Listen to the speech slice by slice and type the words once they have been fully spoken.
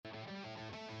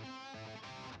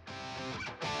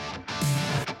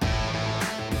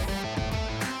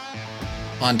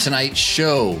On tonight's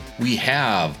show, we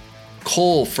have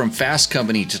Cole from Fasst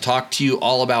Company to talk to you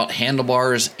all about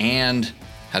handlebars and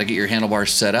how to get your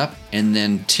handlebars set up. And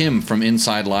then Tim from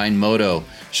Inside Line Moto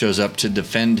shows up to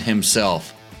defend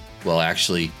himself. Well,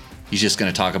 actually, he's just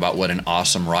going to talk about what an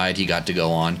awesome ride he got to go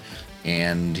on.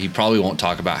 And he probably won't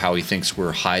talk about how he thinks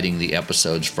we're hiding the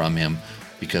episodes from him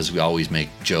because we always make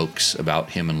jokes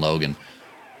about him and Logan.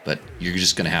 But you're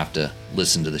just going to have to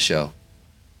listen to the show.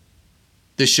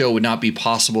 This show would not be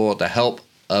possible with the help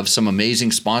of some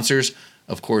amazing sponsors.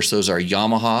 Of course, those are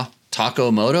Yamaha,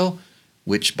 Taco Moto,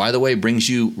 which, by the way, brings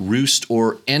you Roost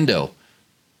or Endo.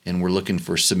 And we're looking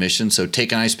for submissions, so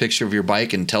take a nice picture of your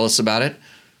bike and tell us about it.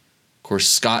 Of course,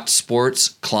 Scott Sports,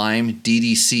 Climb,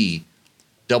 DDC,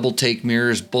 Double Take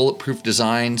Mirrors, Bulletproof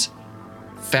Designs,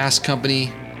 Fasst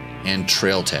Company, and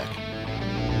Trail Tech.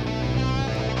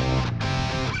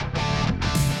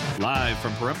 Live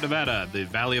from Pahrump, Nevada, the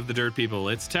Valley of the Dirt People,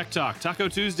 it's Tech Talk, Taco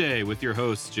Tuesday, with your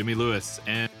hosts, Jimmy Lewis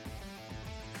and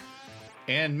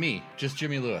me, just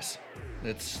Jimmy Lewis.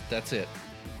 That's it.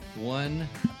 One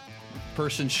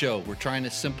person show. We're trying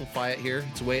to simplify it here.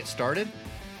 It's the way it started.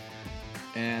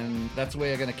 And that's the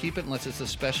way I'm going to keep it unless it's a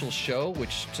special show,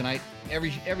 which tonight,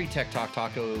 every Tech Talk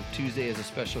Taco Tuesday is a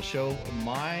special show.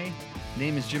 My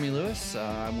name is Jimmy Lewis.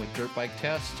 I'm with Dirt Bike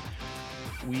Test.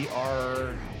 We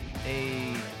are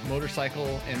a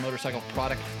motorcycle and motorcycle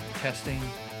product testing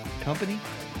company.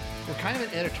 We're kind of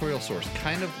an editorial source,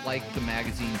 kind of like the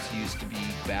magazines used to be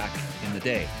back in the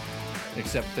day,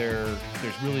 except there's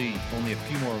really only a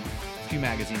few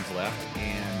magazines left,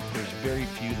 and there's very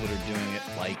few that are doing it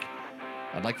like,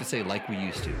 I'd like to say like we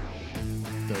used to.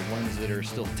 The ones that are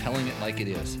still telling it like it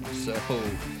is. So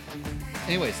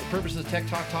anyways, the purpose of the Tech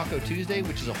Talk Taco Tuesday,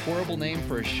 which is a horrible name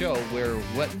for a show where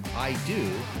what I do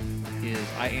is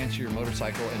I answer your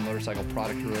motorcycle and motorcycle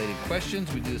product related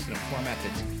questions. We do this in a format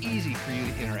that's easy for you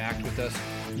to interact with us.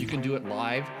 You can do it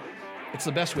live. It's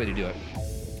the best way to do it.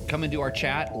 Come into our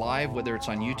chat live, whether it's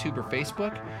on YouTube or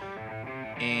Facebook,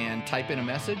 and type in a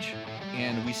message,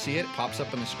 and we see it. It pops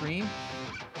up on the screen.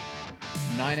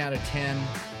 9 out of 10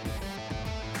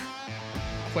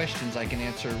 questions I can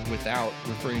answer without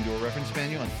referring to a reference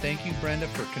manual. And thank you, Brenda,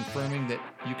 for confirming that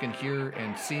you can hear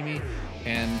and see me.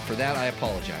 And for that, I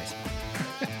apologize.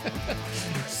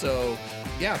 So,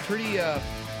 yeah, pretty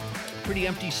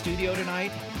empty studio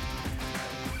tonight.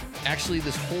 Actually,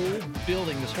 this whole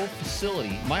building, this whole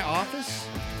facility, my office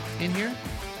in here,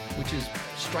 which is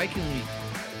strikingly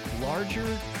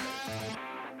larger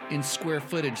in square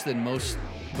footage than most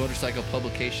motorcycle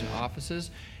publication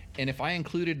offices. And if I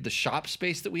included the shop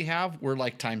space that we have, we're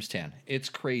like times 10. It's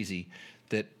crazy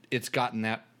that it's gotten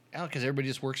that, because everybody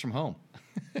just works from home.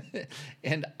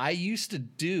 And I used to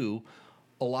do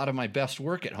a lot of my best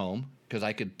work at home because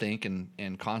I could think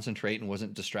and concentrate and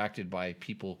wasn't distracted by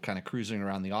people kind of cruising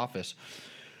around the office.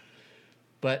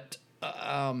 But,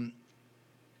 yeah,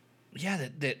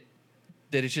 that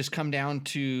it's just come down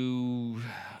to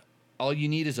all you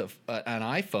need is an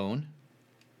iPhone.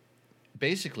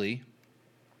 Basically,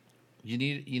 you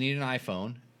need an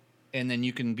iPhone, and then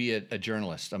you can be a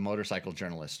journalist, a motorcycle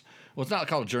journalist. Well, it's not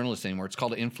called a journalist anymore. It's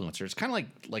called an influencer. It's kind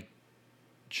of like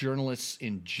journalists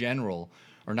in general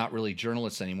are not really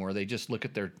journalists anymore. They just look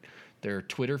at their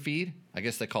Twitter feed. I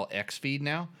guess they call it X feed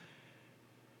now.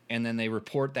 And then they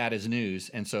report that as news.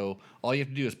 And so all you have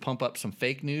to do is pump up some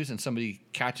fake news, and somebody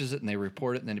catches it, and they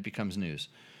report it, and then it becomes news.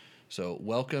 So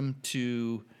welcome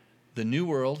to the new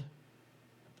world.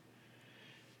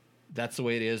 That's the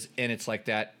way it is, and it's like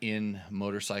that in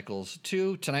motorcycles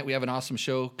too. Tonight we have an awesome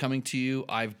show coming to you.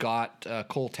 I've got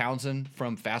Cole Townsend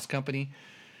from Fasst Company.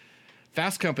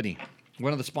 Fasst Company,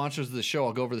 one of the sponsors of the show.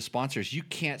 I'll go over the sponsors. You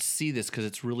can't see this because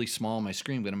it's really small on my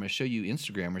screen, but I'm going to show you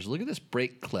Instagrammers. Look at this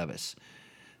brake clevis.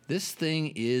 This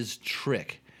thing is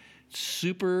trick.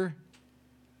 Super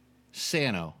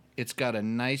Sano. It's got a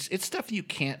nice... It's stuff you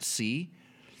can't see,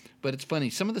 but it's funny.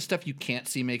 Some of the stuff you can't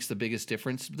see makes the biggest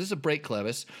difference. This is a brake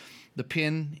clevis. The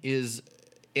pin is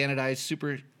anodized,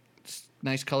 super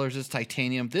nice colors. It's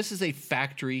titanium. This is a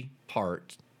factory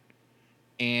part.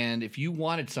 And if you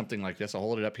wanted something like this, I'll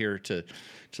hold it up here to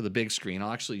the big screen.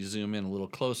 I'll actually zoom in a little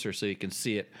closer so you can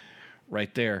see it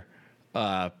right there.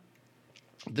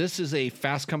 This is a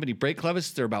Fasst Company brake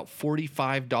clevis. They're about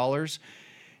 $45.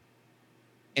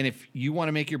 And if you want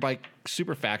to make your bike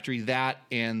super factory, that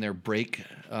and their brake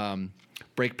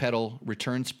pedal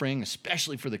return spring,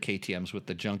 especially for the KTMs with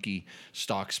the junky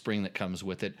stock spring that comes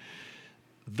with it,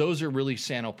 those are really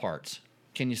Sano parts.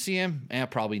 Can you see them?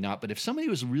 Probably not. But if somebody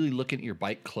was really looking at your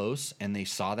bike close and they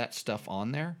saw that stuff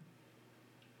on there,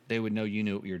 They would know you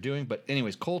knew what you were doing. But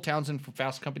anyways, Cole Townsend from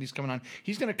Fasst Company's coming on.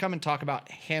 He's going to come and talk about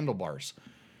handlebars.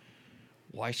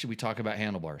 Why should we talk about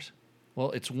handlebars?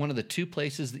 Well, it's one of the two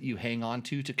places that you hang on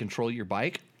to control your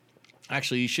bike.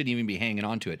 Actually, you shouldn't even be hanging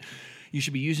on to it. You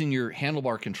should be using your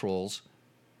handlebar controls,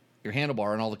 your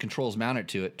handlebar and all the controls mounted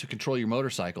to it to control your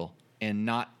motorcycle and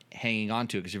not hanging on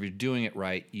to it. Because if you're doing it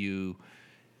right, you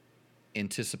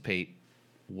anticipate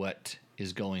what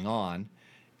is going on,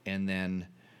 and then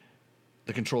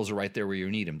the controls are right there where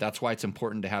you need them. That's why it's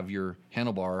important to have your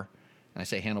handlebar. And I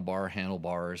say handlebar,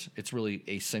 handlebars. It's really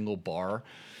a single bar.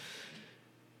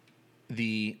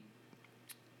 The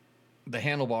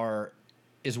handlebar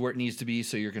is where it needs to be,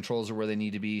 so your controls are where they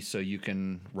need to be so you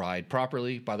can ride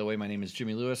properly. By the way, my name is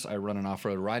Jimmy Lewis. I run an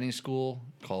off-road riding school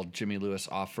called Jimmy Lewis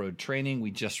Off-Road Training.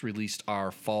 We just released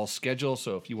our fall schedule,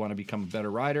 so if you want to become a better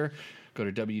rider, go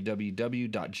to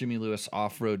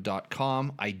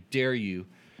www.jimmylewisoffroad.com. I dare you.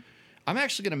 I'm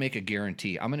actually going to make a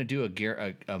guarantee. I'm going to do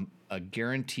a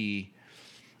guarantee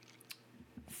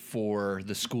for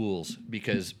the schools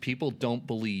because people don't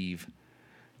believe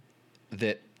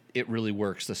that it really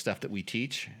works, the stuff that we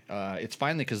teach. It's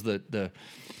finally because the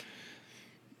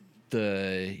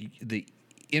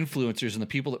influencers and the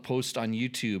people that post on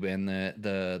YouTube and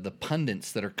the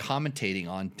pundits that are commentating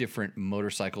on different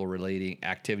motorcycle relating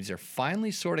activities are finally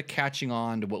sort of catching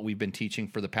on to what we've been teaching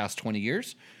for the past 20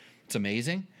 years. It's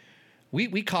amazing.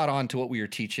 We caught on to what we were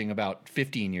teaching about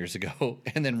 15 years ago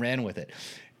and then ran with it.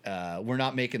 We're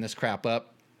not making this crap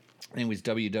up. Anyways,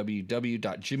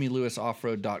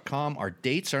 www.jimmylewisoffroad.com. Our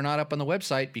dates are not up on the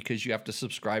website because you have to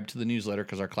subscribe to the newsletter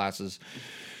because our classes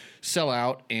sell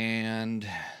out and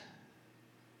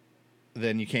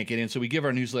then you can't get in. So we give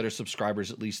our newsletter subscribers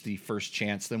at least the first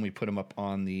chance. Then we put them up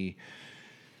on the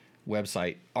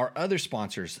website. Our other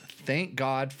sponsors, thank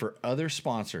God for other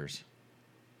sponsors.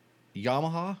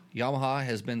 Yamaha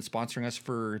has been sponsoring us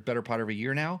for a better part of a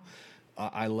year now.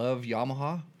 I love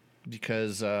Yamaha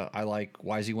because I like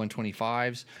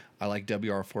YZ125s, I like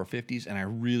WR450s, and I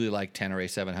really like Tenere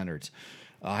 700s.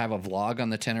 I have a vlog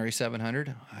on the Tenere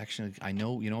 700. Actually, I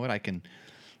know, you know what? I can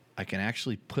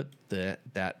actually put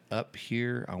that up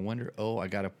here. I wonder. Oh, I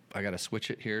gotta switch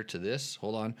it here to this.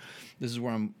 Hold on. This is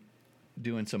where I'm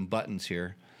doing some buttons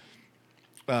here.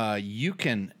 You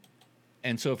can,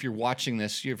 and so if you're watching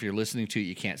this, if you're listening to it,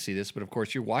 you can't see this, but of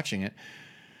course you're watching it.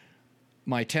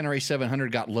 My Tenere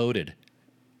 700 got loaded,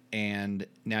 and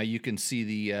now you can see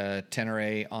the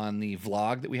Tenere on the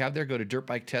vlog that we have there. Go to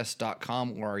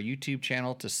dirtbiketest.com or our YouTube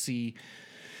channel to see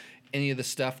any of the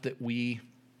stuff that we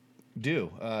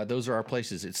do. Those are our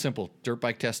places. It's simple,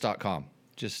 dirtbiketest.com.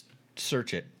 Just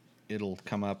search it. It'll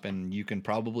come up, and you can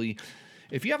probably,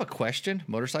 if you have a question,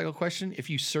 motorcycle question, if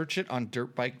you search it on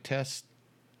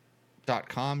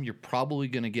dirtbiketest.com, you're probably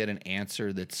going to get an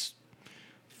answer that's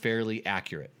fairly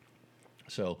accurate.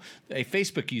 So a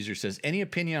Facebook user says, any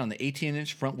opinion on the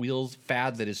 18-inch front wheels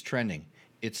fad that is trending?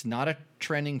 It's not a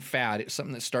trending fad. It's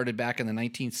something that started back in the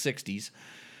 1960s.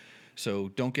 So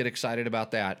don't get excited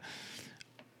about that.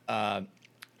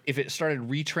 If it started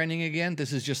retrending again,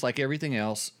 this is just like everything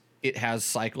else. It has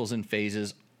cycles and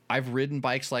phases. I've ridden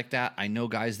bikes like that. I know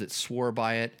guys that swore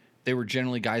by it. They were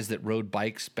generally guys that rode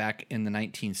bikes back in the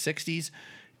 1960s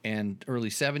and early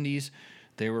 70s.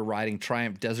 They were riding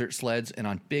Triumph desert sleds and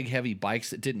on big, heavy bikes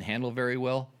that didn't handle very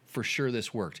well. For sure,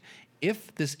 this worked.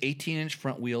 If this 18-inch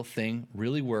front wheel thing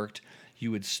really worked, you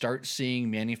would start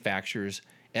seeing manufacturers,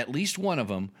 at least one of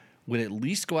them, would at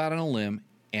least go out on a limb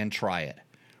and try it.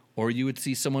 Or you would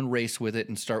see someone race with it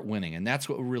and start winning. And that's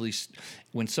what really,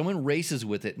 when someone races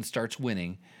with it and starts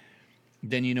winning,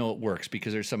 then you know it works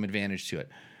because there's some advantage to it.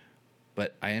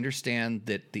 But I understand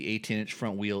that the 18-inch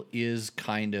front wheel is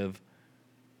kind of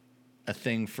a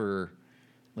thing for,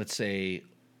 let's say,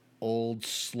 old,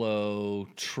 slow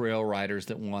trail riders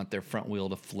that want their front wheel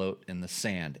to float in the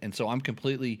sand. And so I'm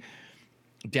completely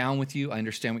down with you. I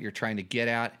understand what you're trying to get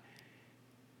at.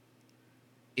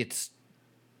 It's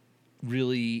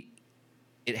really,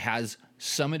 it has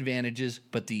some advantages,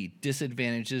 but the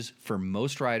disadvantages for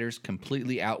most riders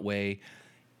completely outweigh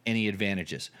any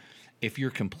advantages. If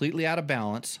you're completely out of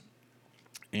balance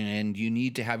and you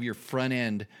need to have your front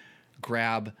end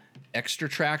grab extra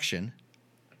traction,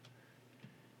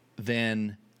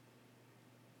 then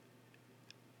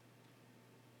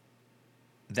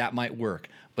that might work.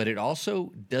 But it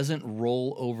also doesn't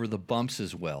roll over the bumps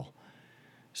as well.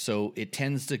 So it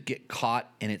tends to get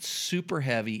caught, and it's super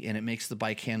heavy, and it makes the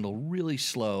bike handle really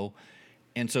slow.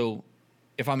 And so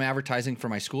if I'm advertising for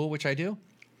my school, which I do,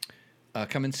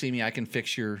 come and see me. I can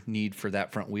fix your need for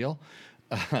that front wheel.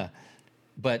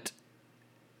 But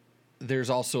there's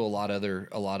also a lot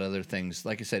other things.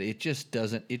 Like I said, it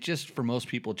just for most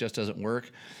people, it just doesn't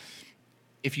work.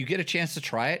 If you get a chance to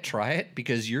try it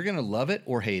because you're going to love it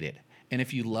or hate it. And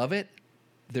if you love it,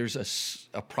 there's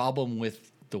a problem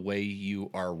with the way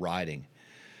you are riding.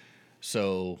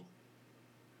 So,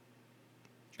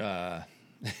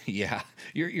 yeah,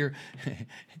 you're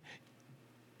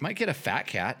might get a Fat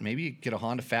Cat. Maybe you get a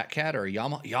Honda Fat Cat or a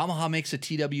Yamaha. Yamaha makes a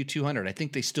TW200. I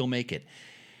think they still make it.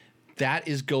 That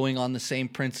is going on the same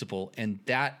principle, and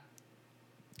that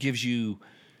gives you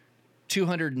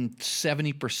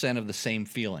 270% of the same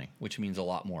feeling, which means a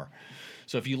lot more.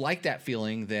 So if you like that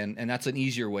feeling, then, and that's an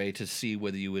easier way to see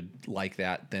whether you would like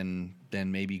that, then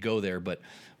maybe go there. But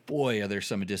boy, are there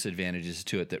some disadvantages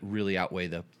to it that really outweigh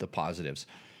the positives.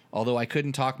 Although I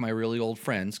couldn't talk my really old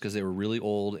friends because they were really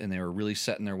old and they were really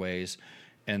set in their ways,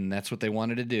 and that's what they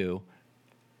wanted to do,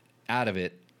 out of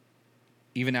it,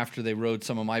 even after they rode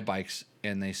some of my bikes,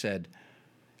 and they said,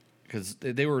 because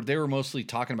they were mostly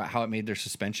talking about how it made their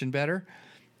suspension better,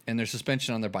 and their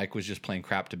suspension on their bike was just plain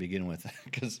crap to begin with,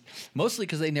 mostly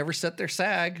because they never set their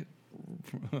sag.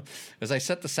 As I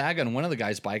set the sag on one of the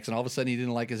guy's bikes, and all of a sudden he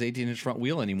didn't like his 18-inch front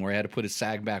wheel anymore. He had to put his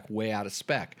sag back way out of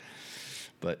spec.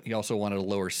 But he also wanted a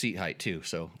lower seat height too,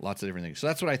 so lots of different things. So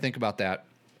that's what I think about that.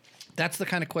 That's the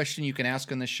kind of question you can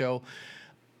ask on this show.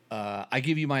 I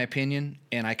give you my opinion,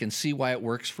 and I can see why it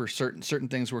works for certain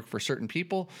things work for certain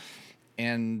people.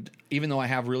 And even though I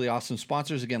have really awesome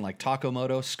sponsors, again, like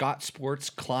Takomoto, Scott Sports,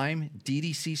 Climb,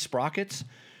 DDC Sprockets,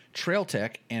 Trail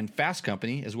Tech, and Fasst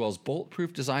Company, as well as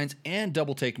Bulletproof Designs and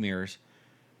Double Take Mirrors,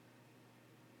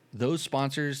 those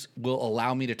sponsors will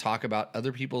allow me to talk about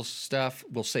other people's stuff.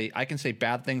 I can say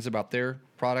bad things about their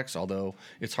products, although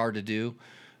it's hard to do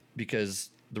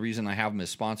because the reason I have them as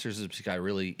sponsors is because I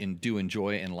really do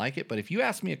enjoy and like it. But if you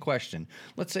ask me a question,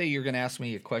 let's say you're going to ask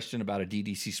me a question about a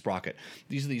DDC sprocket.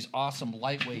 These are these awesome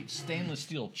lightweight stainless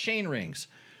steel chain rings.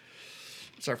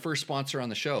 It's our first sponsor on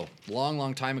the show.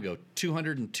 Long time ago,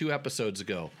 202 episodes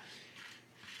ago.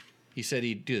 He said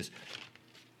he'd do this.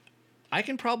 I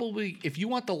can probably, if you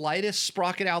want the lightest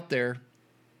sprocket out there,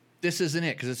 this isn't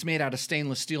it because it's made out of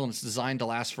stainless steel and it's designed to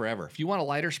last forever. If you want a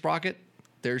lighter sprocket,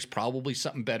 there's probably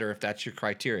something better if that's your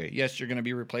criteria. Yes, you're going to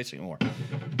be replacing more.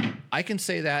 I can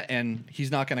say that, and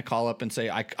he's not going to call up and say,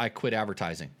 I quit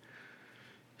advertising.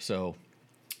 So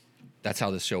that's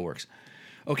how this show works.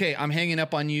 Okay, I'm hanging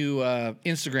up on you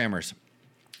Instagrammers,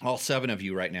 all 7 of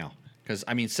you right now.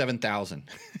 7,000.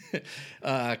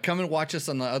 Come and watch us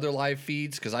on the other live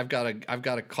feeds because I've got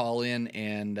to call in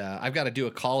and I've got to do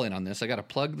a call in on this. I got to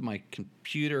plug my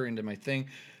computer into my thing.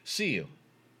 See you.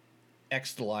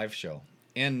 X the live show.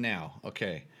 End now.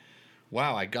 Okay.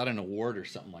 Wow, I got an award or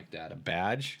something like that. A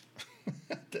badge.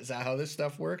 Is that how this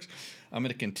stuff works? I'm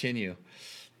going to continue.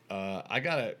 I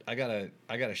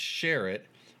gotta share it,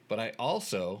 but I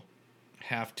also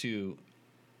have to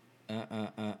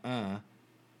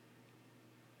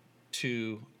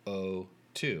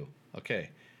 202. Okay.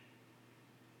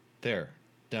 There.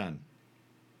 Done.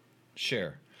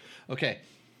 Share. Okay.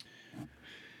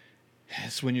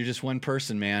 It's when you're just one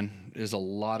person, man. There's a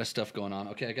lot of stuff going on.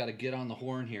 Okay, I got to get on the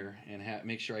horn here and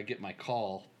make sure I get my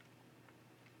call.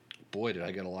 Boy, did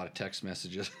I get a lot of text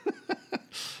messages.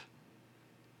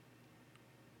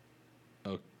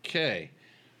 Okay.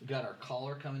 We got our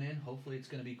caller coming in. Hopefully it's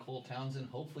going to be Cole Townsend.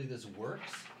 Hopefully this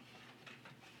works.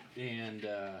 And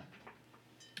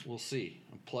we'll see.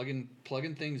 I'm plugging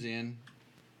things in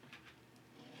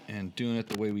and doing it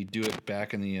the way we do it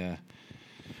back in the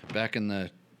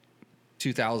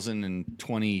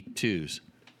 2022s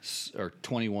or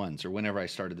 21s or whenever I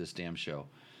started this damn show.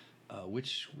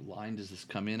 Which line does this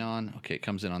come in on? Okay, it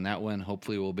comes in on that one.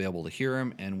 Hopefully we'll be able to hear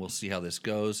him, and we'll see how this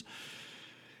goes.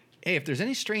 Hey, if there's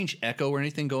any strange echo or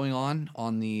anything going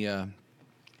on the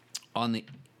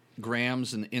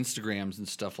grams and the Instagrams and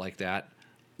stuff like that,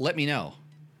 let me know.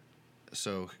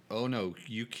 So, oh no,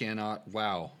 you cannot.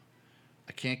 Wow,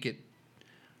 I can't get.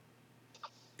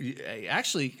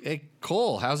 Actually, hey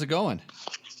Cole, how's it going?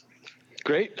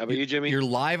 Great. How about you, Jimmy? You're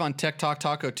live on Tech Talk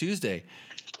Taco Tuesday.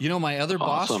 You know, my other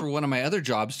boss for one of my other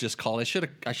jobs just called. I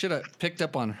should have picked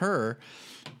up on her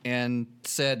and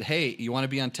said, "Hey, you want to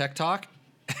be on Tech Talk?"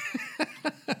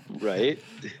 Right.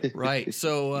 Right.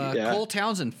 So yeah. Cole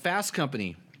Townsend, Fasst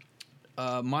Company.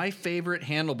 My favorite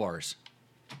handlebars.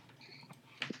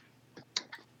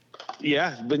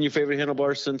 Yeah, been your favorite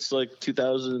handlebars since like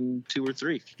 2002 or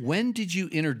 3. When did you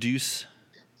introduce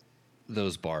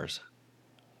those bars?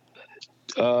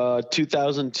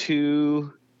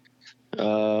 2002.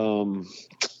 The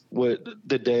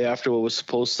day after what was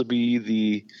supposed to be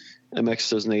the MX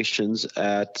Does Nations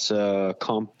at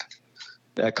Comp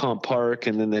at Comp Park,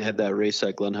 and then they had that race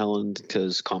at Glen Helen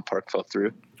because Comp Park fell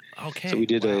through. Okay. So we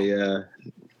did a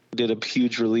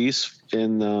huge release,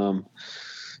 and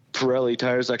Pirelli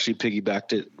Tires actually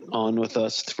piggybacked it on with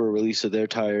us for a release of their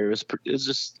tires.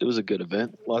 It was a good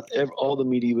event. All the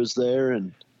media was there,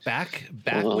 and back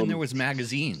when there was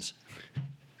magazines.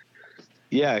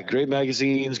 Yeah, great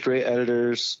magazines, great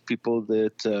editors, people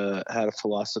that had a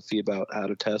philosophy about how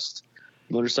to test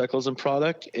motorcycles and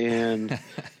product and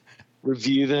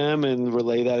review them and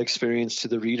relay that experience to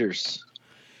the readers.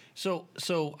 So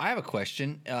I have a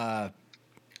question.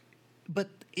 But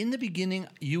in the beginning,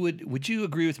 would you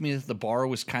agree with me that the bar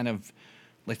was kind of,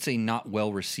 let's say, not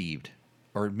well received,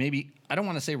 or maybe I don't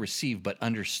want to say received, but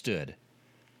understood?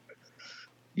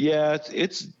 Yeah,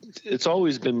 it's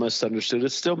always been misunderstood.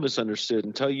 It's still misunderstood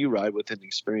until you ride with it and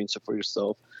experience it for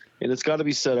yourself. And it's got to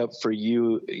be set up for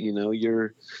you,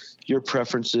 your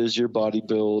preferences, your body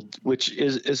build, which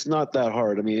is not that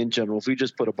hard. I mean, in general, if we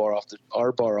just put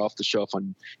our bar off the shelf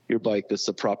on your bike that's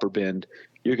the proper bend,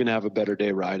 you're going to have a better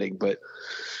day riding. But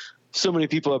so many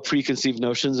people have preconceived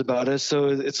notions about it, so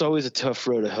it's always a tough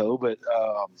road to hoe. But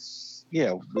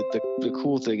yeah, the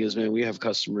cool thing is, man, we have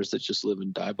customers that just live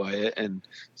and die by it, and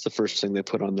it's the first thing they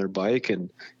put on their bike.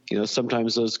 And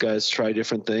sometimes those guys try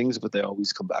different things, but they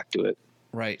always come back to it.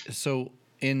 Right. So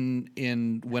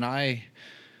in when I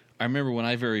remember when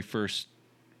I very first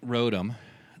rode them,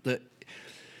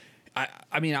 I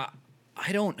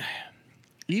don't,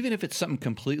 even if it's something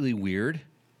completely weird,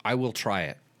 I will try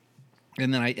it.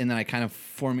 And then I kind of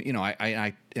form,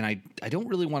 I don't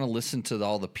really want to listen to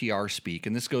all the PR speak,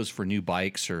 and this goes for new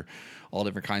bikes or all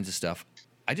different kinds of stuff.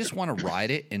 I just want to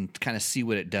ride it and kind of see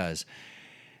what it does.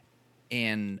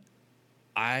 And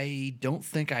I don't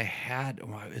think I had,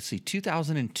 let's see,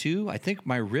 2002, I think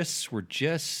my wrists were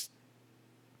just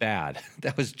bad.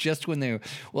 That was just when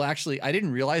actually, I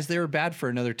didn't realize they were bad for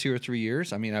another 2 or 3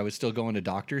 years. I mean, I was still going to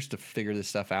doctors to figure this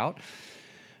stuff out,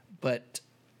 but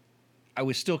I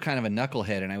was still kind of a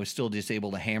knucklehead, and I was still just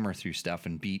able to hammer through stuff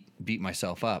and beat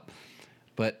myself up.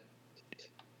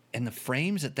 And the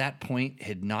frames at that point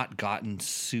had not gotten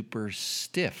super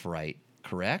stiff, right?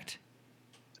 Correct?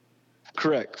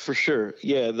 Correct, for sure.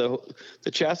 Yeah,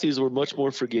 the chassis were much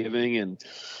more forgiving, and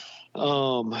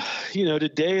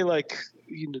today, like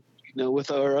with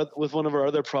one of our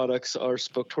other products, our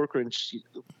spoke torque wrench,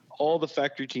 all the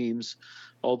factory teams,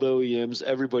 all the OEMs,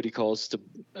 everybody calls to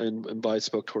and buys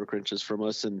spoke torque wrenches from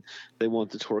us, and they want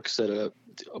the torque set up,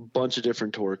 a bunch of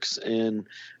different torques, and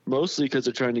mostly because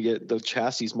they're trying to get the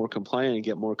chassis more compliant and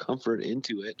get more comfort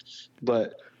into it.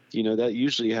 But that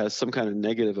usually has some kind of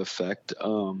negative effect,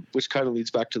 which kind of leads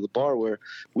back to the bar, where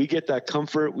we get that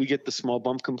comfort, we get the small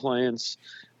bump compliance,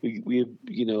 we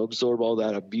absorb all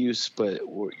that abuse, but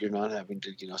you're not having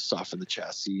to soften the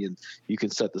chassis, and you can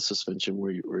set the suspension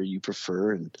where you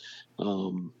prefer, and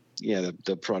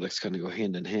the products kind of go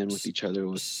hand in hand with each other.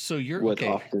 So you're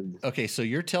okay. So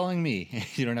you're telling me,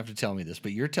 you don't have to tell me this,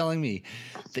 but you're telling me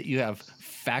that you have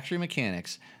factory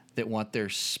mechanics that want their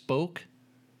spoke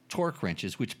torque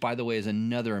wrenches, which, by the way, is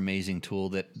another amazing tool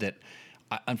that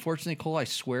unfortunately, Cole, I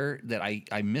swear that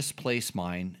I misplace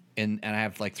mine, and I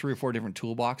have like 3 or 4 different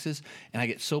toolboxes, and I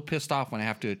get so pissed off when I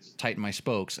have to tighten my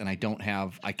spokes and I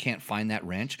can't find that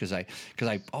wrench because I'm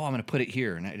going to put it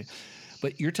here.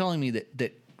 But you're telling me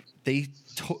that they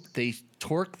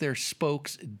torque their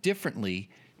spokes differently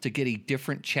to get a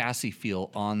different chassis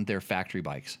feel on their factory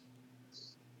bikes.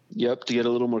 Yep, to get a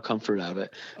little more comfort out of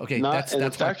it. Okay, that's the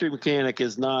factory mechanic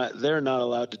they're not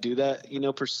allowed to do that,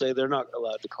 per se. They're not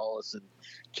allowed to call us and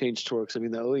change torques. I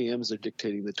mean, the OEMs are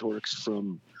dictating the torques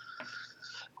from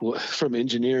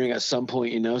engineering at some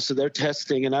point, so they're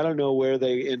testing, and I don't know where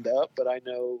they end up, but I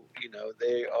know,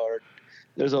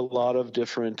 there's a lot of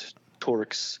different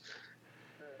torques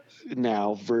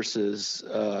now versus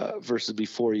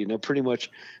before. Pretty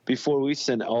much before, we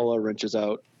send all our wrenches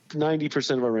out,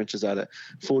 90% of our wrenches out at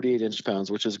 48 inch-pounds,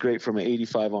 which is great from an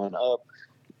 85 on up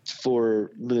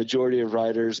for the majority of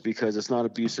riders because it's not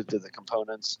abusive to the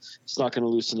components. It's not going to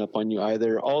loosen up on you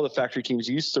either. All the factory teams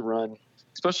used to run,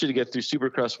 especially to get through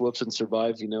Supercross whoops and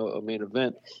survive, a main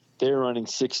event, they're running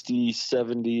 60,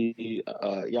 70.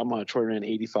 Yamaha Troy ran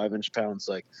 85 inch-pounds.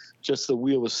 Like, just the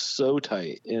wheel was so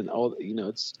tight, and all,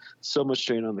 it's so much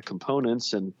strain on the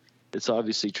components, and it's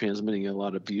obviously transmitting a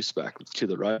lot of abuse back to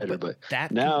the rider. But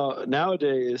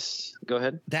nowadays, go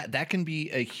ahead. That can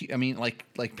be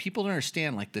like people don't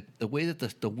understand, like the way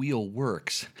that the wheel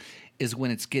works is when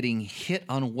it's getting hit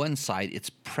on one side, it's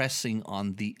pressing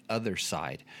on the other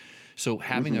side. So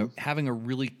having a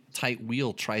really tight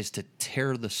wheel tries to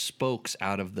tear the spokes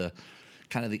out of the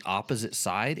kind of the opposite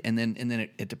side, and then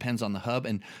it depends on the hub.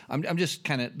 And I'm just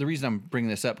kind of, the reason I'm bringing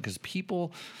this up because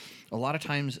people a lot of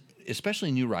times,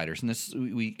 especially new riders, and this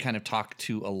we kind of talk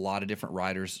to a lot of different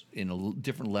riders in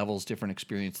different levels, different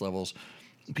experience levels,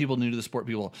 people new to the sport,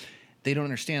 people. They don't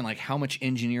understand like how much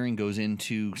engineering goes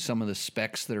into some of the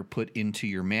specs that are put into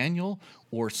your manual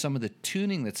or some of the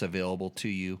tuning that's available to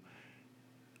you,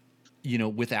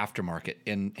 with aftermarket.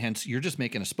 And hence you're just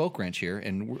making a spoke wrench here.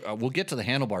 And we'll get to the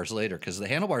handlebars later because the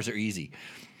handlebars are easy.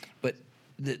 But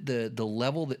the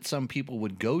level that some people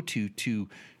would go to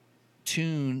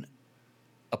tune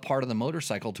a part of the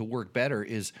motorcycle to work better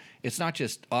is it's not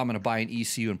just, I'm going to buy an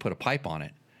ECU and put a pipe on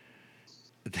it.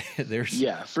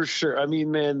 Yeah, for sure. I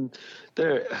mean, man,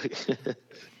 there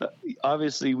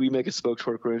obviously we make a spoke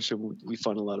torque wrench and we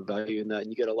find a lot of value in that,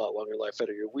 and you get a lot longer life out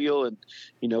of your wheel. And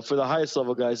for the highest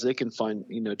level guys, they can find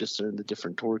discern the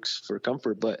different torques for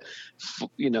comfort. But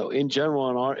in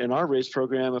general, in our race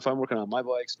program, if I'm working on my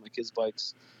bikes, my kids'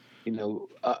 bikes,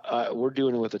 we're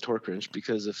doing it with a torque wrench,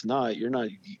 because if not, you're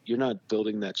not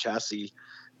building that chassis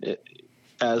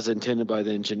as intended by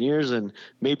the engineers. And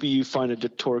maybe you find a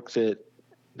torque that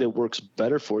works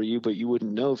better for you, but you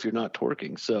wouldn't know if you're not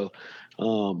torquing. So,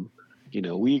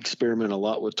 we experiment a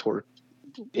lot with torque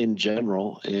in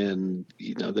general, and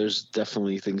there's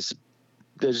definitely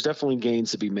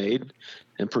gains to be made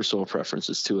and personal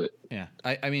preferences to it. Yeah.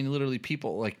 I mean, literally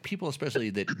people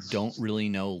especially that don't really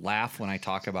know laugh when I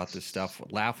talk about this stuff,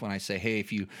 laugh when I say, hey,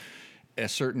 if you, a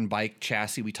certain bike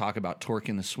chassis, we talk about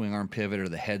torquing the swing arm pivot or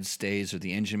the head stays or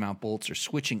the engine mount bolts or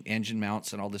switching engine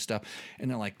mounts and all this stuff.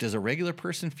 And they're like, does a regular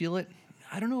person feel it?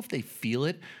 I don't know if they feel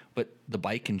it, but the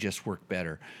bike can just work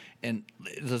better. And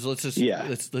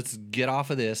let's get off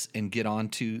of this and get on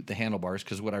to the handlebars,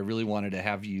 because what I really wanted to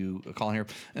have you call in here.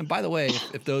 And by the way,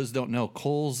 if those don't know,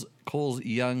 Cole's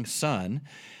young son,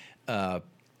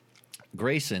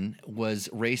 Grayson, was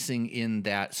racing in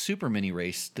that super mini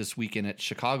race this weekend at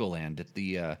Chicagoland at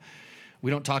the we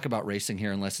don't talk about racing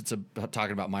here unless it's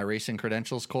talking about my racing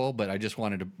credentials, Cole, but I just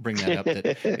wanted to bring that up,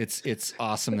 that it's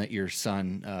awesome that your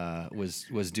son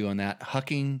was doing that,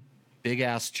 hucking big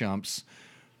ass jumps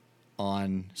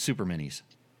on super minis.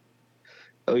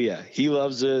 Oh yeah, he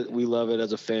loves it. We love it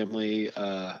as a family.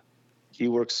 He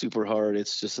works super hard.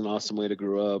 It's just an awesome way to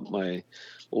grow up. My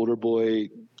older boy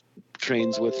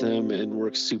trains with him and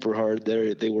works super hard.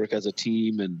 They work as a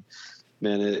team, and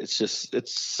man, it's such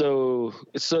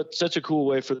a cool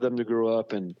way for them to grow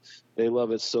up, and they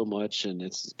love it so much, and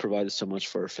it's provided so much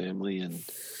for our family. And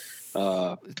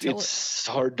it's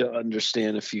hard to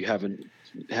understand if you haven't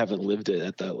lived it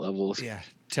at that level. Yeah.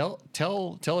 Tell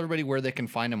everybody where they can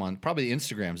find him on. Probably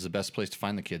Instagram is the best place to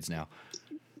find the kids now.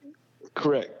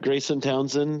 Correct. Grayson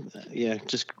Townsend. Yeah.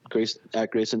 Just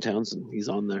Grayson Townsend. He's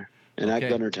on there. And at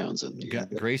Gunnar Townsend. Yeah.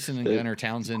 Grayson and Gunnar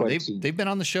Townsend. They've been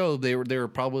on the show. They were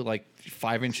probably like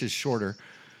 5 inches shorter.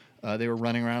 They were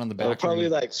running around on the back. Probably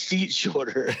like feet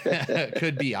shorter.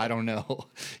 Could be. I don't know.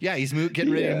 Yeah, he's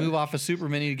getting ready to move off a super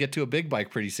mini to get to a big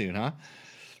bike pretty soon, huh?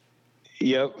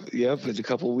 Yep. In a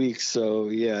couple of weeks. So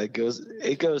yeah, it goes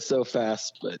so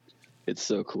fast, but it's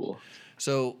so cool.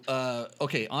 So,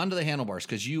 okay, on to the handlebars,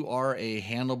 because you are a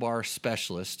handlebar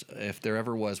specialist, if there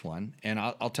ever was one. And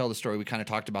I'll tell the story. We kind of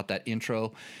talked about that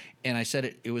intro, and I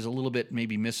said it was a little bit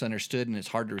maybe misunderstood, and it's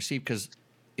hard to receive because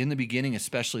in the beginning,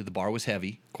 especially, the bar was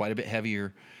heavy, quite a bit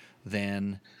heavier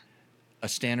than a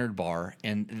standard bar.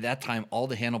 And at that time, all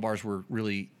the handlebars were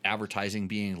really advertising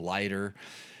being lighter.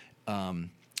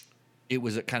 It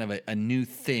was a kind of a new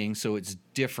thing, so it's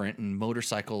different. And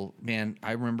motorcycle, man,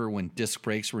 I remember when disc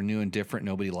brakes were new and different,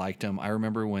 nobody liked them. I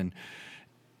remember when,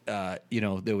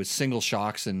 there was single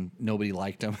shocks and nobody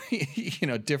liked them.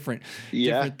 Different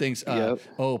things.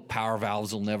 Power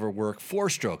valves will never work.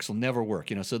 4-strokes will never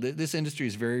work. So this industry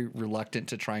is very reluctant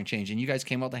to try and change. And you guys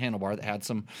came out with a handlebar that had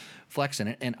some flex in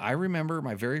it. And I remember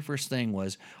my very first thing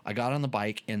was I got on the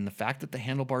bike, and the fact that the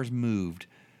handlebars moved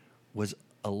was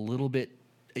a little bit.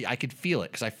 I could feel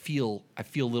it because I feel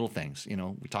little things.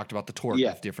 We talked about the torque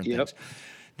of different things.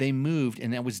 They moved,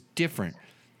 and that was different,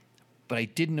 but I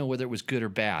didn't know whether it was good or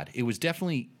bad. It was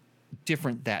definitely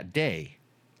different that day.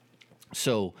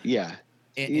 So and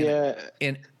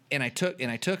I took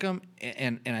them,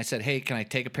 and I said, hey, can I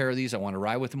take a pair of these? I want to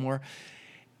ride with them more.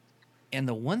 And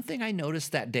the one thing I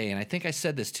noticed that day, and I think I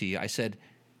said this to you, I said,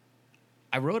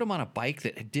 I rode them on a bike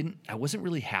that I wasn't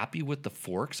really happy with the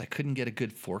forks. I couldn't get a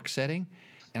good fork setting.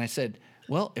 And I said,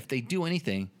 well, if they do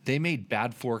anything, they made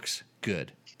bad forks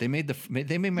good. They made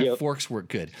my forks work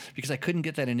good, because I couldn't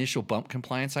get that initial bump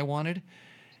compliance I wanted.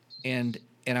 And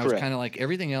I was kind of like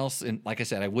everything else. And like I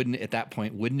said, I wouldn't at that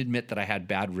point admit that I had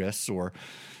bad wrists or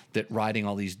that riding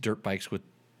all these dirt bikes with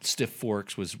stiff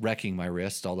forks was wrecking my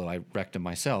wrist, although I wrecked them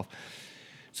myself.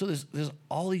 So there's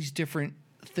all these different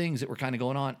things that were kind of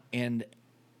going on, and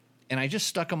I just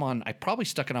stuck them on. I probably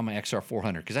stuck it on my XR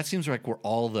 400 because that seems like where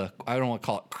all the, I don't want to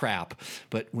call it crap,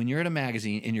 but when you're at a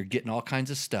magazine and you're getting all kinds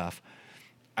of stuff,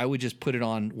 I would just put it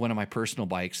on one of my personal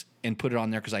bikes and put it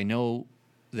on there because I know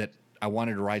that I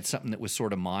wanted to ride something that was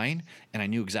sort of mine, and I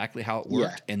knew exactly how it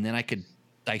worked, and then I could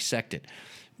dissect it.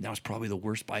 And that was probably the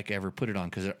worst bike I ever put it on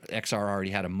because XR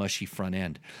already had a mushy front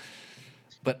end.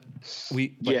 But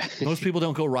most people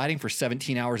don't go riding for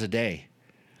 17 hours a day.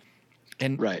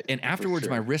 And afterwards,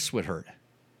 my wrists would hurt.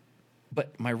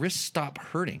 But my wrists stopped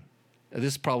hurting.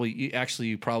 This probably,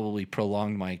 you probably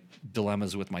prolonged my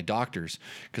dilemmas with my doctors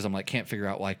because I'm like, can't figure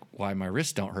out why my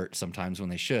wrists don't hurt sometimes when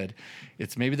they should.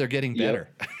 It's maybe they're getting better.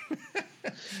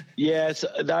 Yes,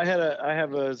 I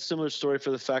have a similar story for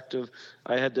the fact of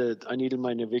I needed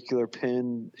my navicular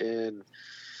pin and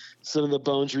some of the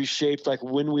bones reshaped like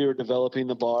when we were developing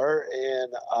the bar,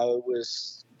 and I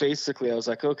was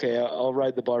like, okay, I'll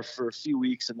ride the bar for a few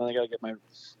weeks and then I got to get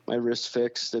my wrist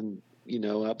fixed, and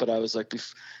but I was like,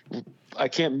 I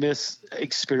can't miss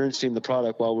experiencing the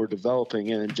product while we're developing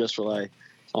it and just rely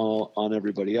on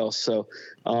everybody else. So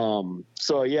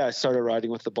I started riding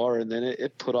with the bar, and then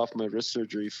it put off my wrist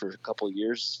surgery for a couple of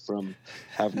years from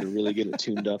having to really get it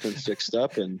tuned up and fixed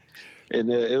up. And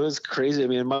it was crazy. I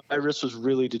mean, my wrist was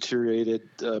really deteriorated.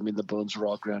 I mean, the bones were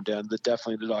all ground down.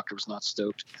 Definitely the doctor was not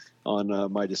stoked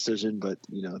on my decision, but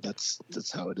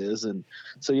that's how it is. And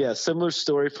so, yeah, similar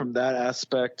story from that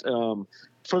aspect.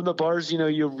 From the bars,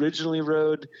 you originally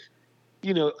rode,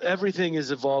 everything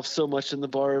has evolved so much in the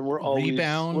bar, and we're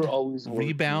always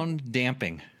rebound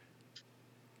damping.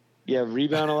 Yeah,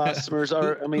 rebound elastomers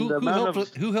are. I mean,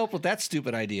 who helped with that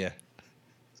stupid idea?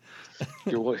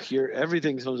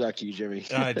 Everything comes back to you, Jimmy.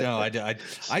 I know.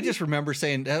 I just remember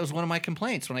saying that was one of my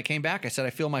complaints when I came back. I said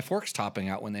I feel my forks topping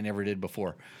out when they never did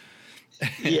before.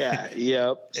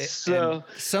 Yeah. So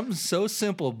something so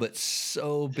simple but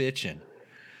so bitchin'.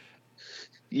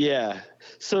 Yeah.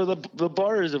 So the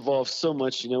bar has evolved so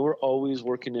much. We're always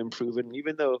working to improve it. And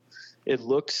even though it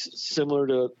looks similar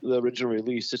to the original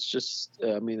release, it's just,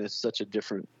 it's such a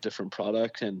different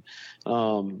product. And,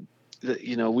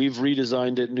 we've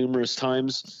redesigned it numerous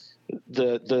times.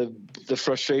 The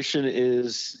frustration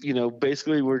is,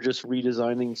 basically we're just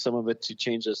redesigning some of it to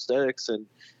change aesthetics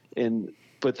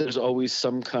but there's always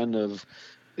some kind of,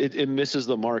 it misses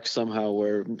the mark somehow,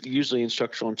 where usually in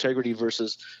structural integrity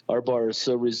versus our bar is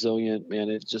so resilient, man,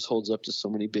 it just holds up to so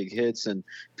many big hits, and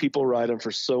people ride them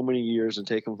for so many years and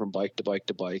take them from bike to bike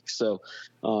to bike. So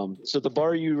the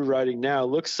bar you're riding now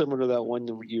looks similar to that one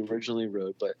that you originally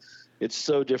rode, but it's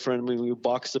so different. I mean, we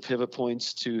box the pivot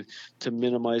points to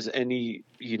minimize any,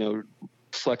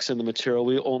 flex in the material.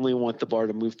 We only want the bar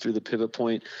to move through the pivot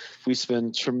point. We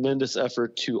spend tremendous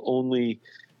effort to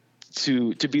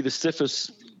be the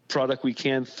stiffest product we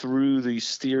can through the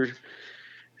steering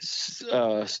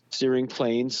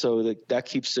plane, so that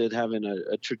keeps it having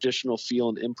a traditional feel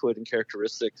and input and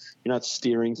characteristic. You're not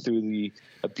steering through the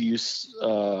abuse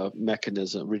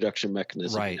reduction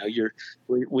mechanism. Right.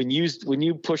 When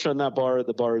you push on that bar,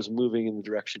 the bar is moving in the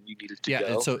direction you need it to go.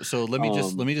 Yeah. So let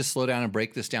me just slow down and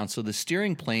break this down. So the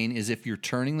steering plane is if you're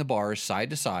turning the bar side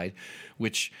to side,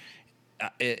 which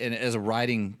and as a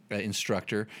riding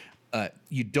instructor,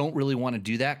 you don't really want to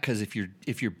do that, because if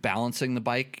you're balancing the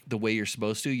bike the way you're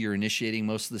supposed to, you're initiating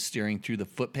most of the steering through the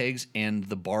foot pegs, and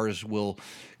the bars will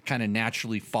kind of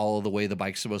naturally follow the way the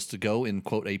bike's supposed to go in,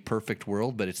 quote, a perfect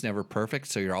world, but it's never perfect.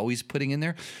 So you're always putting in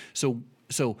there. So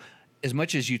as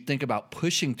much as you think about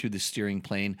pushing through the steering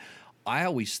plane, I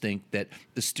always think that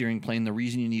the steering plane, the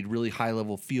reason you need really high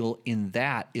level feel in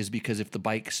that is because if the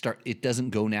bike it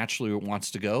doesn't go naturally where it wants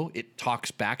to go, it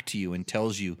talks back to you and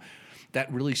tells you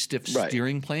that really stiff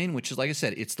steering plane, which is, like I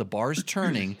said, it's the bars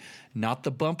turning, not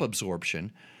the bump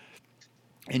absorption.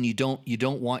 And you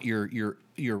don't want your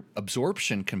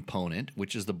absorption component,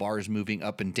 which is the bars moving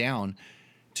up and down,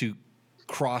 to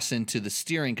cross into the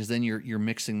steering, because then you're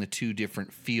mixing the two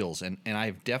different feels. And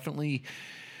I've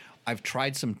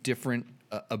tried some different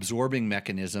absorbing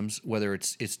mechanisms, whether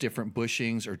it's different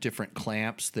bushings or different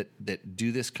clamps that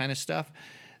do this kind of stuff,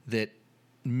 that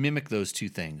mimic those two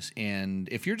things. And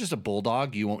if you're just a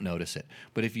bulldog, you won't notice it.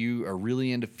 But if you are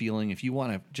really into feeling, if you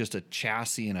want just a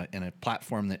chassis and a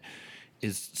platform that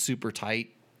is super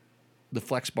tight, the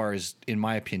Flex bar is, in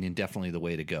my opinion, definitely the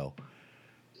way to go.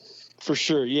 For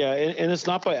sure, yeah, and it's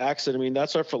not by accident. I mean,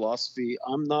 that's our philosophy.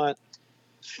 I'm not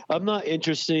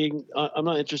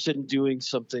interested in doing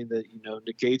something that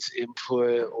negates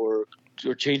input or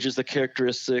or changes the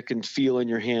characteristic and feel in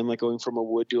your hand, like going from a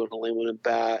wood to an aluminum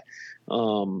bat,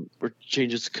 or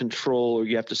changes control, or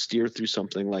you have to steer through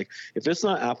something. Like if it's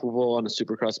not applicable on a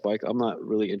supercross bike, I'm not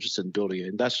really interested in building it.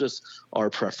 And that's just our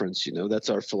preference, that's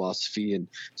our philosophy. And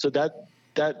so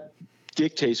that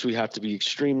dictates we have to be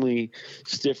extremely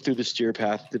stiff through the steer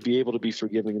path to be able to be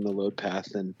forgiving in the load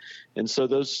path. And so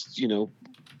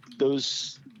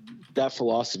that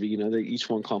philosophy, that each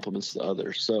one complements the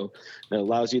other. So that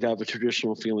allows you to have a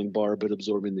traditional feeling bar, but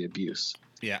absorbing the abuse.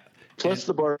 Yeah. Plus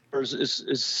the bar is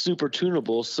super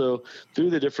tunable. So through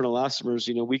the different elastomers,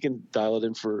 we can dial it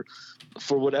in for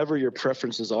whatever your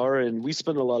preferences are. And we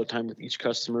spend a lot of time with each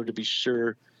customer to be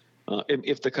sure,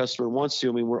 if the customer wants to.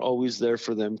 I mean, we're always there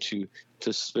for them to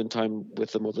spend time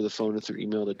with them over the phone or through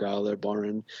email to dial their bar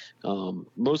in.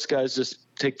 Most guys just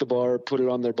take the bar, put it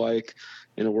on their bike,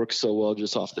 and it works so well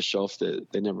just off the shelf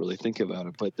that they never really think about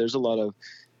it. But there's a lot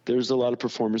of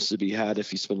performance to be had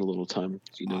if you spend a little time,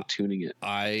 tuning it.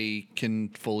 I can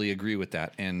fully agree with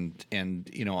that. And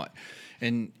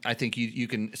I think you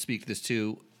can speak to this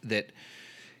too, that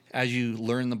as you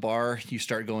learn the bar, you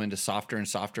start going to softer and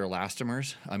softer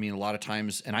elastomers. I mean, a lot of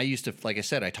times, and I used to, like I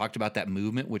said, I talked about that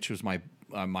movement, which was my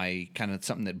kind of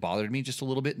something that bothered me just a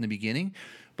little bit in the beginning.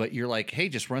 But you're like, hey,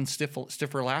 just run stiffer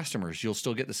elastomers. You'll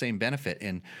still get the same benefit.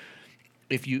 And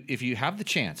if you have the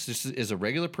chance, this is a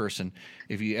regular person,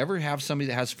 if you ever have somebody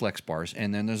that has flex bars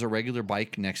and then there's a regular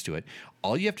bike next to it,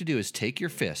 all you have to do is take your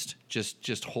fist,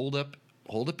 just hold up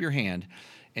your hand,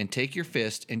 and take your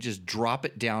fist and just drop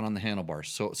it down on the handlebars.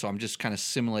 So I'm just kind of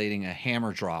simulating a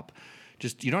hammer drop.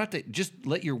 You don't have to, just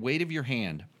let your weight of your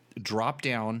hand drop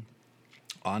down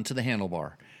onto the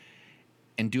handlebar,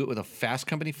 and do it with a Fasst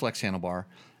Company flex handlebar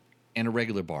and a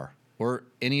regular bar or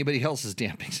anybody else's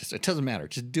damping system. It doesn't matter.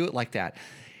 Just do it like that.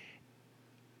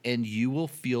 And you will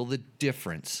feel the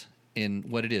difference in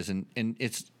what it is. And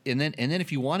then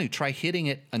if you want to, try hitting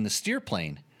it on the steer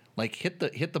plane. Like hit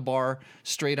the bar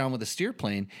straight on with the steer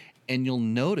plane, and you'll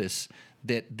notice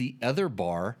that the other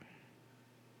bar,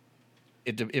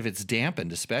 if it's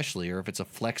dampened especially, or if it's a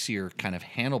flexier kind of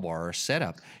handlebar or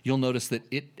setup, you'll notice that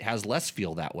it has less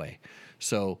feel that way.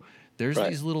 So there's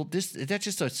these little, that's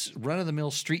just a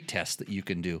run-of-the-mill street test that you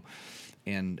can do.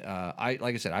 And like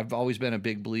I said, I've always been a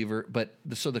big believer. But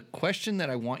so the question that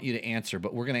I want you to answer,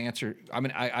 but we're going to answer, I'm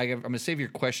going to save your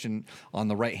question on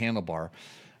the right handlebar,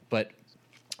 but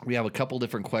we have a couple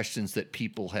different questions that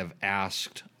people have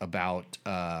asked about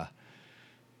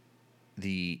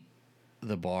the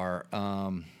bar.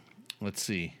 Let's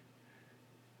see.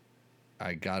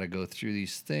 I got to go through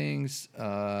these things.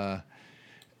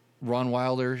 Ron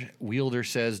Wielder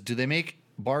says, do they make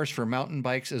bars for mountain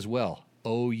bikes as well?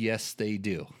 Oh, yes, they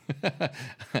do.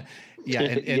 Yeah,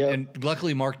 and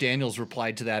luckily Mark Daniels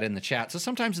replied to that in the chat. So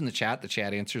sometimes in the chat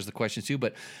answers the questions too.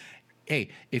 But, hey,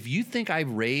 if you think I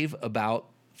rave about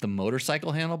the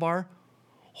motorcycle handlebar,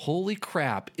 holy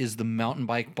crap, is the mountain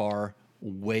bike bar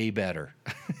way better.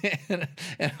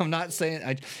 And I'm not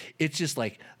saying, it's just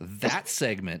like that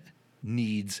segment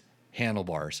needs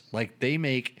handlebars. Like they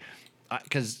make,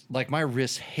 because like my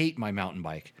wrists hate my mountain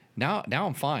bike. Now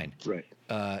I'm fine. Right.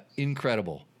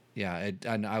 Incredible. Yeah.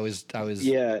 And I was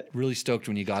really stoked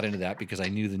when you got into that because I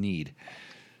knew the need.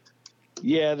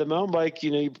 Yeah, the mountain bike,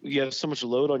 you have so much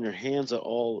load on your hands at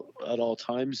all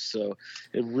times. So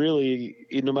it really,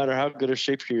 no matter how good a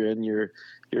shape you're in, your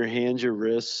hands, your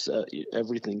wrists,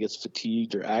 everything gets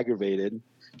fatigued or aggravated,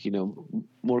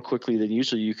 more quickly than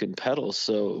usually you can pedal.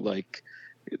 So like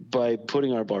by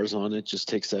putting our bars on, it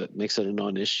just makes it a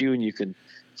non-issue, and you can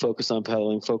focus on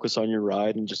pedaling, focus on your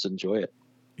ride, and just enjoy it.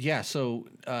 Yeah, so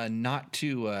not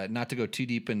to go too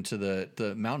deep into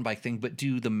the mountain bike thing, but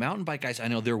do the mountain bike guys? I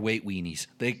know they're weight weenies.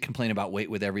 They complain about weight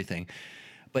with everything,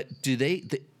 but do they?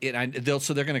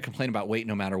 So they're going to complain about weight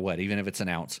no matter what, even if it's an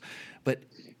ounce. But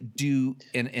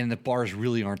and the bars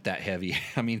really aren't that heavy.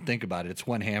 I mean, think about it. It's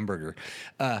one hamburger.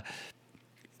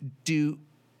 Do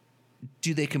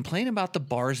they complain about the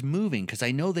bars moving? Because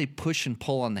I know they push and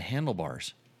pull on the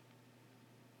handlebars.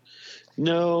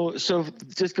 No. So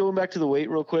just going back to the weight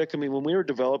real quick. I mean, when we were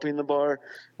developing the bar,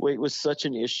 weight was such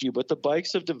an issue, but the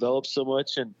bikes have developed so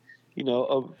much, and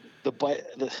the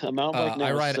mountain bike now.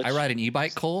 I ride an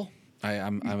e-bike, Cole. I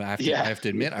have to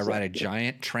admit, I ride a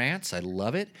giant Trance. I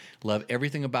love it. Love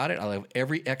everything about it. I love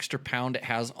every extra pound it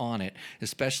has on it,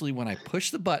 especially when I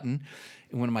push the button.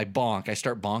 When I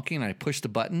start bonking and I push the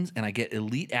buttons and I get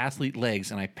elite athlete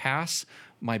legs and I pass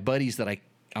my buddies that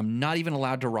I'm not even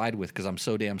allowed to ride with because I'm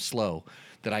so damn slow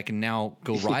that I can now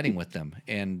go riding with them.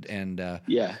 And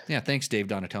thanks, Dave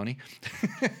Donatoni.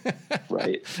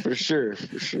 Right, for sure,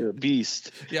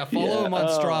 beast. Yeah, follow him on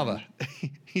Strava.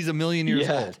 He's a million years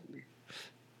old.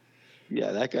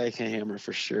 Yeah, that guy can hammer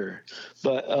for sure.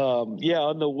 But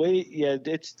on the weight,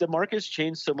 it's the market's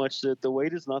changed so much that the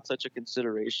weight is not such a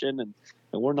consideration, and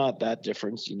we're not that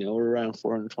different. We're around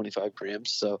 425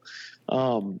 grams, so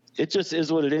it just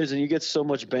is what it is, and you get so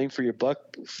much bang for your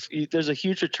buck. There's a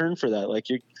huge return for that. Like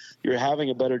you're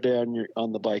having a better day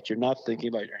on the bike. You're not thinking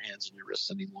about your hands and your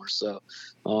wrists anymore. So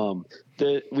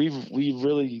we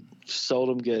really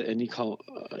seldom get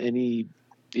any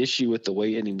issue with the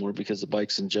weight anymore because the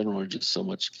bikes in general are just so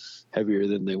much heavier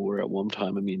than they were at one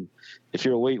time. I mean, if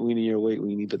you're a weight weenie, you're a weight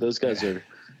weenie, but those guys are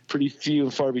pretty few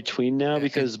and far between now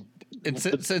because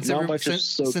since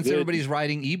everybody's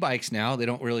riding e-bikes now, they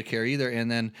don't really care either.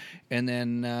 And then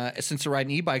since they're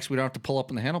riding e-bikes, we don't have to pull up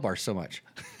on the handlebars so much.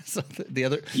 So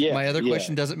my other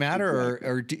question, does it matter, exactly.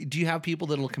 or do you have people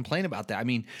that'll complain about that? I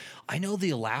mean, I know the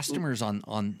elastomers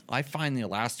I find the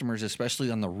elastomers, especially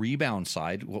on the rebound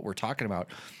side, what we're talking about,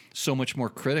 so much more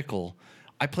critical.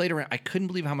 I played around. I couldn't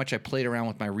believe how much I played around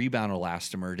with my rebound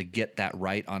elastomer to get that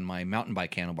right on my mountain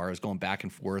bike handlebar. I was going back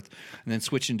and forth, and then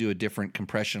switching to a different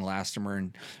compression elastomer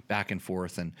and back and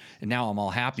forth, and now I'm all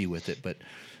happy with it. But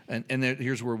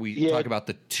here's where we talk about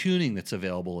the tuning that's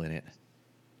available in it.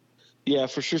 Yeah,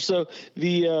 for sure. So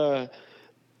the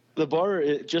bar,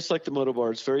 just like the moto bar,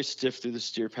 it's very stiff through the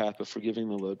steer path, but forgiving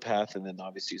the load path, and then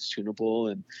obviously it's tunable.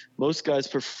 And most guys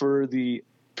prefer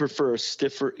a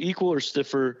stiffer, equal or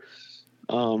stiffer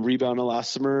rebound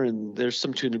elastomer, and there's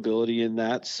some tunability in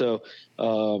that. So,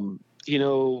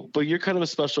 but you're kind of a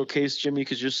special case, Jimmy,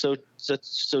 because you're so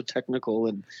technical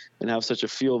and have such a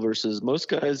feel versus most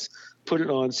guys put it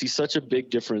on, see such a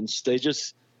big difference. They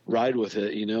just ride with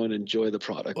it, and enjoy the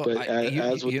product. Well, but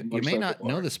you may not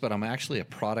know this, but I'm actually a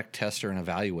product tester and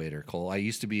evaluator, Cole. I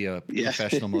used to be a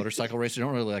professional motorcycle racer. I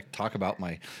don't really like to talk about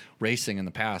my racing in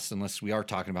the past unless we are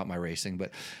talking about my racing,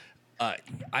 but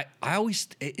I always,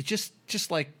 it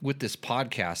just like with this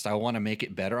podcast, I want to make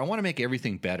it better. I want to make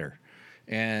everything better.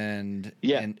 And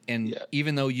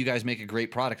even though you guys make a great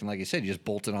product, and like I said, you just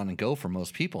bolt it on and go for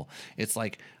most people, it's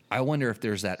like, I wonder if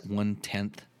there's that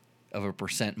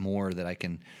 0.1% more that I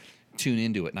can tune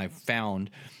into it. And I've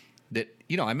found that,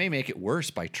 I may make it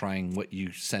worse by trying what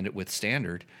you send it with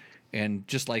standard. And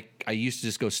just like I used to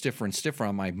just go stiffer and stiffer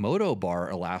on my moto bar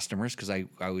elastomers because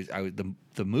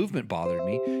the movement bothered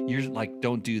me. You're like,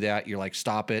 don't do that. You're like,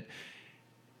 stop it.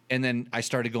 And then I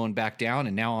started going back down,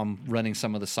 and now I'm running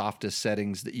some of the softest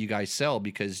settings that you guys sell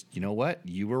because you know what?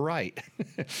 You were right.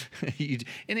 You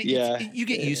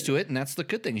get used to it, and that's the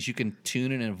good thing is you can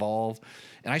tune and evolve.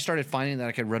 And I started finding that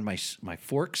I could run my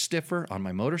fork stiffer on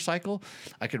my motorcycle.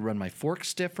 I could run my fork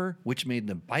stiffer, which made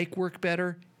the bike work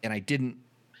better, and I didn't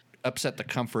upset the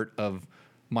comfort of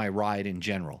my ride in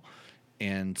general.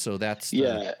 And so that's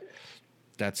the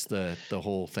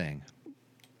whole thing.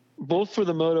 Both for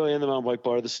the moto and the mountain bike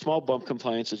bar, the small bump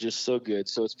compliance is just so good.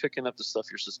 So it's picking up the stuff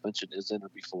your suspension isn't or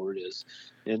before it is.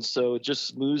 And so it just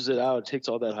smooths it out. It takes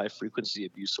all that high frequency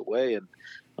abuse away.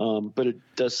 And, but it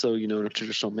does so, in a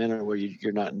traditional manner where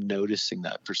you're not noticing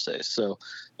that per se. So,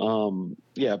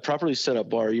 properly set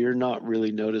up bar, you're not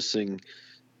really noticing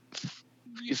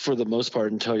for the most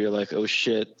part until you're like, oh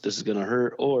shit, this is going to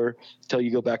hurt, or until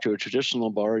you go back to a traditional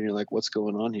bar and you're like, what's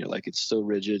going on here? Like, it's so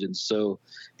rigid and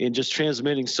just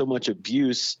transmitting so much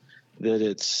abuse that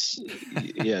it's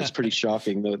pretty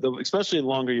shocking though. Especially the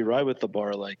longer you ride with the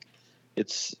bar, like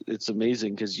it's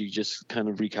amazing because you just kind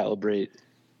of recalibrate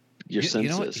your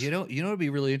senses. You know, it'd be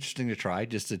really interesting to try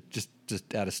just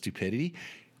out of stupidity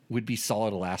would be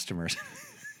solid elastomers.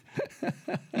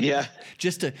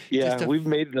 We've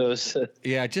made those.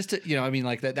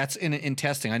 That's in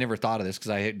testing. I never thought of this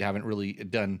because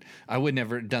I would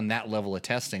never done that level of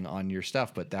testing on your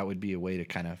stuff, but that would be a way to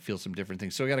kind of feel some different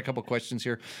things. So we got a couple questions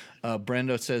here.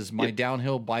 Brenda says, my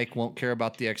downhill bike won't care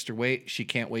about the extra weight. She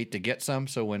can't wait to get some.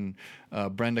 So when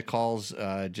Brenda calls,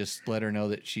 just let her know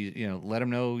that let them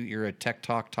know you're a Tech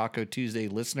Talk Taco Tuesday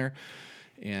listener.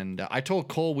 And I told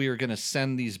Cole we were going to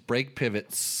send these brake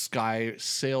pivot sales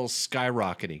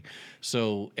skyrocketing.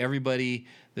 So everybody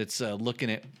that's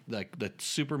looking at like the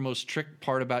super most trick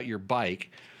part about your bike,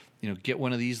 get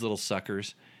one of these little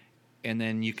suckers, and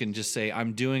then you can just say,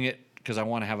 I'm doing it because I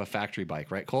want to have a factory bike.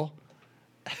 Right, Cole?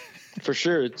 For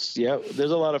sure. There's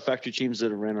a lot of factory teams that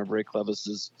have ran our brake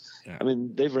clevises. Yeah. I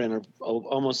mean, they've ran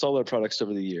almost all our products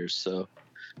over the years. So,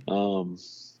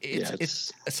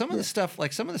 it's some of the stuff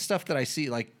that I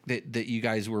see like that you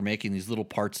guys were making, these little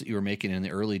parts that you were making in the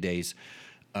early days,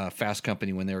 Fasst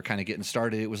Company, when they were kind of getting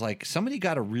started. It was like somebody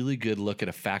got a really good look at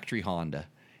a factory Honda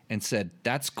and said,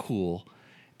 that's cool.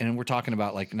 And we're talking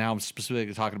about, like, now I'm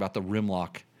specifically talking about the rim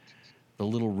lock, the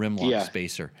little rim lock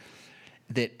spacer.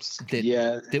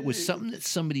 that was something that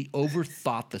somebody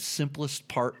overthought the simplest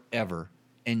part ever.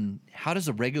 And how does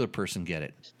a regular person get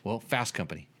it? Well, Fasst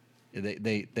Company,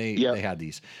 they had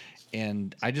these,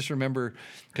 and I just remember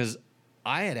because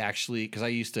I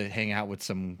used to hang out with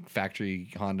some factory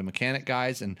Honda mechanic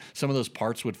guys, and some of those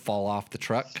parts would fall off the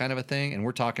truck, kind of a thing. And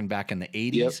we're talking back in the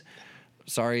 80s. Yep.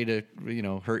 Sorry to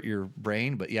hurt your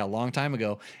brain, but yeah, a long time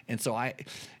ago. And so I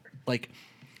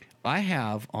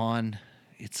have on.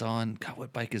 It's on, God,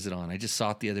 what bike is it on? I just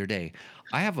saw it the other day.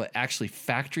 I have actually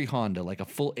factory Honda, like a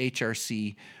full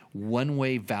HRC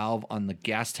one-way valve on the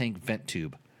gas tank vent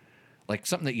tube. Like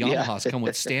something that Yamaha's come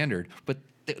with standard. But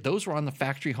those were on the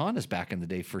factory Hondas back in the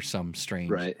day for some strange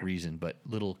reason, but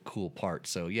little cool parts.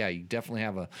 So, yeah, you definitely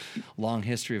have a long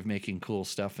history of making cool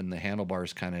stuff, and the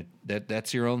handlebars kind of,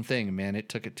 that's your own thing, man. It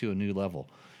took it to a new level.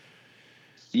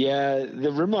 Yeah,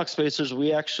 the rim lock spacers,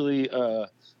 we actually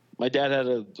my dad had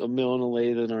a mill and a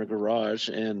lathe in our garage,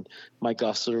 and Mike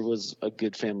Gossler was a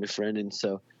good family friend. And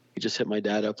so he just hit my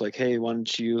dad up like, hey, why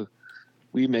don't you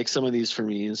make some of these for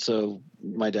me? And so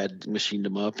my dad machined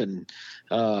them up. And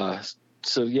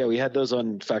so, yeah, we had those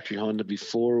on factory Honda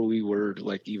before we were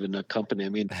like even a company. I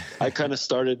mean, I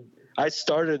started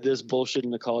this bullshit in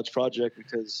the college project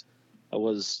because I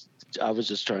was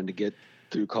just trying to get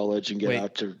through college and get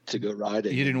out to go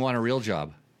riding. You didn't want a real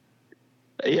job.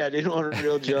 Yeah, I didn't want a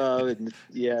real job, and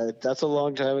yeah, that's a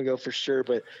long time ago for sure.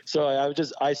 But so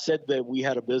I said that we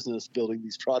had a business building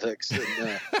these products,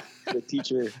 and the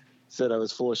teacher said I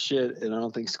was full of shit, and I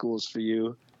don't think school is for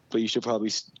you, but you should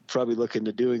probably look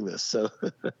into doing this. So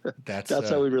that's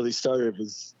how we really started,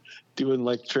 was doing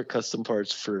like trick custom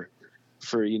parts for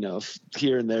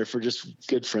here and there for just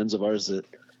good friends of ours that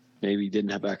maybe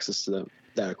didn't have access to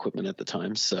that equipment at the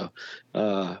time. So,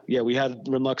 we had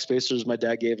rim lock spacers. My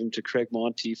dad gave them to Craig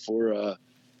Monty for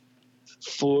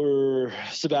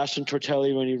Sebastian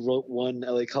Tortelli when he won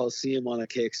LA Coliseum on a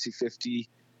KX250,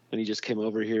 when he just came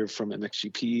over here from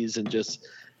MXGPs, and just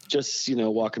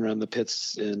walking around the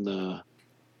pits. And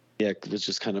it was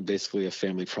just kind of basically a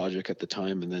family project at the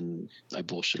time. And then I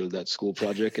bullshitted that school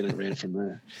project, and it ran from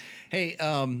there. Hey,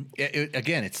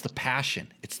 again, it's the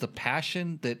passion. It's the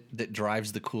passion that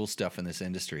drives the cool stuff in this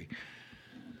industry.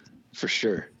 For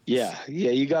sure. Yeah.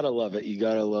 You gotta love it. You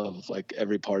gotta love like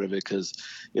every part of it, because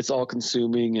it's all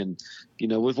consuming. And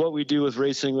with what we do with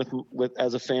racing, with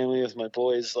as a family, with my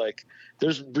boys, like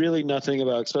there's really nothing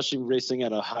about, especially racing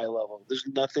at a high level, there's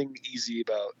nothing easy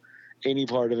about any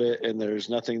part of it, and there's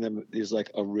nothing that is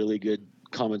like a really good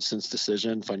common sense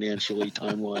decision financially,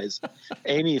 time wise,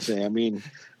 anything. I mean,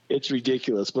 it's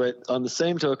ridiculous. But on the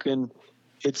same token,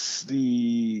 it's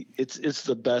the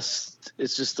best.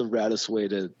 It's just the raddest way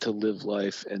to live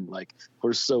life. And like,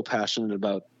 we're so passionate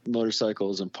about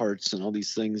motorcycles and parts and all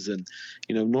these things. And,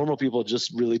 normal people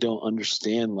just really don't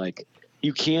understand. Like,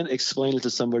 you can't explain it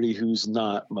to somebody who's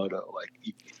not moto. Like,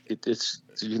 you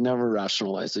can never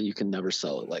rationalize it. You can never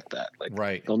sell it like that. Like,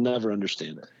 right. They'll never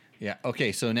understand it. Yeah.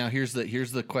 Okay. So now here's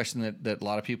the question that a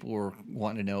lot of people were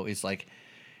wanting to know is like,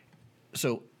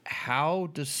 so how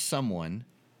does someone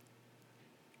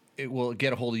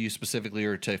get a hold of you specifically,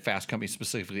 or to Fasst Company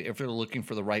specifically, if they're looking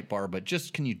for the right bar? But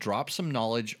just, can you drop some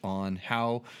knowledge on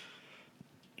how,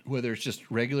 whether it's just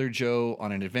regular Joe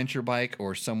on an adventure bike,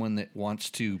 or someone that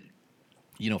wants to,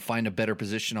 find a better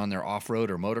position on their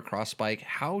off-road or motocross bike,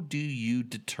 how do you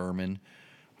determine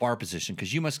bar position?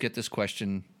 Because you must get this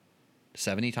question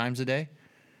 70 times a day.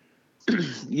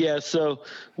 Yeah, so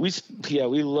we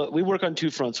work on two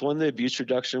fronts. One, the abuse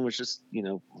reduction, which is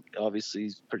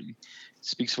obviously pretty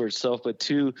speaks for itself, but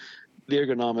two, the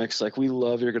ergonomics. Like, we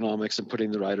love ergonomics and putting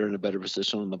the rider in a better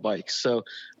position on the bike. So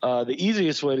the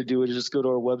easiest way to do it is just go to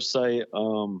our website.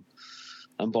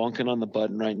 I'm bonking on the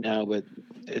button right now, but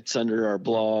it's under our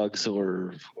blogs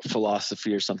or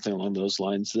philosophy or something along those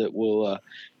lines that will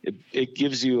it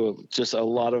gives you just a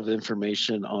lot of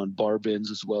information on bar bins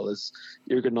as well as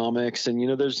ergonomics. And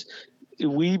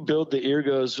we build the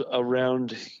ergos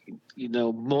around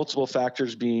multiple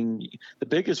factors, being the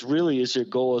biggest really is your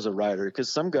goal as a rider,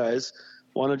 because some guys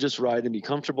want to just ride and be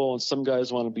comfortable, and some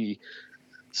guys want to be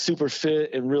super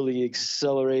fit and really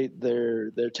accelerate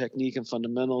their technique and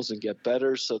fundamentals and get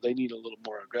better. So they need a little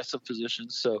more aggressive position.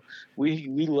 So we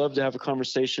love to have a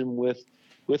conversation with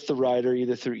the rider,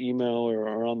 either through email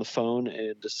or on the phone,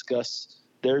 and discuss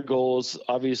their goals,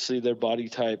 obviously their body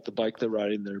type, the bike they're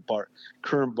riding, their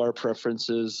current bar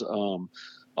preferences.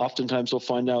 Oftentimes we'll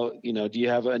find out, do you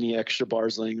have any extra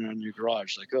bars laying around in your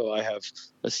garage? Like, oh, I have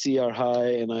a CR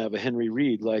High and I have a Henry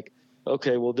Reed. Like,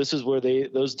 okay, well, this is where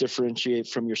those differentiate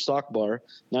from your stock bar.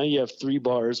 Now you have 3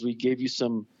 bars. We gave you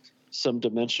some some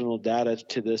dimensional data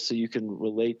to this so you can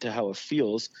relate to how it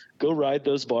feels. Go ride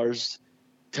those bars.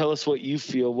 Tell us what you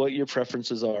feel, what your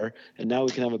preferences are, and now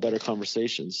we can have a better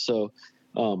conversation. So,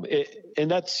 and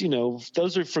that's,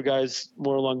 those are for guys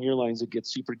more along your lines that get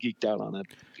super geeked out on it.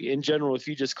 In general, if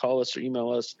you just call us or email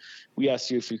us, we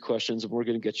ask you a few questions and we're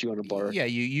going to get you on a bar. Yeah,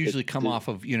 you usually come off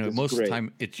of, most of the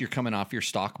time you're coming off your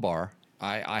stock bar.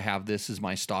 I have this as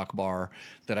my stock bar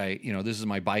that this is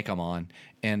my bike I'm on,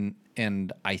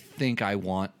 and I think I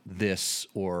want this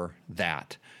or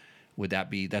that. Would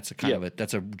that be, that's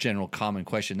a general common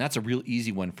question. That's a real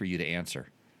easy one for you to answer.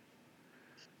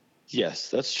 Yes,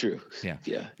 that's true. Yeah.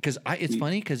 Yeah. Because it's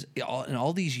funny because in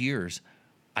all these years,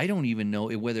 I don't even know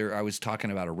whether I was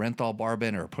talking about a Renthal bar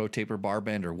bend or a Pro Taper bar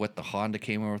bend or what the Honda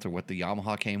came with or what the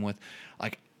Yamaha came with.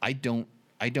 Like, I don't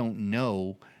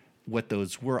know what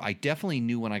those were. I definitely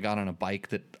knew when I got on a bike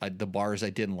that the bars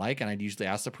I didn't like, and I'd usually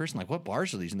ask the person, like, what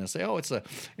bars are these? And they'll say, oh, it's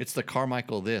the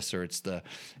Carmichael this, or it's the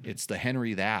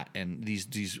Henry that, and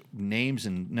these names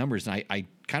and numbers. And I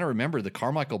kind of remember the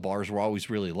Carmichael bars were always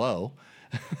really low.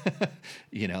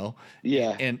 Yeah.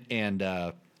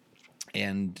 And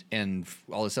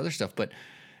all this other stuff. But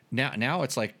now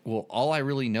it's like, well, all I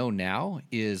really know now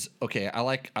is, okay, I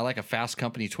like a Fasst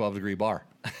Company 12-degree bar.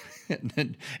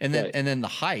 and then the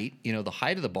height, the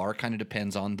height of the bar kind of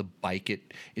depends on the bike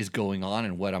it is going on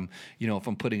and what I'm, if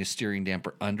I'm putting a steering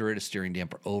damper under it, a steering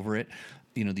damper over it,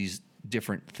 these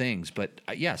different things. But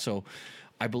so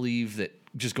I believe that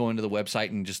just going to the website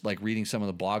and just like reading some of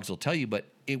the blogs will tell you. But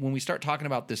when we start talking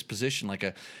about this position,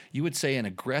 you would say an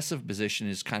aggressive position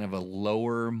is kind of a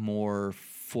lower, more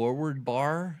forward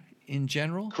bar in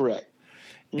general. Correct.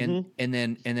 And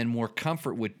then more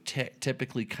comfort would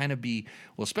typically kind of be,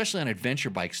 well, especially on adventure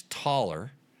bikes,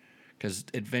 taller, because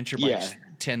adventure bikes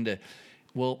tend to,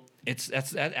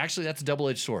 that's a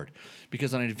double-edged sword,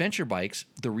 because on adventure bikes,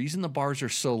 the reason the bars are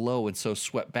so low and so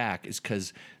swept back is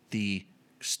because the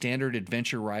standard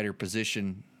adventure rider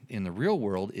position in the real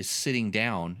world is sitting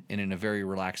down and in a very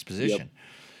relaxed position. Yep.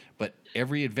 But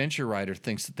every adventure rider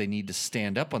thinks that they need to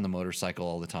stand up on the motorcycle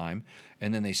all the time,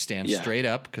 and then they stand straight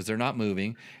up because they're not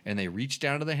moving, and they reach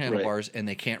down to the handlebars and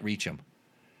they can't reach them.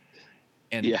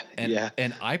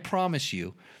 And I promise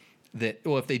you that,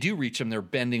 if they do reach them, they're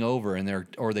bending over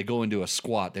or they go into a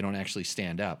squat. They don't actually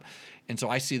stand up. And so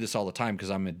I see this all the time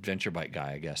because I'm an adventure bike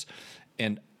guy, I guess.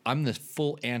 And I'm the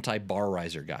full anti-bar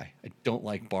riser guy. I don't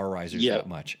like bar risers that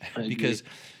much because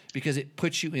it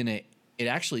puts you in it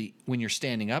actually, when you're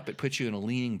standing up, it puts you in a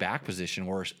leaning back position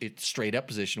or it's straight up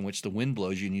position, which the wind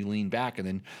blows you and you lean back and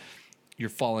then you're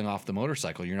falling off the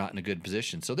motorcycle. You're not in a good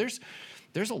position. So there's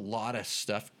a lot of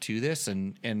stuff to this.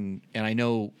 And I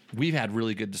know we've had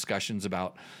really good discussions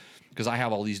about, because I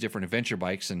have all these different adventure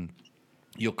bikes and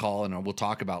you'll call and we'll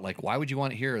talk about like, why would you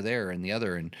want it here or there and the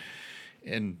other?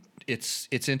 And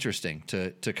it's interesting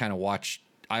to kind of watch.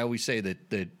 I always say that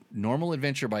the normal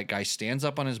adventure bike guy stands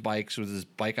up on his bikes with his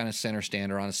bike on a center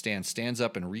stand or on a stand, stands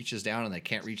up and reaches down and they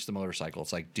can't reach the motorcycle.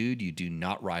 It's like, dude, you do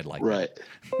not ride like that.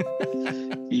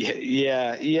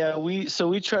 Yeah. We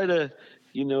try to,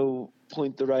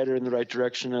 point the rider in the right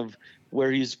direction of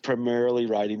where he's primarily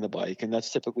riding the bike, and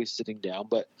that's typically sitting down.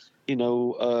 But,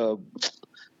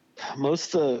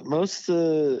 most of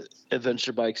the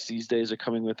adventure bikes these days are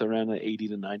coming with around an 80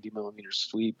 to 90 millimeter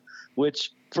sweep,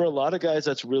 which for a lot of guys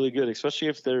that's really good, especially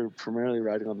if they're primarily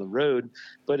riding on the road.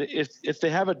 But if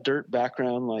they have a dirt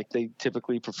background, like they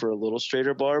typically prefer a little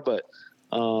straighter bar. But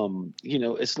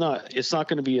it's not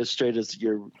going to be as straight as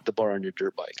the bar on your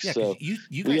dirt bike. Yeah, so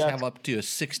you guys have up to a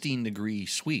 16-degree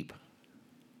sweep.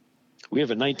 We have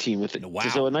a 19 with it. Wow.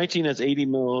 So a 19 has 80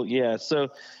 mil. Yeah.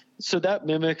 So that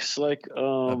mimics like a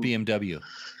BMW.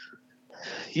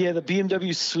 Yeah, the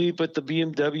BMW sweep, but the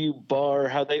BMW bar,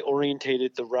 how they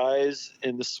orientated the rise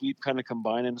and the sweep kind of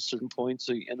combine at a certain point,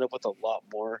 so you end up with a lot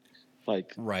more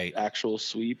like actual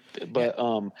sweep. But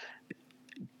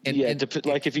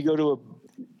if you go to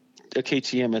a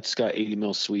KTM, it's got 80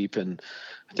 mil sweep, and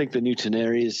I think the new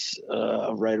Tenere is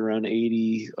right around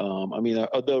 80.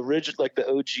 The original, like the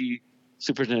OG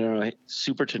Super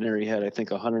Tenere had, I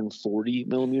think, 140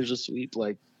 millimeters of sweep,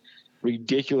 like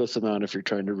ridiculous amount if you're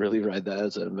trying to really ride that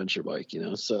as an adventure bike,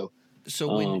 So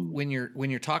when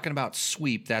you're talking about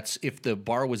sweep, that's if the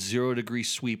bar was 0 degree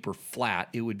sweep or flat,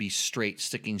 it would be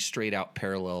sticking straight out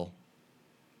parallel.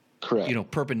 Correct.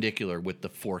 Perpendicular with the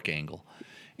fork angle.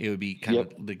 It would be kind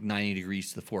of like 90 degrees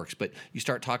to the forks. But you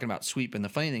start talking about sweep, and the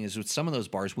funny thing is with some of those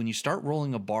bars, when you start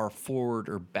rolling a bar forward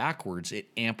or backwards, it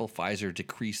amplifies or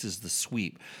decreases the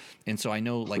sweep. And so I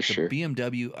know like the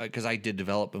BMW, because I did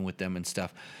development with them and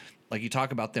stuff, like you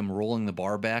talk about them rolling the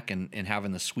bar back and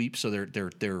having the sweep. So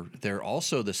they're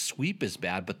also, the sweep is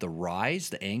bad, but the rise,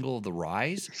 the angle of the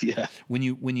rise. Yeah. When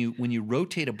you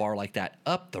rotate a bar like that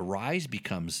up, the rise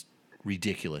becomes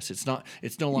ridiculous. It's no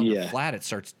longer flat. It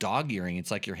starts dog earing. It's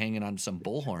like you're hanging on some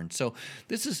bullhorn. So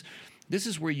this is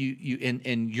where you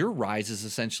and your rise is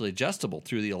essentially adjustable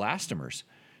through the elastomers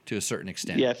to a certain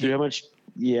extent. Yeah, through how much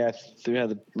you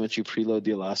preload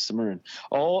the elastomer, and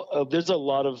all there's a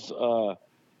lot of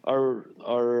our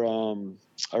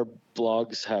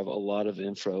blogs have a lot of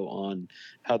info on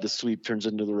how the sweep turns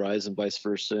into the rise and vice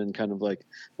versa, and kind of like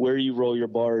where you roll your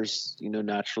bars,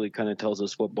 naturally kind of tells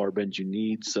us what bar bend you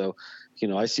need. So,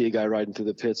 I see a guy riding through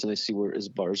the pits and I see where his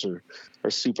bars are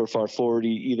super far forward.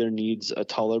 He either needs a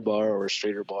taller bar or a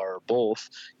straighter bar or both.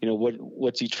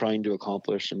 What's he trying to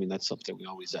accomplish? I mean, that's something we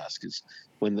always ask, is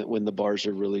when the bars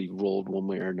are really rolled one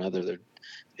way or another, they're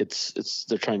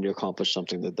trying to accomplish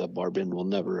something that the bar bend will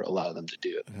never allow them to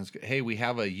do. That's good. Hey, we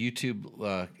have a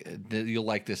YouTube, you'll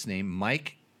like this name,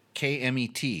 Mike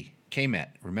KMET, KMET.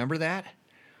 Remember that?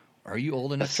 Are you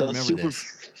old enough to remember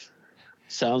this?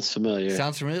 Sounds familiar.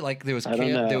 Sounds familiar. Like there was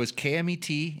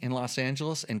KMET in Los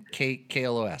Angeles and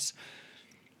KLOS.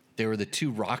 They were the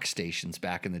two rock stations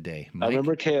back in the day. I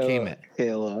remember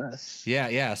KLOS.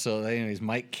 Yeah. So anyways,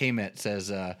 Mike Kmet says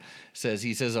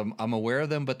I'm aware of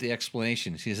them, but the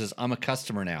explanation. He says I'm a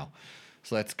customer now.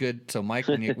 So that's good. So Mike,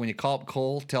 when you call up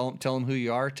Cole, tell him who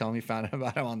you are. Tell him you found out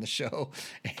about him on the show.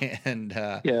 And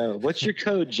what's your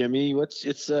code, Jimmy?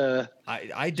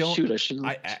 I don't. Shoot, I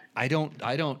shouldn't. I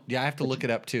don't. Yeah, I have to look it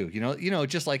up too.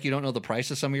 Just like you don't know the price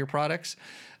of some of your products.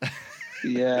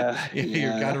 Yeah, you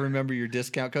got to remember your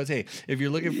discount codes. Hey, if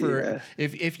you're looking for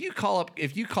if you call up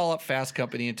Fasst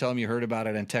Company and tell them you heard about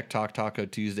it on Tech Talk Taco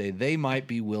Tuesday, they might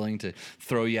be willing to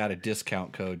throw you out a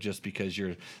discount code just because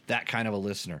you're that kind of a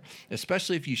listener.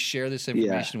 Especially if you share this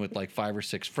information with like 5 or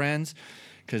 6 friends,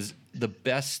 because the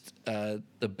best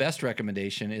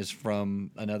recommendation is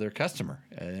from another customer.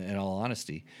 In all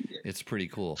honesty, it's pretty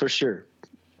cool for sure.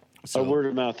 So, our word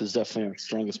of mouth is definitely our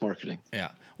strongest marketing.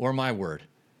 Yeah, or my word.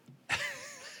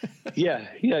 Yeah,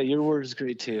 your word is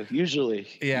great too. Usually.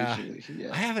 I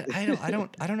haven't. I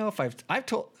don't know if I've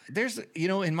told. There's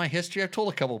in my history I've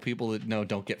told a couple of people that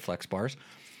don't get flex bars,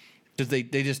 because they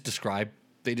just describe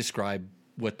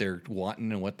what they're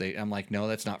wanting and what they. I'm like, no,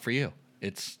 that's not for you.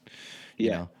 It's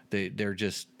they're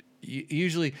just.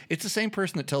 Usually, it's the same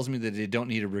person that tells me that they don't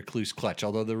need a recluse clutch.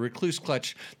 Although the recluse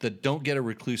clutch, that don't get a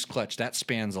recluse clutch, that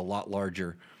spans a lot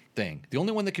larger thing. The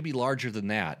only one that could be larger than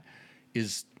that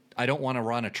is, I don't want to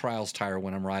run a trials tire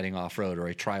when I'm riding off road, or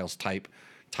a trials type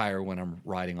tire when I'm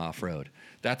riding off road.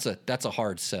 That's a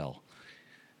hard sell.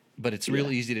 But it's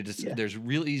real easy to there's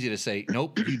real easy to say,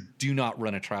 nope, you do not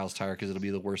run a trials tire because it'll be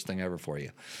the worst thing ever for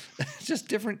you. It's just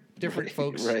different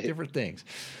folks, different things.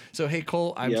 So hey,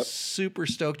 Cole, I'm super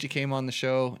stoked you came on the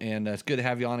show, and it's good to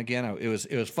have you on again. It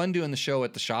was fun doing the show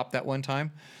at the shop that one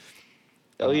time.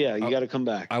 Oh yeah, you got to come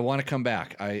back. I want to come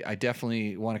back. I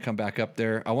definitely want to come back up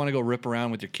there. I want to go rip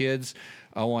around with your kids.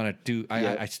 I want to do.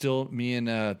 I still me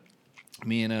and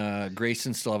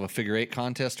Grayson still have a figure 8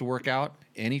 contest to work out.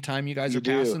 Anytime you guys are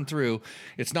passing through,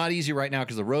 it's not easy right now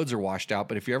because the roads are washed out.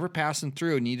 But if you're ever passing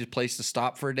through and need a place to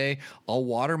stop for a day, I'll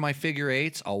water my figure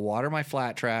 8s, I'll water my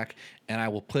flat track, and I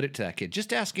will put it to that kid.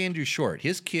 Just ask Andrew Short.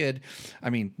 His kid, I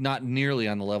mean, not nearly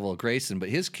on the level of Grayson, but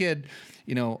his kid,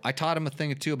 I taught him a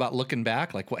thing or two about looking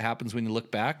back, like what happens when you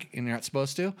look back and you're not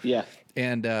supposed to. Yeah.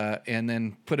 And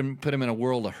then put him in a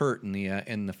world of hurt in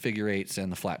the figure 8s and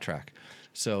the flat track.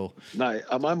 So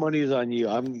my money's on you.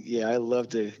 I love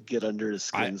to get under his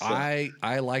skin.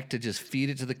 I like to just feed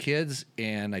it to the kids,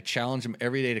 and I challenge them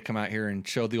every day to come out here and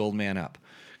show the old man up.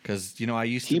 Because he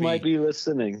might be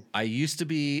listening. I used to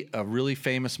be a really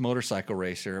famous motorcycle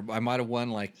racer. I might have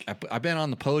won I've been on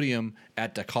the podium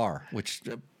at Dakar, which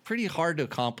pretty hard to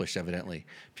accomplish, evidently.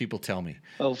 People tell me.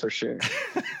 Oh, for sure.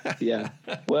 Yeah.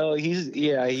 Well, he's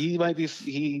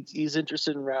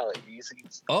interested in rally.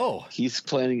 He's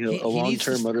planning a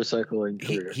long-term motorcycling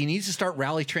career. He needs to start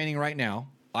rally training right now.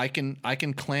 I can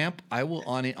clamp. I will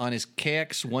on his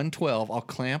KX 112. I'll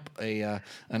clamp an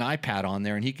iPad on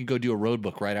there, and he can go do a road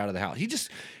book right out of the house. He just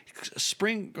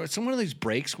some one of these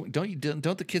brakes. Don't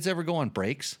the kids ever go on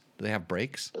brakes? Do they have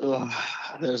brakes?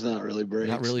 There's not really brakes.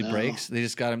 Not really brakes. They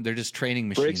just got them. They're just training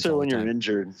machines. Brakes are when you're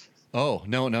injured. Oh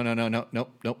no!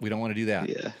 Nope. We don't want to do that.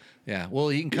 Yeah. Well,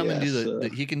 he can come and do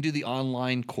he can do the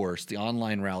online course, the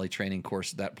online rally training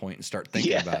course at that point, and start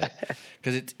thinking about it,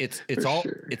 because it's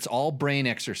all brain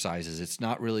exercises. It's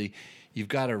not really. You've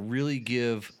got to really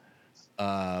give.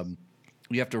 You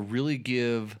have to really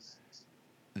give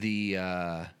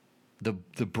the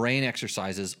the brain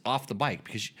exercises off the bike,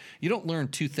 because you don't learn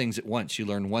two things at once. You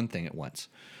learn one thing at once.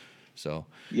 So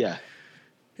yeah.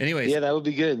 Anyways. Yeah, that would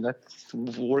be good. Let's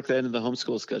work that into the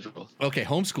homeschool schedule. Okay,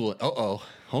 homeschooling.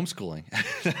 Homeschooling.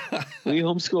 We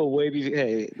homeschool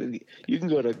hey, you can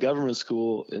go to government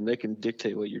school and they can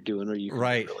dictate what you're doing, or you can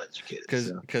be real educated.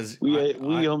 Because we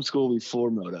homeschool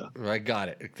before Moto. I got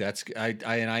it. That's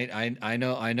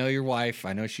I know your wife.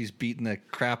 I know she's beating the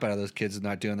crap out of those kids and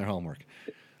not doing their homework.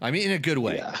 I mean, in a good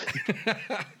way. Yeah.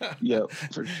 Yep,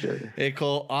 for sure. Hey,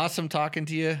 Cole, awesome talking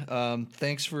to you.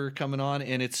 Thanks for coming on.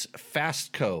 And it's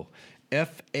Fasstco,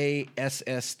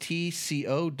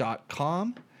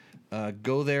 FASSTCO.com.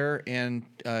 Go there and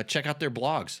check out their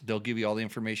blogs. They'll give you all the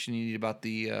information you need about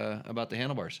the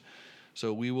handlebars.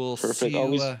 So we will see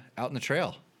you out in the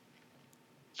trail.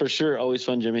 For sure. Always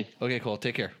fun, Jimmy. Okay, Cole.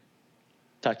 Take care.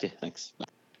 Talk to you. Thanks. Bye.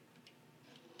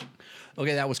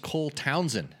 Okay, that was Cole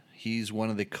Townsend. He's one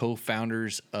of the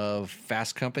co-founders of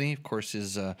Fasst Company. Of course,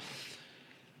 his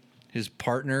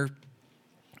partner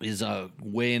is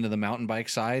way into the mountain bike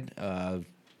side.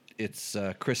 It's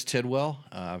Chris Tidwell.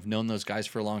 I've known those guys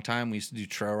for a long time. We used to do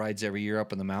trail rides every year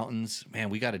up in the mountains.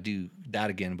 Man, we got to do that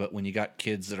again. But when you got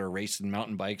kids that are racing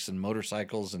mountain bikes and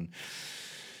motorcycles and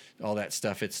all that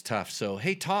stuff, it's tough. So,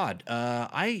 hey, Todd,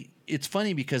 it's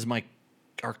funny because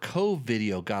our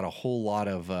video got a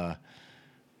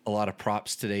lot of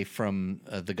props today from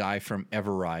the guy from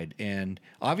Everride. And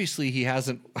obviously he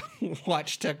hasn't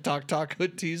watched Tech Talk Taco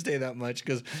Tuesday that much,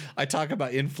 because I talk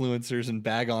about influencers and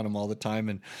bag on them all the time.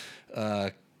 And,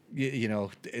 I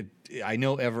know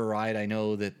Everride. I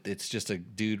know that it's just a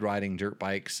dude riding dirt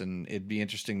bikes, and it'd be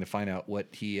interesting to find out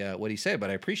what he said, but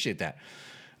I appreciate that.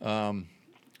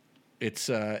 It's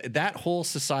that whole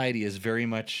society is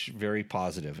very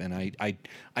positive, and I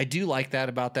do like that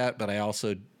about that, but I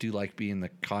also do like being the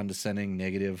condescending,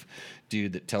 negative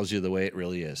dude that tells you the way it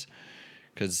really is,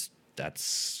 because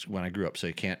that's when I grew up, so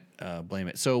you can't blame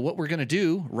it. So what we're going to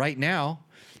do right now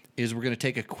is we're going to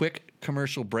take a quick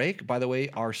commercial break. By the way,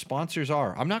 our sponsors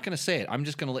are, I'm not going to say it, I'm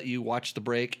just going to let you watch the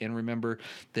break, and remember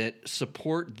that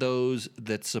support those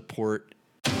that support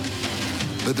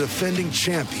the defending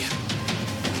champion,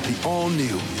 the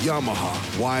all-new Yamaha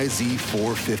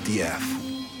YZ450F.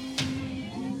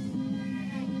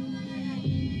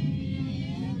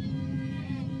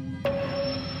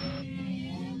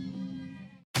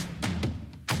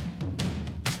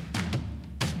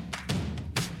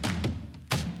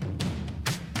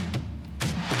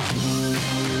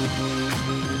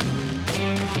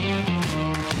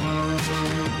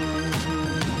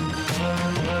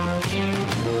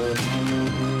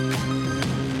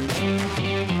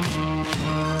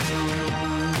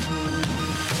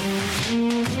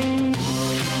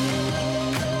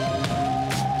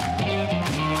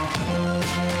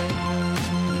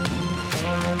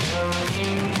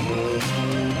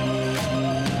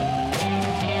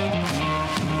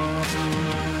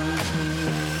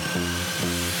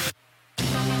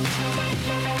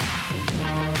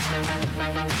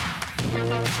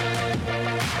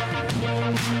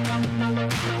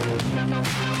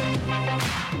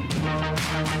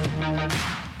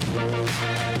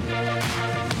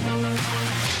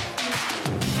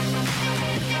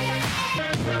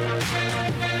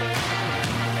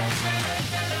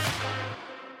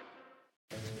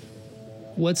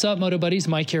 What's up, Moto Buddies?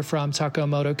 Mike here from Taco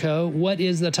Moto Co. What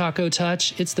is the Taco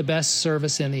Touch? It's the best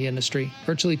service in the industry.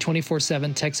 Virtually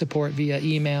 24/7 tech support via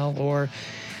email or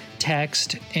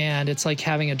text, and it's like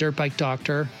having a dirt bike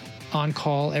doctor on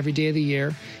call every day of the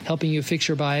year, helping you fix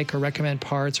your bike or recommend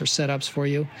parts or setups for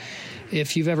you.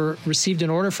 If you've ever received an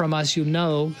order from us, you'll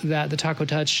know that the Taco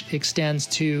Touch extends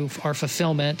to our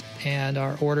fulfillment, and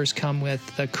our orders come with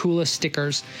the coolest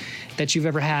stickers that you've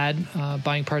ever had,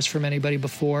 buying parts from anybody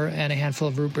before, and a handful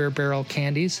of root beer barrel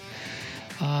candies.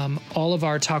 All of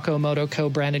our Taco Moto Co.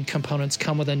 branded components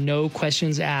come with a no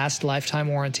questions asked lifetime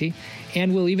warranty,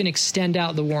 and we'll even extend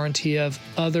out the warranty of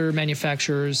other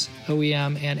manufacturers,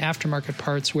 OEM, and aftermarket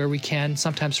parts where we can,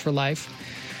 sometimes for life.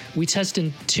 We test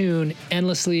and tune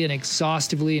endlessly and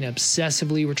exhaustively and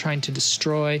obsessively. We're trying to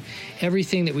destroy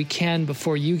everything that we can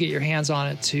before you get your hands on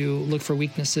it, to look for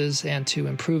weaknesses and to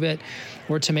improve it,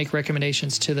 or to make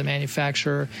recommendations to the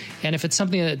manufacturer. And if it's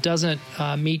something that doesn't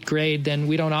meet grade, then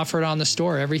we don't offer it on the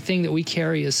store. Everything that we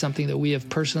carry is something that we have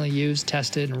personally used,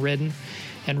 tested, and ridden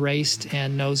and raced,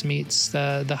 and knows meets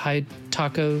the high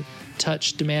Taco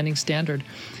Touch demanding standard.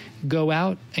 Go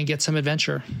out and get some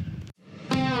adventure.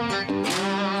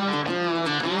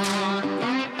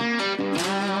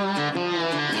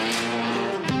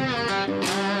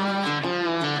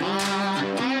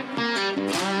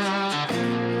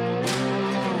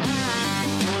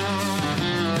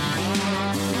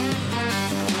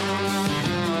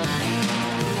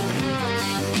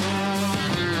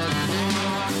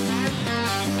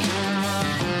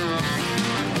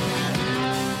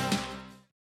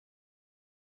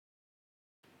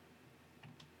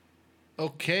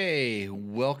 Okay,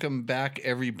 welcome back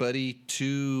everybody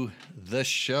to the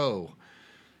show.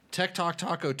 Tech Talk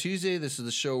Taco Tuesday. This is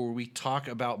the show where we talk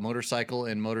about motorcycle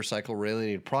and motorcycle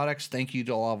related products. Thank you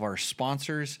to all of our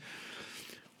sponsors.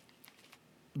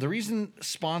 The reason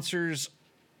sponsors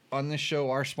on this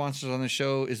show are sponsors on the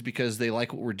show is because they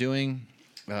like what we're doing.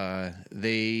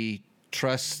 They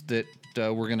trust that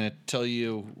we're going to tell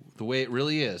you the way it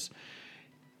really is.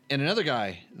 And another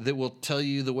guy that will tell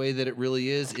you the way that it really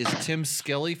is Tim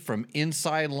Skelly from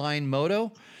Inside Line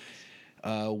Moto.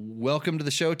 Welcome to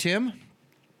the show, Tim.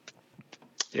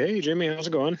 Hey, Jimmy. How's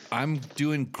it going? I'm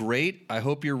doing great. I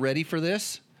hope you're ready for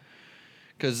this.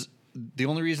 Because the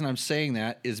only reason I'm saying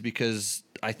that is because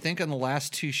I think on the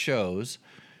last two shows,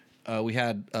 we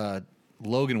had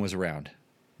Logan was around.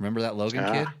 Remember that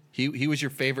Logan kid? He was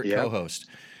your favorite co-host.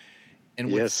 And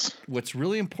what's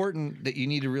really important that you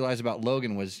need to realize about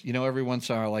Logan was, every once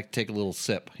in a while I like to take a little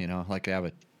sip, like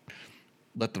to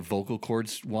let the vocal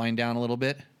cords wind down a little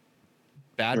bit.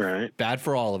 Bad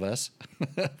for all of us.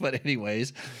 But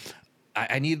anyways,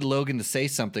 I needed Logan to say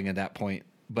something at that point.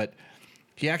 But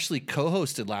he actually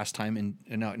co-hosted last time, and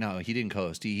no, he didn't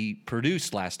co-host. He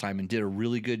produced last time and did a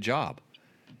really good job.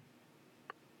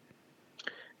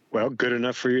 Well, good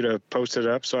enough for you to post it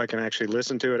up so I can actually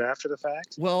listen to it after the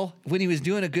fact? Well, when he was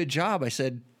doing a good job, I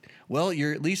said, well,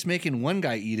 you're at least making one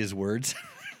guy eat his words.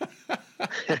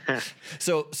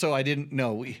 So I didn't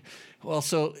know.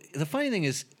 So the funny thing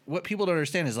is, what people don't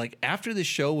understand is, like, after the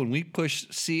show, when we push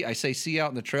see out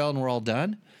in the trail and we're all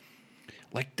done,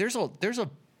 like there's a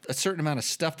certain amount of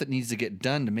stuff that needs to get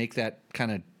done to make that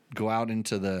kind of go out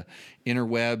into the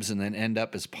interwebs and then end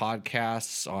up as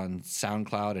podcasts on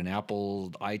SoundCloud and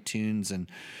Apple, iTunes, and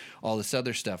all this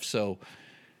other stuff. So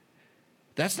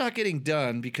that's not getting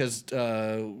done because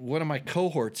one of my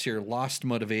cohorts here lost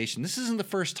motivation. This isn't the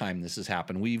first time this has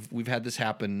happened. We've had this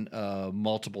happen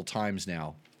multiple times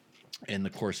now in the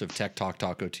course of Tech Talk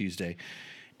Taco Tuesday.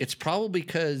 It's probably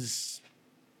because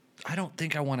I don't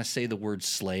think I want to say the word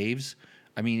slaves.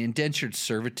 I mean, indentured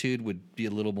servitude would be a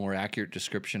little more accurate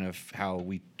description of how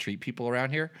we treat people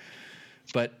around here.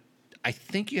 But I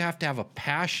think you have to have a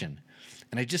passion.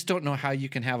 And I just don't know how you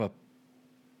can have a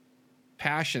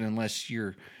passion unless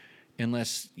your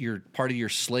part of your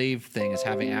slave thing is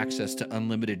having access to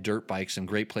unlimited dirt bikes and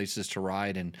great places to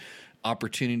ride and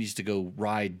opportunities to go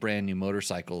ride brand new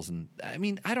motorcycles. And I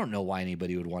mean, I don't know why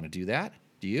anybody would want to do that.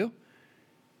 Do you?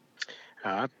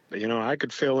 I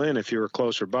could fill in if you were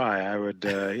closer by. I would,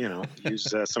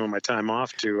 use some of my time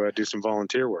off to do some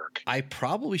volunteer work. I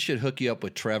probably should hook you up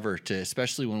with Trevor,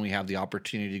 especially when we have the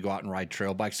opportunity to go out and ride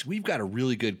trail bikes. We've got a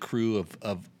really good crew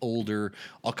of older,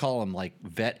 I'll call them like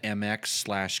vet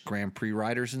MX / Grand Prix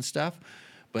riders and stuff.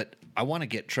 But I want to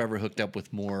get Trevor hooked up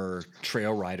with more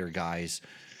trail rider guys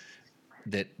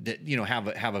that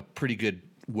have a pretty good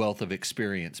wealth of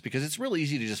experience, because it's really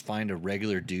easy to just find a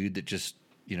regular dude that just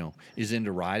is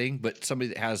into riding, but somebody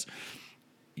that has,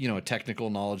 a technical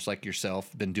knowledge like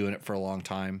yourself, been doing it for a long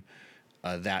time.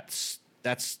 That's,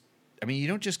 I mean, you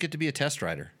don't just get to be a test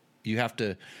rider. You have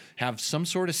to have some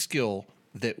sort of skill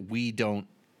that we don't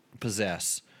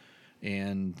possess.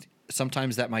 And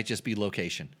sometimes that might just be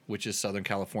location, which is Southern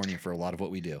California for a lot of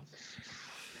what we do.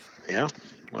 Yeah.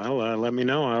 Well, let me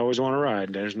know. I always want to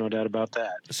ride. There's no doubt about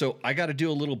that. So I got to do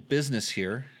a little business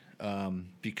here.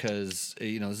 Because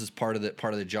this is part of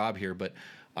the job here, but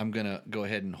I'm gonna go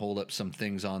ahead and hold up some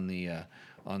things on the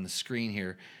screen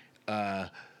here.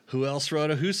 Who else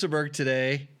rode a Husaberg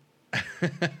today?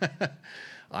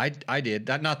 I did.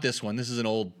 Not this one. This is an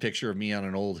old picture of me on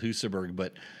an old Husaberg.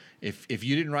 But if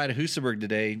you didn't ride a Husaberg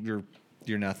today,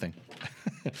 you're nothing.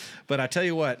 But I tell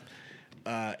you what,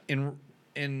 in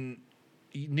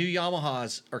new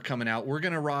Yamahas are coming out. We're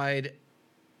gonna ride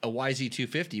a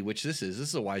YZ250, which this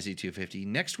is a YZ250.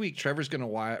 Next week, Trevor's going to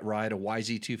ride a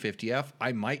YZ250F.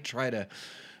 I might try to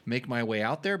make my way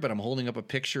out there, but I'm holding up a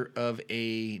picture of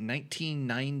a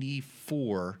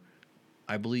 1994,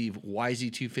 I believe,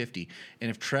 YZ250.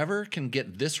 And if Trevor can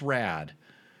get this rad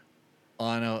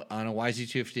on a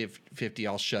YZ250,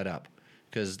 I'll shut up,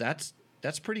 because that's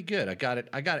pretty good. I got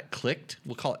it clicked.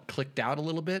 We'll call it clicked out a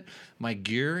little bit. My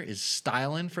gear is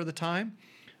styling for the time.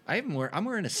 I'm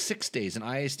wearing a 6 days an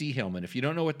ISD helmet. If you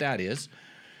don't know what that is,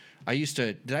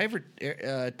 Tim, did I ever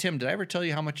tell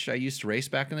you how much I used to race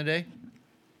back in the day?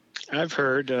 I've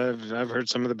heard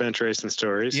some of the bench racing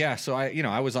stories. Yeah. So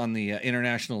I was on the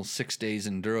international 6 days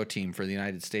enduro team for the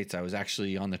United States. I was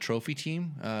actually on the trophy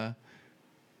team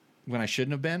when I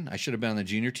shouldn't have been. I should have been on the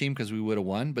junior team because we would have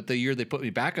won. But the year they put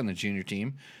me back on the junior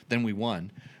team, then we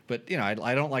won. But I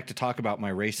don't like to talk about my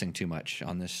racing too much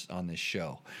on this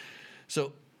show.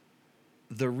 So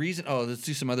the reason, let's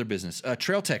do some other business.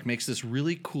 Trail Tech makes this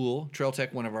really cool, Trail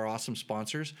Tech, one of our awesome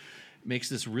sponsors, makes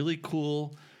this really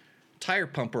cool tire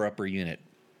pumper upper unit.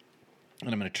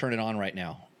 And I'm going to turn it on right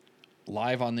now.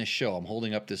 Live on this show, I'm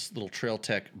holding up this little Trail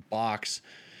Tech box,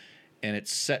 and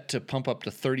it's set to pump up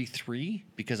to 33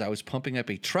 because I was pumping up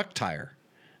a truck tire,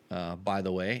 by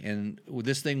the way. And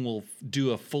this thing will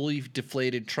do a fully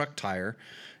deflated truck tire,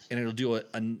 and it'll do a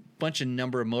bunch of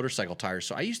number of motorcycle tires.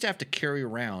 So I used to have to carry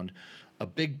around a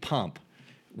big pump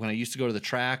when I used to go to the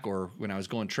track or when I was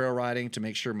going trail riding to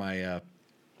make sure my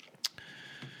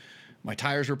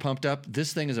tires were pumped up.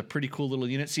 This thing is a pretty cool little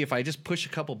unit. See, if I just push a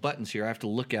couple buttons here, I have to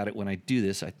look at it when I do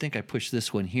this. I think I push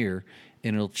this one here,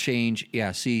 and it'll change.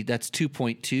 Yeah, see, that's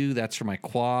 2.2. That's for my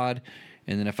quad.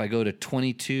 And then if I go to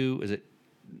 22, is it?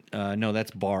 No,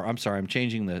 that's bar. I'm sorry, I'm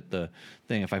changing the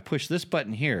thing. If I push this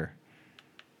button here,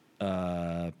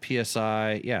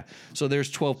 PSI, yeah. So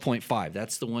there's 12.5.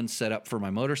 That's the one set up for my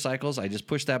motorcycles. I just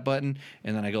push that button,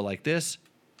 and then I go like this,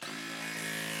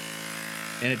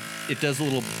 and it does a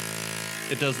little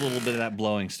bit of that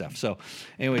blowing stuff. So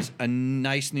anyways, a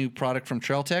nice new product from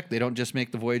Trail Tech. They don't just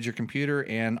make the Voyager computer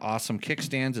and awesome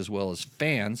kickstands as well as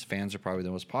fans. Fans are probably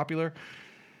the most popular.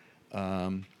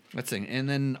 Let's see. And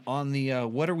then on the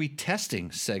what are we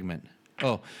testing segment?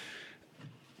 Oh,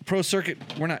 Pro Circuit.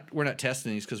 We're not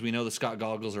testing these because we know the Scott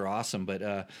goggles are awesome,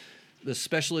 but the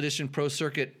special edition Pro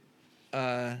Circuit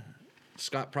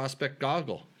Scott Prospect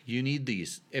goggle. You need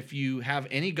these. If you have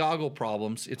any goggle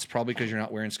problems, it's probably because you're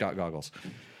not wearing Scott goggles.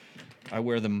 I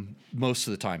wear them most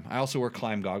of the time. I also wear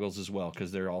Climb goggles as well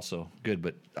because they're also good,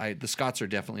 but the Scotts are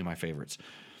definitely my favorites.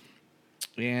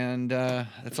 And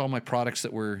that's all my products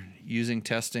that we're using,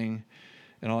 testing,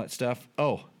 and all that stuff.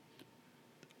 Oh,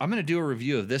 I'm going to do a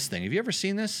review of this thing. Have you ever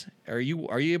seen this? Are you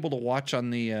able to watch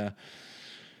on the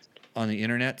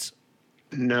internets?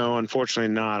 No,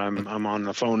 unfortunately not. I'm on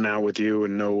the phone now with you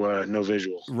and no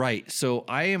visuals. Right. So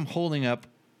I am holding up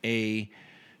a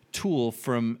tool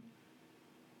from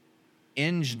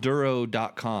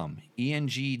engduro.com,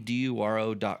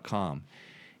 engduro.com.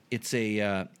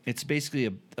 It's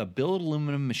basically a billet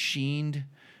aluminum machined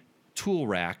tool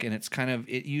rack, and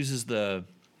it uses the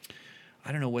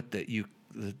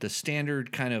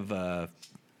standard kind of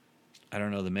I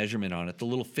don't know the measurement on it. The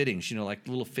little fittings, like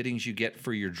the little fittings you get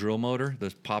for your drill motor, the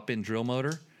pop-in drill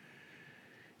motor.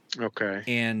 Okay.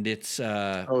 And it's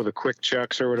the quick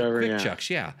chucks or whatever. Quick chucks,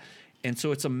 yeah. And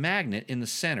so it's a magnet in the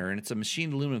center, and it's a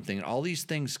machined aluminum thing. And all these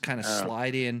things kind of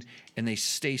slide in, and they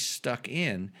stay stuck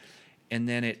in. And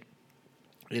then it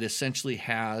essentially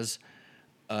has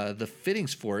the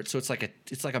fittings for it. So it's like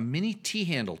a mini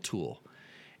T-handle tool.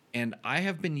 And I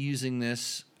have been using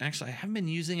this. Actually, I haven't been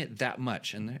using it that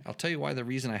much, and I'll tell you why. The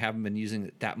reason I haven't been using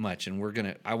it that much,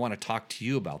 and I want to talk to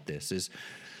you about this, is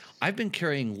I've been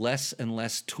carrying less and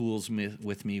less tools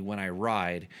with me when I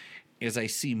ride, as I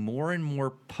see more and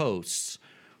more posts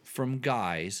from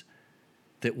guys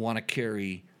that want to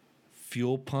carry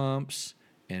fuel pumps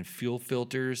and fuel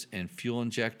filters and fuel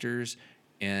injectors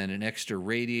and an extra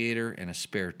radiator and a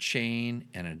spare chain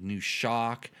and a new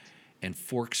shock and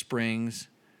fork springs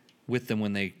with them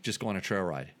when they just go on a trail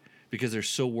ride because they're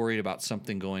so worried about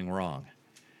something going wrong.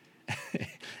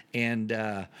 And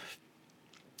I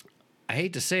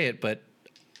hate to say it, but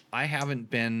I haven't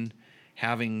been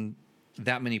having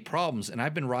that many problems, and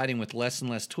I've been riding with less and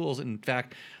less tools. In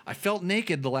fact, I felt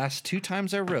naked the last 2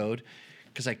 times I rode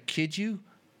because I kid you,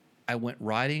 I went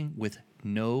riding with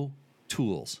no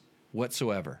tools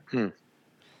whatsoever.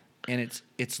 And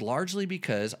it's largely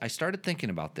because I started thinking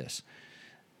about this.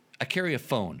 I carry a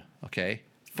phone, okay?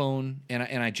 Phone, and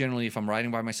I generally, if I'm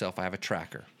riding by myself, I have a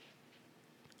tracker.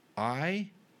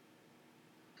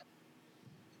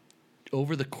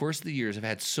 Over the course of the years, I've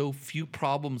had so few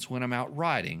problems when I'm out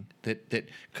riding that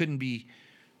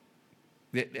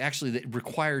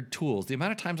required tools. The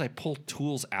amount of times I pull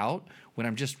tools out when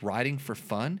I'm just riding for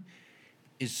fun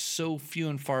is so few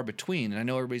and far between. And I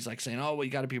know everybody's like saying, oh, well, you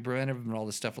got to be preventive and all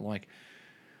this stuff. I'm like,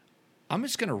 I'm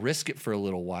just going to risk it for a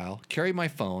little while, carry my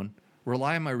phone,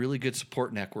 rely on my really good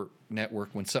support network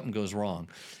when something goes wrong.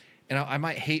 And I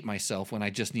might hate myself when I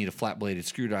just need a flat-bladed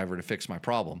screwdriver to fix my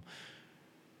problem.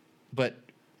 But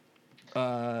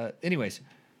anyways,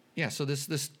 yeah, so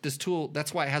this tool,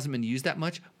 that's why it hasn't been used that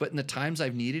much. But in the times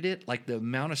I've needed it, like the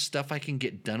amount of stuff I can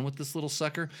get done with this little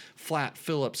sucker, flat,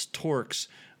 Phillips, Torx,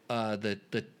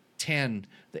 the 10,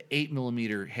 the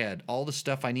 8mm head, all the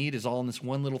stuff I need is all in this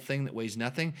one little thing that weighs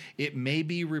nothing. It may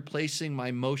be replacing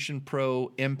my Motion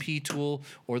Pro MP tool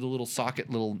or the little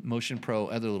Motion Pro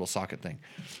other little socket thing.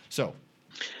 So,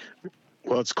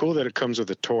 well, it's cool that it comes with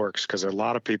the Torx because a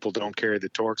lot of people don't carry the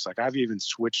Torx. Like I've even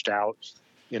switched out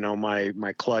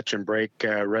my clutch and brake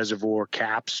reservoir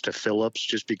caps to Phillips,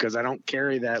 just because I don't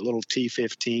carry that little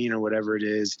T15 or whatever it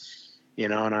is,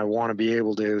 and I want to be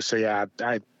able to. So yeah,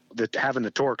 having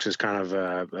the Torx is kind of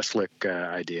a slick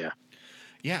idea.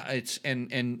 Yeah, it's and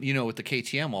with the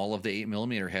KTM, all of the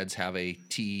 8mm heads have a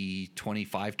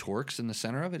T25 Torx in the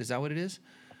center of it. Is that what it is?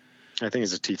 I think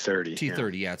it's a T30.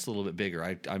 T30, yeah, it's a little bit bigger.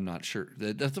 I'm not sure.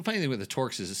 That's the funny thing with the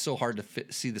Torx is it's so hard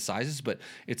to see the sizes, but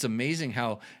it's amazing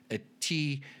how a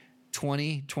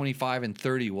T20, 25, and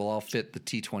 30 will all fit the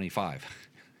T25,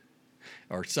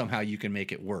 or somehow you can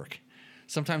make it work.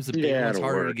 Sometimes the big one's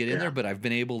harder to get in there, but I've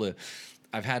been able to.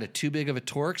 I've had a too big of a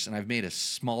Torx, and I've made a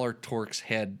smaller Torx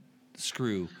head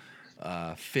screw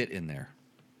fit in there.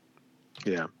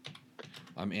 Yeah.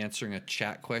 I'm answering a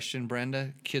chat question,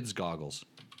 Brenda. Kids goggles.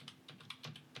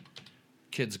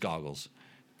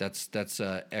 That's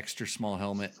extra small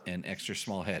helmet and extra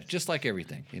small head, just like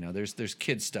everything. There's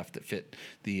kids stuff that fit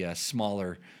the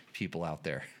smaller people out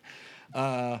there.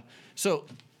 So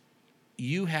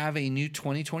you have a new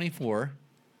 2024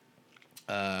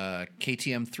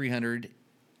 KTM 300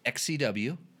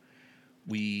 XCW.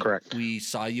 Correct. We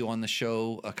saw you on the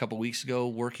show a couple weeks ago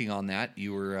working on that.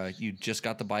 You just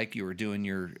got the bike. You were doing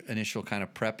your initial kind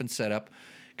of prep and setup.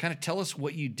 Kind of tell us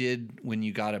what you did when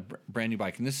you got a brand new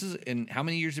bike. And how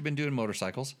many years have you been doing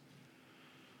motorcycles?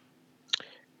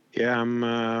 Yeah, I'm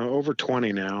over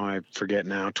 20 now. I forget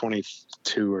now,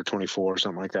 22 or 24,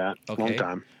 something like that. Okay. Long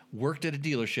time. Worked at a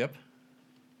dealership.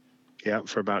 Yeah,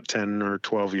 for about 10 or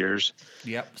 12 years.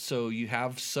 Yep. So you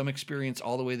have some experience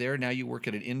all the way there. Now you work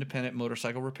at an independent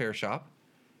motorcycle repair shop.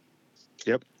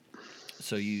 Yep.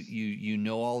 So you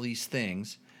know all these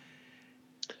things.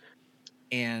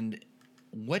 And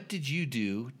what did you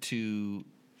do to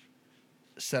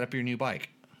set up your new bike?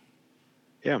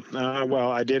 Yeah,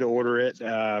 well, I did order it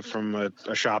from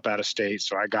a shop out of state,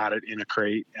 so I got it in a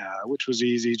crate, which was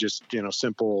easy, just,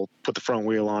 simple, put the front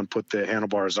wheel on, put the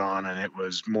handlebars on, and it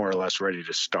was more or less ready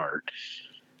to start.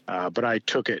 But I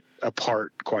took it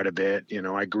apart quite a bit.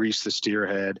 I greased the steer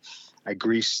head. I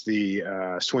greased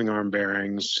the swing arm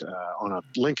bearings. On a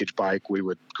linkage bike, we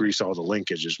would grease all the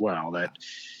linkage as well.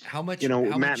 How much?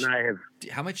 Matt and I have.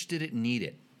 How much did it need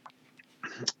it?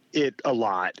 It a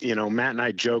lot. Matt and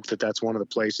I joke that that's one of the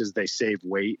places they save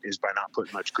weight is by not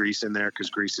putting much grease in there because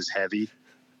grease is heavy.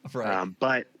 Right.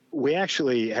 But we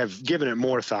actually have given it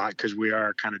more thought because we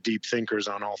are kind of deep thinkers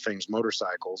on all things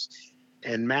motorcycles.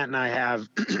 And Matt and I have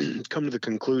come to the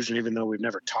conclusion, even though we've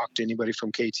never talked to anybody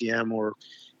from KTM or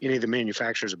any of the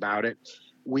manufacturers about it,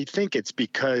 we think it's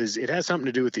because it has something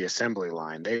to do with the assembly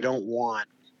line. They don't want,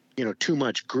 too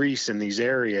much grease in these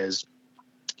areas,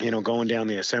 going down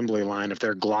the assembly line. If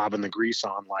they're globbing the grease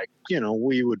on,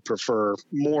 we would prefer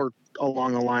more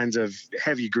along the lines of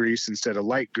heavy grease instead of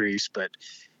light grease. But,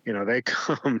 they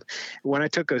come when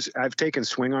I've taken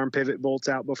swing arm pivot bolts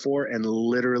out before, and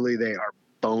literally they are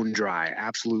bone dry,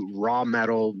 absolute raw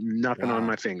metal, nothing on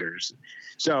my fingers.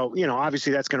 So,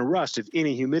 obviously that's going to rust if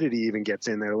any humidity even gets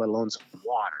in there, let alone some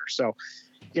water. So,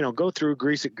 go through,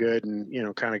 grease it good,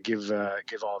 and, kind of give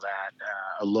all that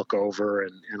a look over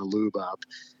and a lube up.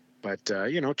 But,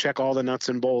 check all the nuts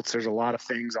and bolts. There's a lot of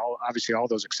things, obviously all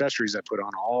those accessories I put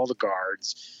on, all the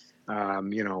guards,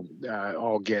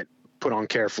 all get put on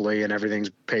carefully and everything's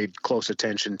paid close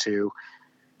attention to.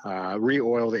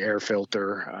 Re-oil the air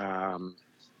filter.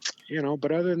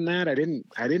 But other than that, I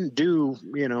didn't do,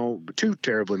 too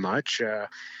terribly much,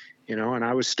 and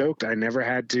I was stoked. I never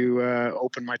had to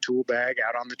open my tool bag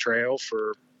out on the trail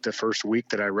for the first week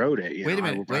that I rode it. Wait a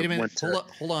minute.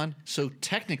 Hold on. So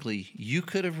technically you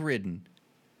could have ridden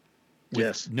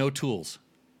with no tools.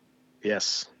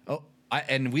 Yes. Oh,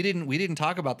 and we didn't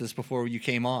talk about this before you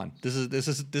came on. This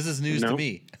is news to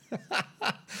me.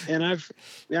 And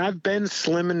I've been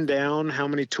slimming down how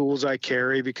many tools I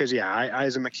carry because I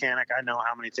as a mechanic I know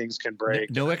how many things can break.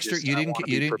 No extra. You're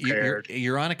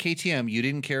on a KTM. You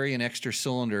didn't carry an extra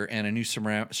cylinder and a new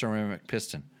ceramic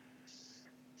piston.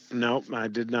 Nope, I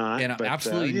did not. And but,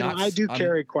 absolutely not. I do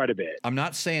carry quite a bit. I'm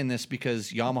not saying this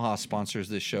because Yamaha sponsors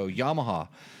this show. Yamaha,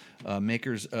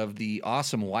 makers of the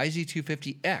awesome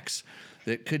YZ250X,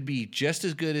 that could be just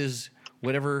as good as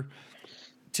whatever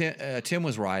Tim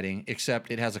was riding,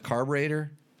 except it has a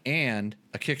carburetor and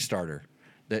a Kickstarter.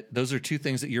 Those are two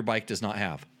things that your bike does not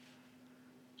have.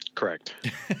 Correct.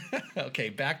 Okay,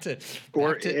 back to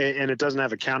and it doesn't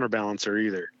have a counterbalancer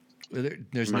either.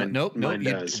 There's mine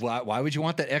does. Why would you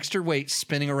want that extra weight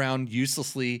spinning around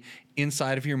uselessly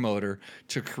inside of your motor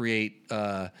to create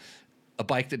a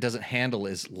bike that doesn't handle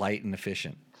as light and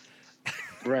efficient?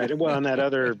 Right. Well, and that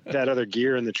other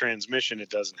gear in the transmission, it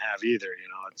doesn't have either.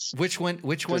 It's Which one?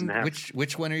 Which one? doesn't have-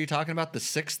 Which one are you talking about? The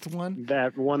sixth one?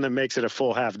 that one that makes it a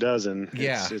full half dozen.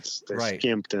 Yeah, it's they're right.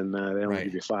 skimped, and they only Right.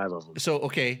 give you 5 of them. So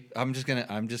okay, I'm just gonna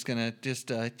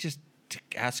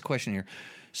ask a question here.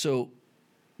 So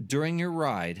during your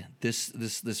ride,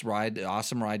 this ride,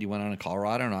 awesome ride you went on in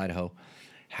Colorado and Idaho,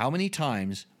 how many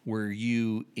times were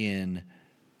you in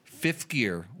fifth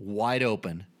gear, wide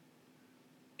open,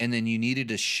 and then you needed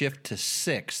to shift to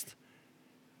sixth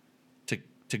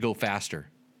to go faster?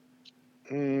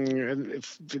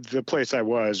 The place I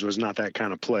was not that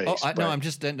kind of place. Oh, no, I'm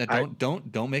just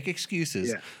don't make excuses.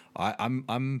 Yeah.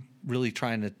 I'm really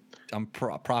trying to. I'm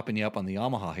propping you up on the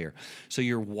Yamaha here. So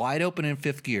you're wide open in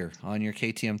fifth gear on your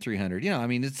KTM 300. I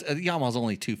mean, it's Yamaha's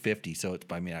only 250, so it's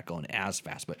by me not going as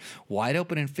fast, but wide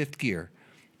open in fifth gear,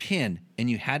 pin, and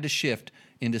you had to shift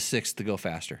into sixth to go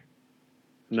faster.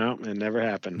 No, it never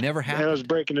happened. Never happened. I was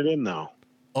breaking it in though.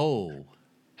 Oh,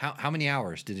 how many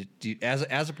hours did it?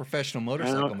 As a professional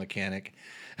motorcycle mechanic?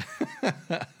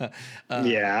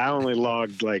 Yeah, I only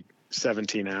logged like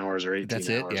 17 hours or 18 That's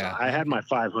hours. it, yeah. I had my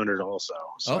 500 also,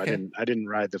 so Okay. I didn't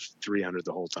ride the 300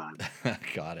 the whole time.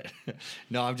 Got it.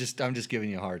 No, I'm just giving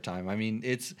you a hard time. I mean,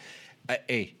 it's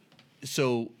hey.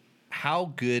 So,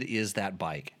 how good is that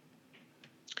bike?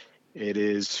 It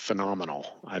is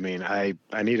phenomenal. I mean, I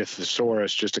need a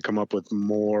thesaurus just to come up with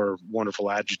more wonderful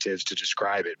adjectives to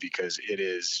describe it, because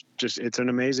it's an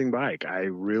amazing bike. I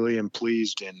really am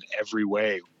pleased in every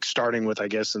way, starting with, I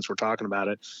guess, since we're talking about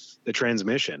it, the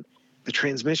transmission. The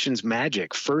transmission's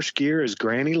magic. First gear is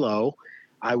granny low.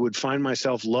 I would find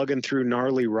myself lugging through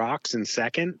gnarly rocks in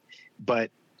second,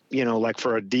 but like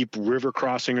for a deep river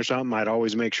crossing or something, I'd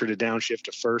always make sure to downshift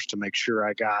to first to make sure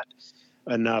I got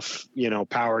enough,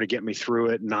 power to get me through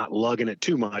it, not lugging it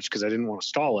too much because I didn't want to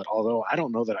stall it. Although I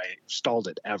don't know that I stalled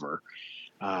it ever.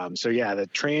 So yeah, the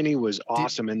tranny was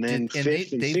awesome. And then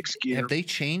fifth and sixth gear. Have they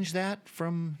changed that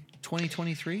from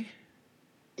 2023?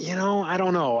 I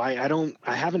don't know. I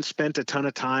haven't spent a ton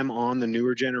of time on the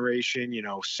newer generation,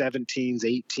 17s,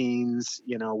 18s,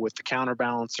 with the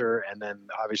counterbalancer, and then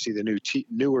obviously the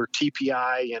newer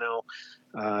TPI,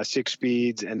 6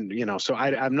 speeds. And, so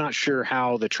I'm not sure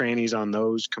how the trannies on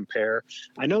those compare.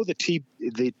 I know the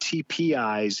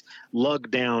TPIs lug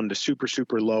down to super,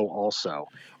 super low also.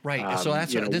 Right. So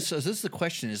that's this is the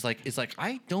question is like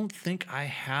I don't think I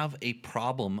have a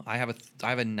problem. I have a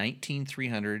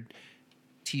 19300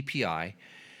 TPI,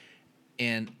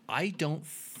 and I don't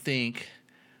think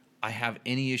I have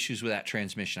any issues with that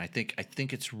transmission. I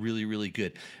think it's really, really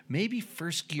good. Maybe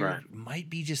first gear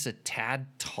might be just a tad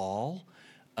tall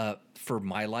for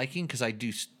my liking, because I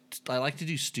like to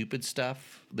do stupid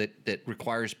stuff that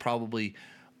requires probably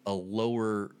a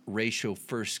lower ratio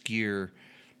first gear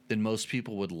than most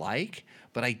people would like,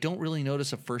 but I don't really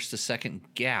notice a first to second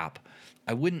gap.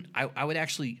 I would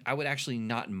actually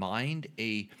not mind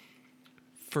a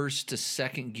first to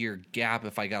second gear gap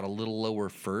if I got a little lower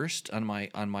first on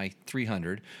my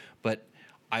 300, but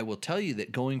I will tell you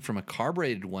that going from a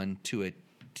carbureted one to a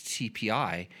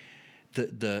TPI,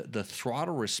 the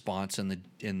throttle response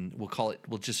and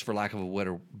we'll just for lack of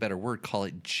a better word call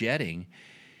it jetting.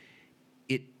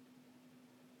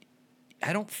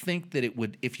 I don't think that it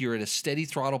would, if you're at a steady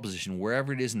throttle position,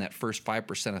 wherever it is in that first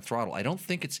 5% of throttle, I don't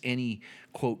think it's any,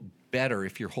 quote, better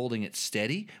if you're holding it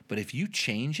steady. But if you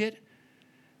change it,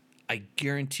 I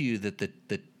guarantee you that the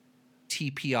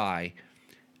TPI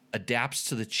adapts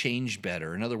to the change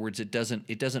better. In other words, it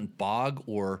doesn't bog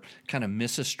or kind of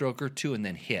miss a stroke or two and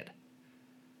then hit.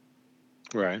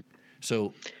 Right.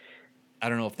 So I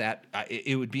don't know if that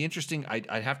it would be interesting.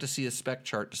 I'd have to see a spec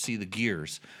chart to see the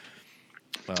gears.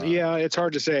 Yeah, it's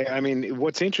hard to say. I mean,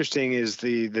 what's interesting is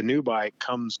the new bike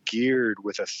comes geared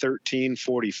with a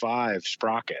 1345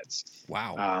 sprockets.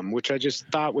 Wow. Which I just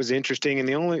thought was interesting.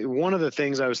 And one of the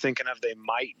things I was thinking of they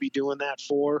might be doing that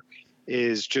for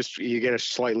is just you get a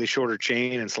slightly shorter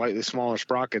chain and slightly smaller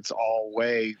sprockets, all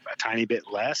weigh a tiny bit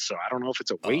less. So I don't know if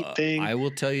it's a weight thing. I will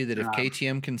tell you that if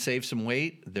KTM can save some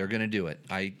weight, they're going to do it.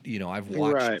 I've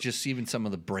watched just even some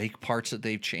of the brake parts that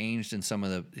they've changed and some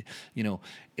of the,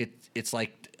 it's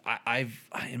like I've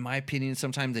in my opinion,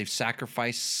 sometimes they've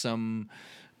sacrificed some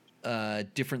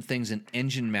different things in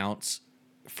engine mounts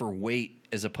for weight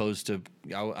as opposed to, I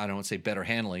don't want to say better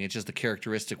handling. It's just the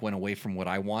characteristic went away from what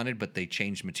I wanted, but they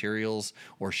changed materials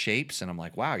or shapes. And I'm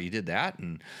like, wow, you did that.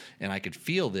 And I could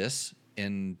feel this.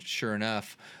 And sure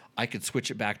enough, I could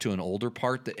switch it back to an older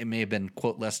part that it may have been,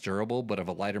 quote, less durable, but of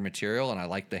a lighter material. And I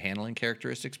like the handling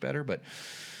characteristics better. But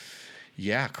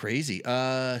yeah, crazy.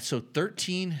 So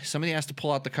 13, somebody has to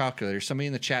pull out the calculator. Somebody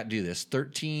in the chat do this.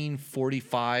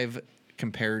 1345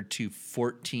 compared to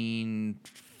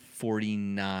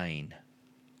 1449,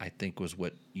 I think was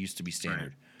what used to be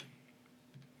standard.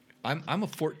 Right. I'm a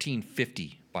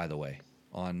 1450, by the way,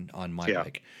 on my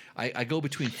bike. I go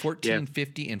between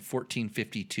 1450 and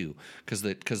 1452 because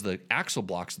the axle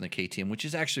blocks in the KTM, which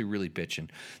is actually really bitching.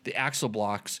 The axle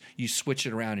blocks, you switch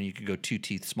it around and you can go 2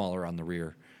 teeth smaller on the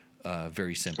rear,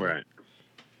 very simply. Right.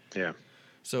 Yeah.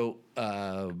 So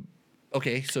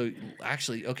okay, so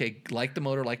actually, like the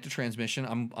motor, like the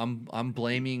transmission, I'm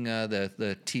blaming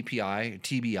the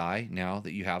TBI now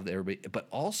that you have everybody, but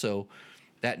also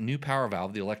that new power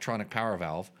valve, the electronic power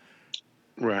valve,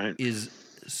 right, is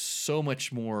so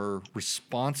much more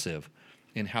responsive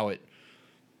in how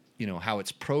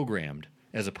it's programmed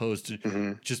as opposed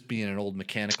to just being an old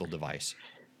mechanical device.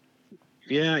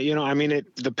 Yeah, I mean,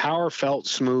 the power felt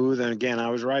smooth. And again, I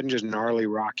was riding just gnarly,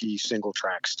 rocky, single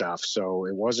track stuff. So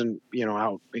it wasn't,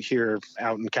 out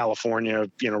in California,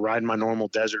 riding my normal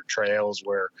desert trails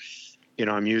where,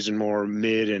 I'm using more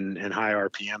mid and high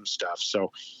RPM stuff.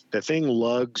 So the thing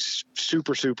lugs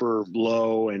super, super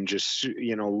low and just,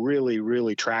 really,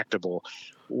 really tractable.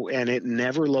 And it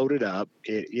never loaded up.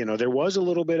 There was a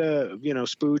little bit of,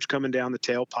 spooge coming down the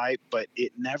tailpipe, but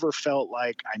it never felt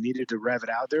like I needed to rev it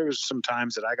out. There was some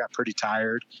times that I got pretty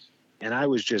tired and I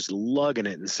was just lugging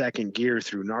it in second gear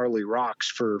through gnarly rocks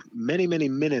for many, many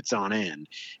minutes on end.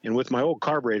 And with my old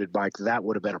carbureted bike, that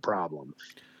would have been a problem.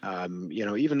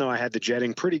 Even though I had the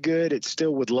jetting pretty good, it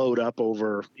still would load up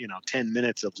over, 10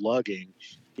 minutes of lugging.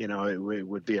 It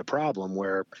would be a problem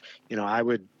where, I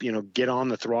would, get on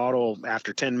the throttle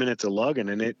after 10 minutes of lugging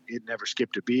and it never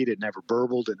skipped a beat. It never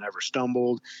burbled. It never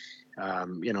stumbled.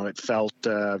 It felt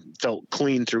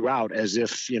clean throughout as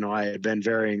if, I had been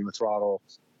varying the throttle,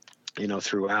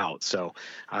 throughout. So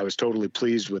I was totally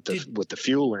pleased with the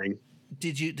fueling.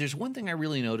 There's one thing I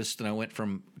really noticed, and I went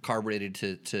from carbureted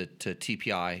to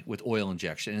TPI with oil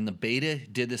injection, and the Beta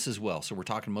did this as well. So we're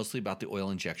talking mostly about the oil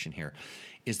injection here.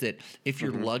 Is that if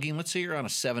you're lugging, let's say you're on a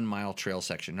 7-mile trail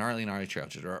section, gnarly trail,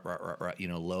 just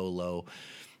low,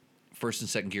 first and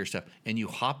second gear stuff, and you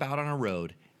hop out on a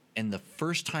road, and the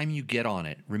first time you get on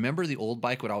it, remember the old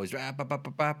bike would always and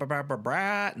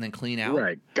then clean out?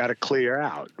 Right, got to clear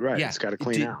out. Right, yeah. It's got to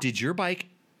clean out. Did your bike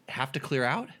have to clear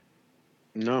out?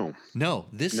 No.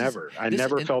 I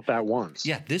never felt that once.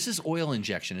 Yeah, this is oil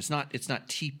injection. It's not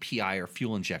TPI or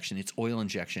fuel injection. It's oil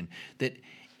injection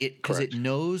because it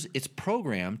knows, it's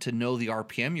programmed to know the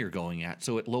RPM you're going at.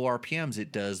 So at low RPMs,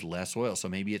 it does less oil. So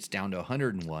maybe it's down to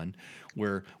 101,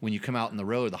 where when you come out in the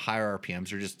road, the higher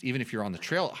RPMs are just, even if you're on the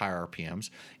trail at higher RPMs,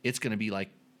 it's going to be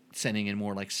like sending in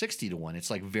more like 60 to 1.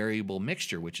 It's like variable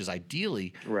mixture, which is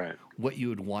ideally what you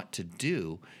would want to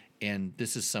do. And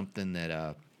this is something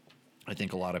that I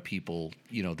think a lot of people,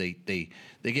 they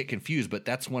get confused, but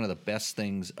that's one of the best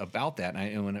things about that.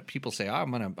 And when people say, I'm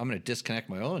gonna disconnect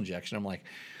my oil injection, I'm like,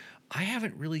 I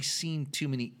haven't really seen too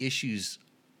many issues,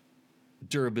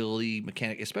 durability,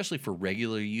 mechanic, especially for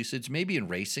regular usage. Maybe in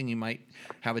racing you might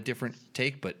have a different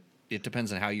take, but it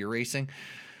depends on how you're racing.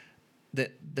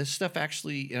 That this stuff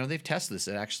actually, they've tested this.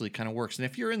 It actually kind of works. And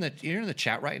if you're in the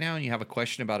chat right now and you have a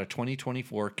question about a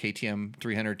 2024 KTM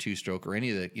 300 2-stroke or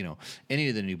any of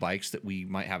the new bikes that we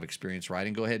might have experience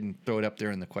riding, go ahead and throw it up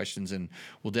there in the questions, and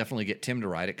we'll definitely get Tim to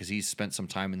ride it because he's spent some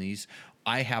time in these.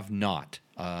 I have not.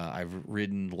 I've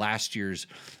ridden last year's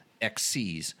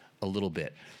XCs a little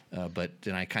bit, but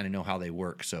then I kind of know how they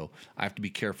work, so I have to be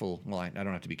careful. Well, I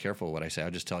don't have to be careful what I say. I'll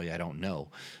just tell you I don't know.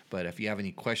 But if you have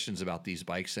any questions about these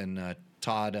bikes, and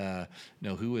Todd,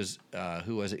 who was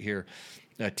it here?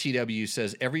 TW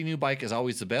says every new bike is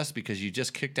always the best because you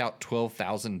just kicked out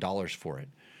 $12,000 for it.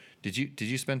 Did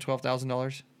you spend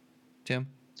 $12,000, Tim?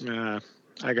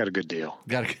 I got a good deal.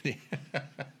 Got a good deal.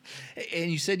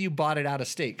 And you said you bought it out of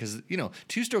state because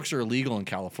 2-strokes are illegal in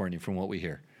California, from what we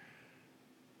hear.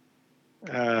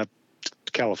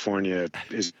 California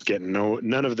is getting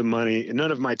none of the money,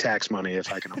 none of my tax money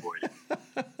if I can avoid it.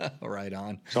 Right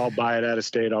on. So I'll buy it out of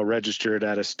state, I'll register it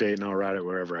out of state, and I'll ride it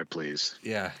wherever I please.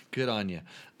 Yeah, good on you.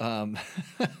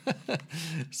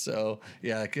 So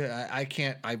yeah, I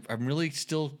can't. I'm really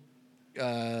still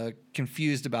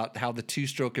confused about how the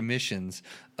 2-stroke emissions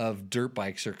of dirt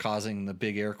bikes are causing the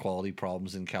big air quality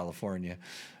problems in California.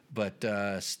 But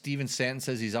Steven Stanton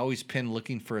says he's always pinned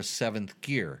looking for a 7th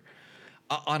gear.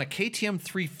 On a KTM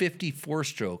 350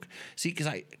 4-stroke, see,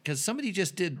 because somebody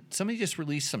just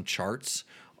released some charts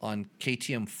on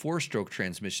KTM 4-stroke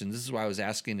transmissions. This is why I was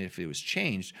asking if it was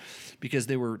changed, because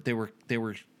they were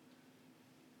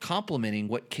complimenting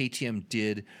what KTM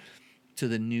did to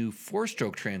the new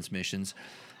 4-stroke transmissions,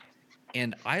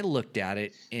 and I looked at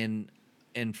it, and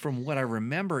and from what I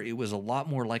remember, it was a lot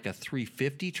more like a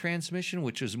 350 transmission,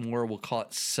 which was more, we'll call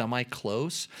it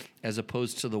semi-close, as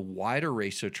opposed to the wider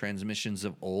ratio transmissions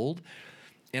of old.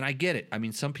 And I get it. I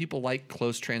mean, some people like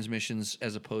close transmissions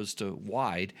as opposed to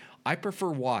wide. I prefer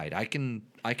wide. I can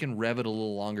rev it a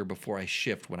little longer before I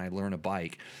shift when I learn a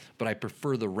bike, but I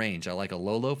prefer the range. I like a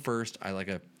low first. I like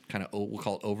a kind of, we'll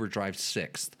call it overdrive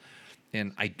sixth.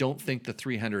 And I don't think the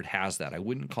 300 has that. I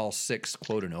wouldn't call sixth,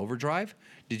 quote, an overdrive.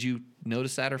 Did you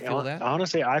notice that or feel that?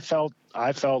 Honestly, I felt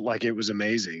like it was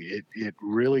amazing. It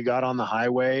really got on the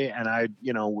highway, and I,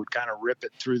 would kind of rip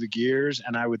it through the gears,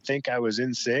 and I would think I was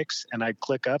in six, and I'd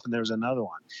click up, and there was another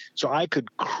one. So I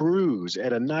could cruise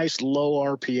at a nice low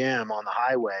RPM on the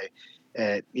highway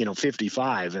at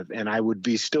 55, and I would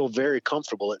be still very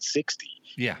comfortable at 60.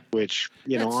 Yeah. Which,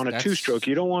 on a two-stroke,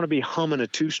 you don't want to be humming a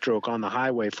two-stroke on the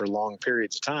highway for long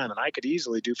periods of time, and I could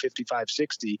easily do 55,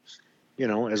 60.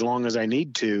 As long as I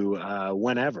need to,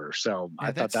 whenever. So yeah,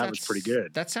 I thought that was pretty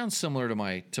good. That sounds similar to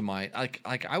my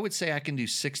like I would say I can do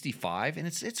 65, and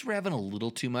it's revving a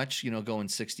little too much, going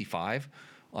 65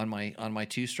 on my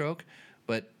two stroke,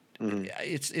 but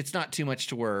it's not too much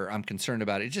to where I'm concerned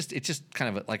about it. It's just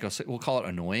kind of like we'll call it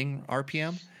annoying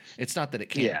RPM. It's not that it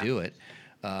can't do it.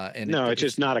 It's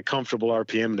just not a comfortable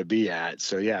RPM to be at.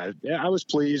 So yeah, I was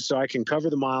pleased. So I can cover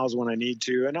the miles when I need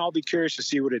to, and I'll be curious to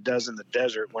see what it does in the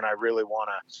desert when I really want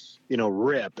to,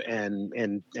 rip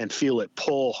and feel it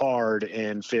pull hard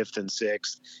in fifth and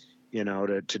sixth,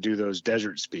 to do those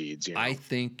desert speeds. I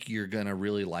think you're gonna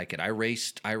really like it. I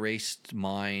raced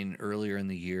mine earlier in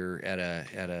the year at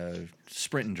a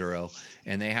sprint enduro,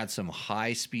 and they had some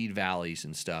high speed valleys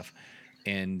and stuff.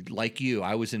 And like you,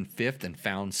 I was in fifth and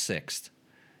found sixth.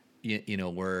 And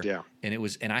it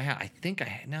was, and I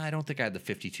don't think I had the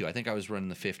 52. I think I was running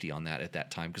the 50 on that at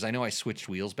that time, because I know I switched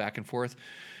wheels back and forth,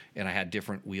 and I had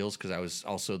different wheels because I was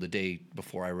also, the day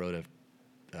before, I rode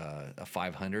a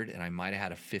 500, and I might have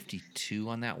had a 52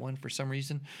 on that one for some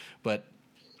reason. But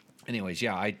anyways,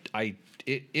 yeah,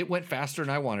 it went faster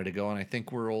than I wanted to go, and I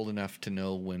think we're old enough to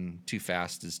know when too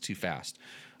fast is too fast.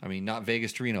 I mean, not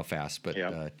Vegas to Reno fast, but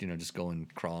just going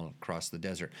crawling across the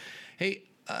desert. Hey,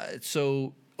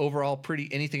 so overall,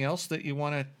 anything else that you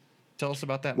want to tell us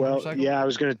about that motorcycle? Yeah, I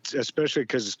was going to, especially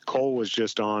because Cole was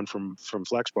just on from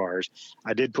Flex Bars.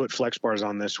 I did put Flex Bars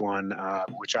on this one,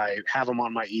 which I have them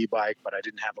on my e-bike, but I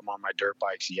didn't have them on my dirt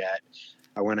bikes yet.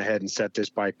 I went ahead and set this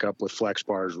bike up with Flex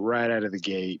Bars right out of the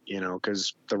gate,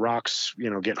 because the rocks,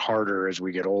 get harder as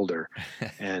we get older.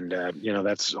 And,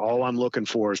 that's all I'm looking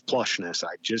for is plushness.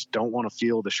 I just don't want to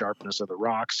feel the sharpness of the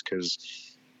rocks because,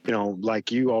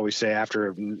 like you always say,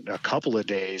 after a couple of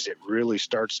days, it really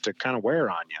starts to kind of wear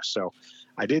on you. So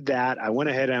I did that. I went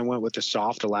ahead and I went with the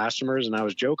soft elastomers, and I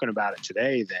was joking about it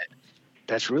today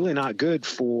that's really not good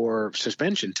for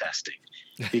suspension testing.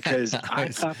 Because I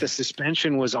thought the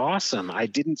suspension was awesome. I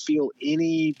didn't feel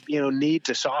any, need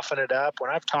to soften it up.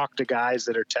 When I've talked to guys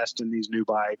that are testing these new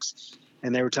bikes,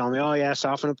 and they were telling me, oh yeah,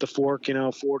 soften up the fork,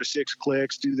 4 to 6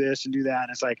 clicks, do this and do that. And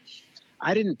it's like,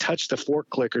 I didn't touch the fork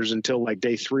clickers until like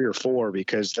day 3 or 4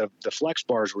 because the Flex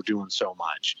Bars were doing so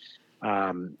much.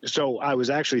 So I was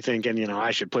actually thinking,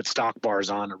 I should put stock bars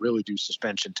on to really do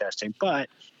suspension testing. But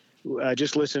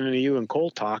just listening to you and Cole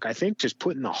talk, I think just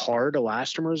putting the hard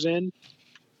elastomers in,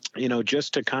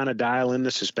 just to kind of dial in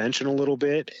the suspension a little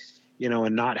bit,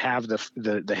 and not have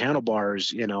the handlebars,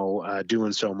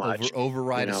 doing so much.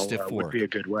 Override a stiff fork would be a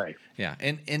good way. Yeah,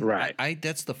 and right. I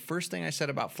that's the first thing I said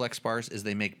about Flex Bars is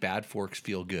they make bad forks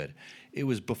feel good. It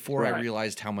was before I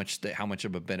realized how much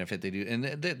of a benefit they do. And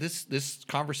this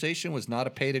conversation was not a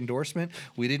paid endorsement.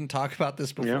 We didn't talk about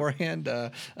this beforehand.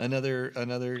 Yep.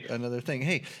 Another thing.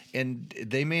 Hey, and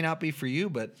they may not be for you,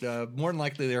 but more than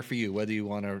likely they're for you, whether you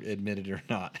want to admit it or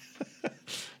not.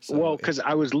 Well, because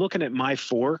I was looking at my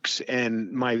forks, and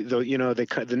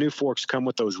the new forks come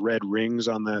with those red rings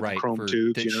on the chrome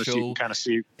tubes, so you can kind of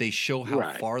see. They show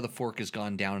how far the fork has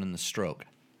gone down in the stroke.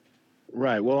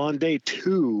 Right. Well, on day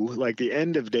 2, like the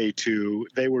end of day 2,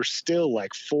 they were still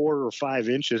like 4 or 5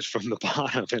 inches from the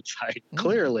bottom. It's like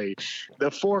clearly the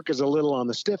fork is a little on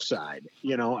the stiff side.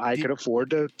 I could afford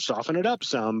to soften it up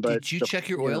some. But did you check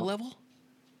your oil level?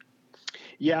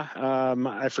 Yeah,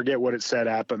 I forget what it said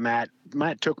at, but Matt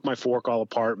took my fork all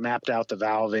apart, mapped out the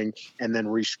valving, and then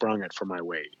resprung it for my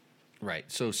weight. Right.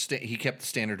 So he kept the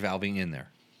standard valving in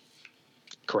there.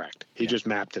 Correct. He just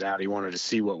mapped it out. He wanted to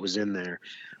see what was in there.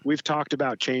 We've talked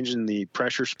about changing the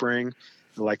pressure spring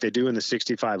like they do in the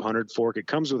 6500 fork. It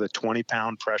comes with a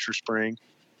 20-pound pressure spring,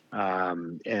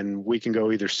 and we can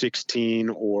go either 16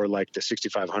 or like the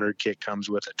 6500 kit comes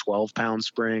with a 12-pound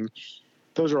spring.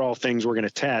 those are all things we're going to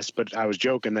test. But I was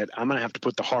joking that I'm going to have to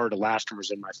put the hard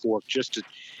elastomers in my fork just to,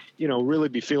 really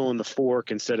be feeling the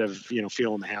fork instead of,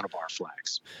 feeling the handlebar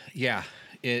flex. Yeah,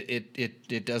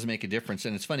 it does make a difference,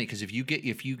 and it's funny because if you get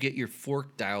your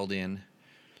fork dialed in,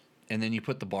 and then you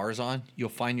put the bars on, you'll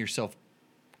find yourself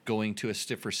going to a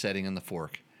stiffer setting on the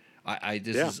fork.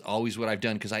 This is always what I've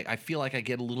done because I feel like I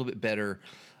get a little bit better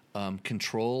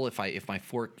control if my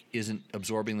fork isn't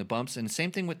absorbing the bumps. And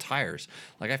same thing with tires.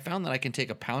 Like I found that I can take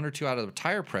a pound or two out of the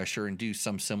tire pressure and do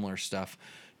some similar stuff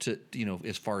to,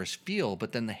 as far as feel,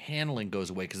 but then the handling goes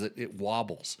away because it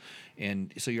wobbles.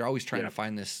 And so you're always trying to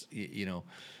find this,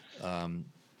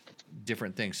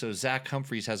 different things. So Zach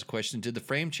Humphreys has a question. Did the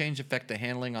frame change affect the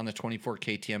handling on the 24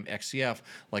 KTM XCF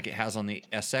like it has on the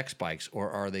SX bikes, or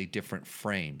are they different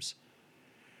frames?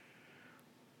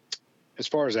 As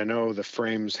far as I know, the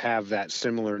frames have that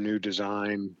similar new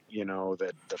design,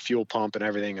 that the fuel pump and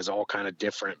everything is all kind of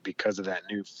different because of that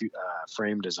new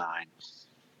frame design.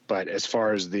 But as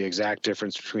far as the exact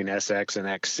difference between SX and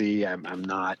XC, I'm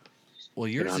not. Well,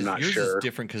 yours sure. is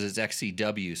different because it's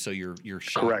XCW, so your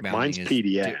shock Correct. mounting Mine's is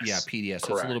PDS. PDS.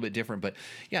 So it's a little bit different, but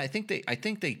yeah, I think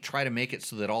they try to make it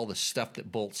so that all the stuff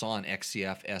that bolts on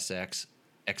XCF, SX,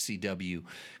 XCW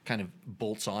kind of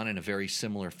bolts on in a very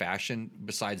similar fashion.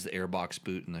 Besides the airbox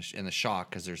boot and the shock,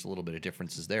 because there's a little bit of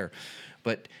differences there,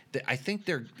 but I think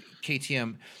their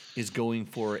KTM is going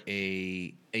for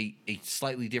a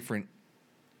slightly different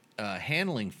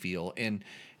handling feel. And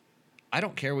I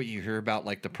don't care what you hear about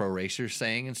like the pro racers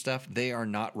saying and stuff. They are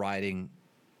not riding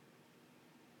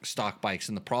stock bikes,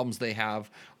 and the problems they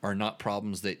have are not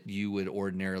problems that you would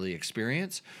ordinarily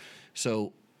experience.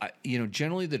 So,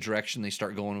 generally the direction they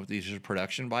start going with these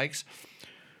production bikes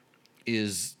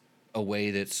is a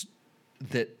way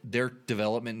that their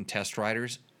development and test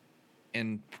riders,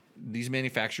 and these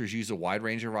manufacturers use a wide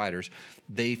range of riders.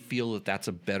 They feel that that's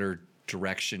a better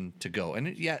direction to go.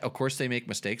 And of course they make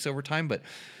mistakes over time, but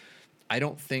I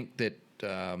don't think that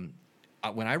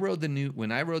when I rode the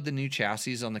new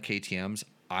chassis on the KTM's,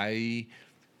 I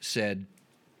said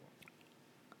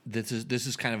this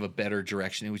is kind of a better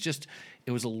direction. It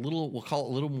was a little, we'll call it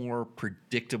a little more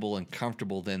predictable and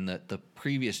comfortable than the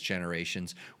previous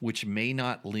generations, which may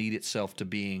not lead itself to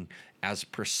being as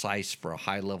precise for a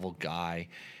high level guy.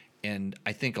 And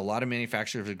I think a lot of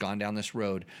manufacturers have gone down this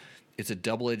road. It's a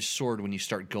double-edged sword when you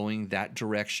start going that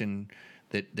direction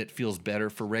that feels better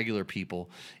for regular people.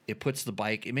 It makes the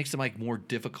bike more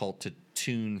difficult to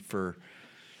tune for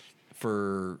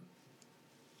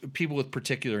people with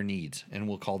particular needs, and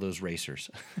we'll call those racers,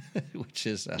 which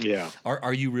is,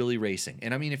 are you really racing?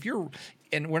 And I mean,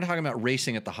 and we're not talking about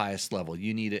racing at the highest level.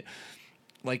 You need it.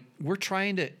 Like we're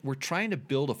trying to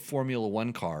build a Formula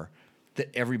One car that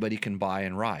everybody can buy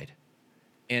and ride.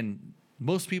 And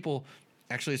most people,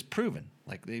 actually, it's proven.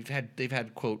 Like they've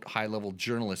had quote high level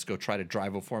journalists go try to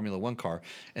drive a Formula One car,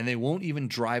 and they won't even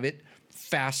drive it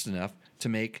fast enough to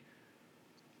make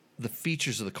the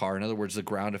features of the car, in other words, the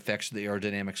ground effects of the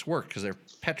aerodynamics, work because they're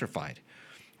petrified.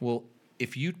 Well,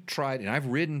 if you tried, and I've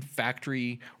ridden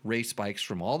factory race bikes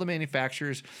from all the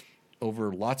manufacturers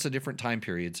over lots of different time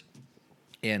periods,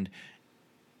 and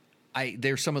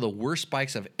they're some of the worst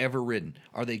bikes I've ever ridden.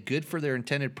 Are they good for their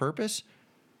intended purpose?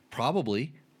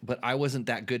 Probably. But I wasn't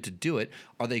that good to do it.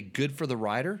 Are they good for the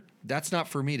rider? That's not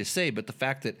for me to say, but the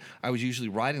fact that I was usually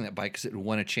riding that bike because it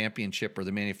won a championship or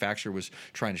the manufacturer was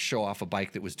trying to show off a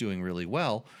bike that was doing really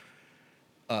well,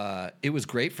 it was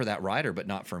great for that rider, but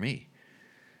not for me.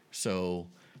 So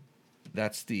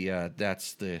that's the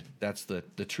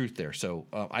truth there. So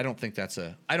I don't think that's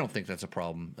a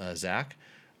problem, Zach.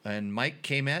 And Mike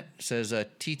Kmet says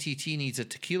TTT needs a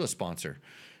tequila sponsor.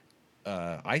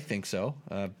 I think so.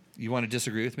 You want to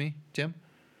disagree with me, Tim?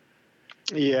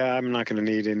 Yeah, I'm not going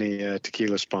to need any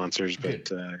tequila sponsors,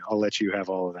 but I'll let you have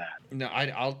all of that. No,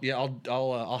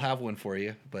 I'll have one for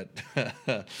you. But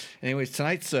anyways,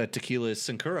 tonight's tequila is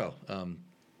Sincuro. I'm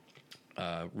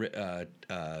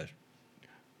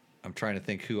trying to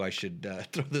think who I should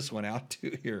throw this one out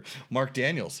to here. Mark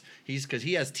Daniels. Because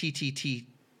he has TTT.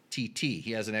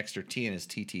 He has an extra T in his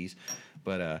TTs.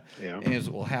 But anyways,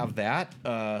 we'll have that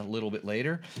a little bit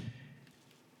later.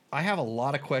 I have a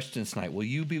lot of questions tonight. Will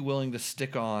you be willing to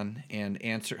stick on and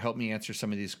help me answer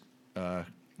some of these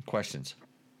questions?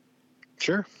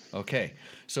 Sure. Okay.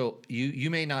 So you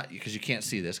may not, because you can't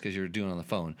see this because you're doing it on the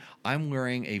phone. I'm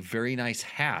wearing a very nice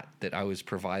hat that I was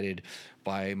provided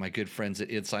by my good friends at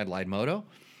Inside Line Moto.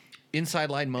 Inside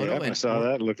Line Moto. Yeah, I saw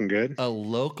that. Looking good. A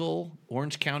local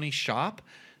Orange County shop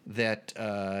that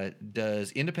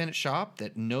does independent shop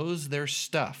that knows their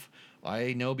stuff.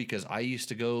 I know because I used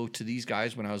to go to these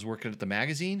guys when I was working at the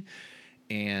magazine,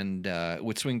 and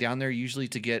would swing down there usually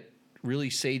to get really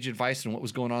sage advice on what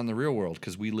was going on in the real world,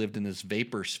 because we lived in this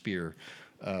vapor sphere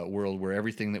world where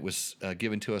everything that was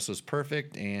given to us was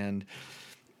perfect.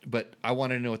 But I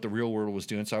wanted to know what the real world was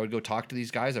doing, so I would go talk to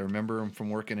these guys. I remember them from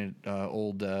working at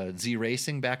old Z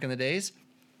Racing back in the days,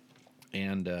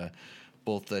 and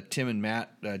both Tim and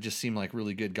Matt just seem like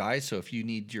really good guys. So if you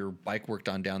need your bike worked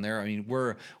on down there, I mean,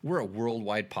 we're a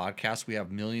worldwide podcast. We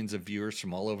have millions of viewers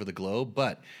from all over the globe.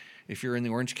 But if you're in the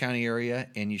Orange County area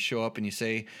and you show up and you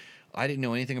say, I didn't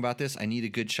know anything about this, I need a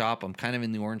good shop, I'm kind of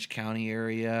in the Orange County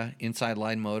area, Inside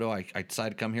Line Moto, I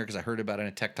decided to come here because I heard about it on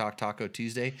a Tech Talk Taco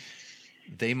Tuesday,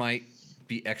 they might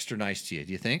be extra nice to you.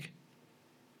 Do you think?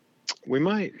 We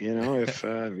might, if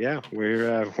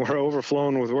we're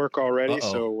overflowing with work already.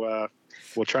 Uh-oh. So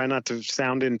we'll try not to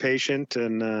sound impatient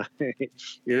and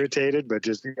irritated, but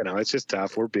just it's just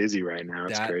tough. We're busy right now.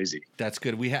 It's crazy. That's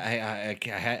good.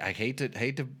 I hate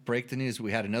to break the news.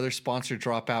 We had another sponsor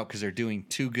drop out because they're doing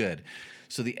too good.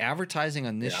 So the advertising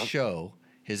on this show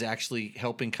is actually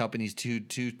helping companies to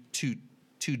do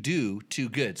too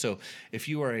good. So if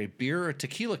you are a beer or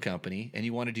tequila company and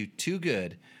you want to do too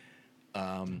good,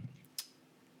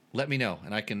 let me know,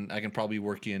 and I can probably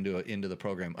work you into the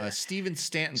program. Steven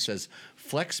Stanton says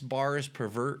Flex bars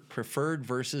preferred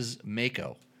versus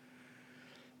Mako.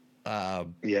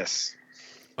 Yes.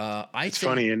 I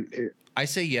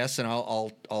say yes, and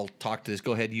I'll talk to this.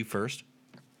 Go ahead, you first.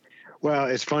 Well,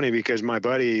 it's funny because my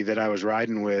buddy that I was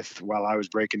riding with while I was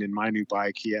breaking in my new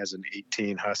bike, he has an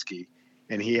 18 Husky,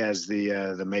 and he has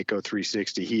the Mako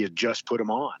 360. He had just put them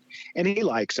on, and he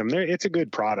likes them. It's a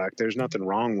good product. There's nothing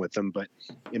wrong with them, but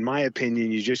in my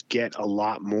opinion, you just get a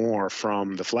lot more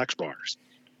from the Flex bars.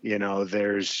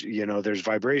 There's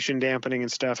vibration dampening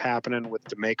and stuff happening with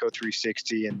the Mako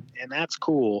 360, and that's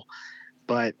cool,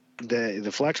 but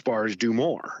the Flex bars do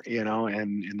more,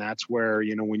 and that's where,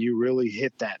 when you really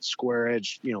hit that square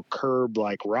edge, curb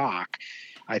like rock,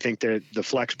 I think that the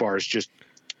Flex bars just,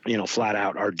 flat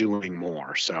out are doing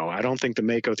more. So I don't think the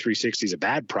Mako 360 is a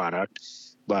bad product,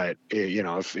 but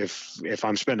if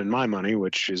I'm spending my money,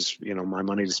 which is, my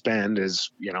money to spend is,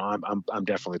 I'm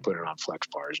definitely putting it on Flex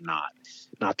bars,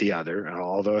 not the other.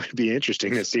 Although it'd be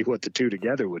interesting to see what the two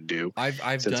together would do.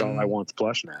 Since all I want is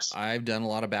plushness. I've done a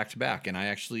lot of back-to-back, and I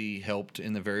actually helped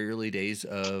in the very early days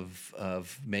of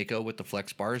Mako with the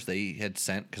Flex bars. They had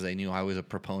sent, because they knew I was a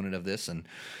proponent of this, and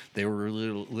they were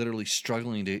literally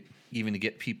struggling to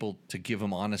get people to give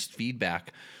them honest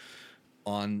feedback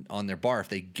on their bar. If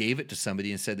they gave it to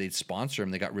somebody and said they'd sponsor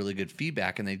them, they got really good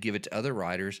feedback, and they'd give it to other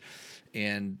riders,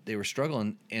 and they were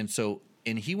struggling. And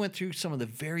he went through some of the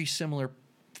very similar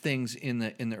things in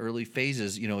the early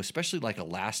phases, especially like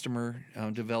elastomer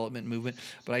development movement.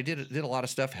 But I did a lot of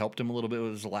stuff, helped him a little bit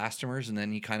with his elastomers, and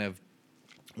then he kind of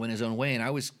went his own way.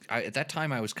 And at that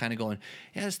time I was kind of going,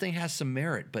 yeah, this thing has some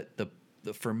merit. But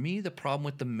for me, the problem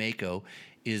with the Mako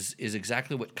is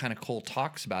exactly what kind of Cole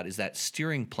talks about, is that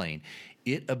steering plane.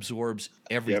 It absorbs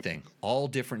everything, all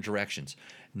different directions.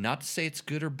 Not to say it's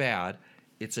good or bad,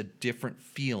 it's a different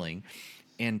feeling.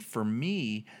 And for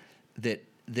me, that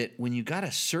when you got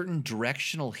a certain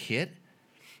directional hit,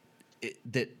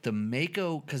 that the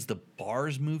Mako, because the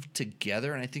bars moved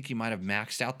together, and I think you might have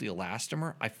maxed out the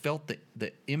elastomer, I felt that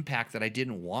the impact that I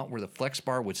didn't want, where the Flex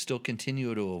bar would still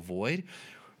continue to avoid,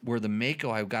 where the Mako,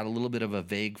 I've got a little bit of a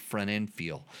vague front end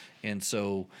feel. And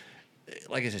so,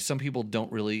 like I said, some people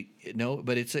don't really know,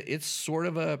 but it's a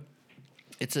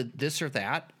this or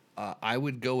that. I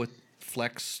would go with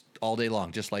Flex all day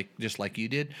long, just like you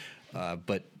did.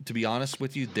 But to be honest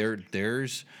with you,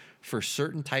 there's for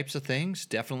certain types of things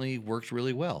definitely works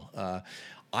really well.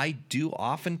 I do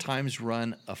oftentimes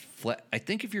run a Flex. I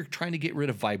think if you're trying to get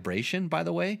rid of vibration, by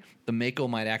the way, the Mako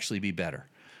might actually be better.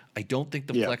 I don't think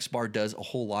the Flex bar does a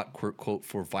whole lot, quote,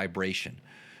 for vibration,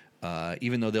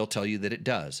 even though they'll tell you that it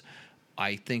does.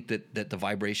 I think that the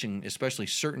vibration, especially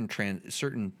certain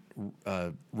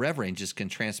rev ranges, can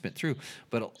transmit through.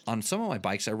 But on some of my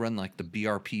bikes, I run like the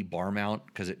BRP bar mount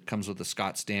because it comes with a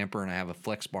Scott stamper, and I have a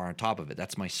Flex bar on top of it.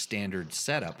 That's my standard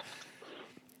setup.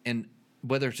 And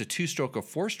whether it's a 2-stroke or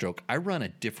 4-stroke, I run a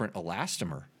different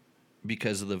elastomer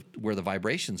because of where the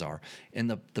vibrations are. And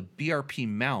the BRP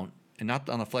mount, and not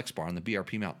on the Flex bar, on the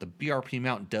BRP mount. The BRP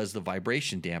mount does the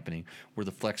vibration dampening, where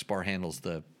the Flex bar handles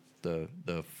the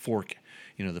fork,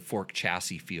 the fork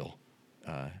chassis feel.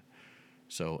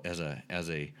 So as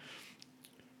a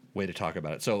way to talk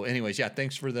about it. So, anyways,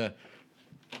 thanks for the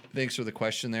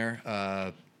question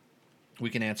there. We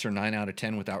can answer 9 out of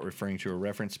 10 without referring to a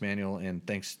reference manual, and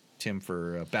thanks, Tim,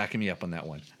 for backing me up on that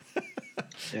one.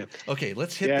 Yeah. Okay,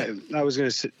 let's hit. I was going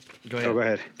to say. Go ahead. Oh, go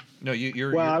ahead. No,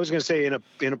 you're. Well, I was going to say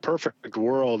in a perfect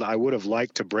world, I would have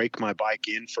liked to break my bike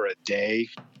in for a day,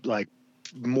 like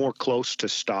more close to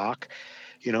stock,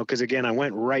 because again, I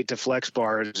went right to flex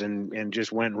bars and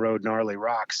just went and rode gnarly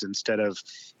rocks instead of,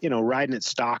 riding it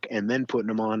stock and then putting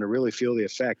them on to really feel the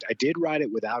effect. I did ride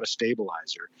it without a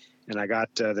stabilizer, and I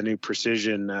got the new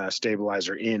precision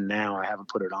stabilizer in now. I haven't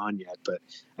put it on yet, but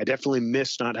I definitely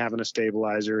miss not having a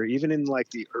stabilizer, even in like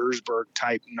the Erzberg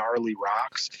type gnarly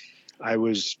rocks. I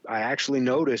actually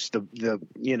noticed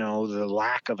the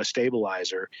lack of a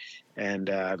stabilizer, and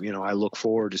I look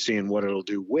forward to seeing what it'll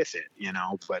do with it,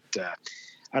 but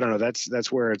I don't know.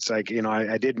 That's where it's like,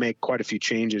 I did make quite a few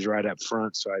changes right up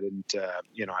front, so I didn't,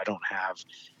 I don't have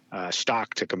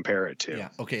stock to compare it to. Yeah.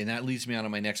 Okay. And that leads me on to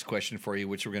my next question for you,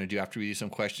 which we're going to do after we do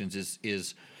some questions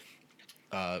is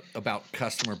about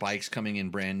customer bikes coming in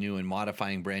brand new and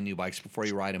modifying brand new bikes before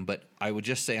you ride them. But I would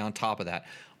just say on top of that,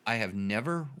 I have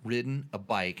never ridden a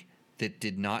bike that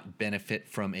did not benefit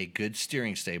from a good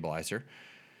steering stabilizer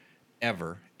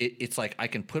ever. It's like I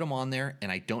can put them on there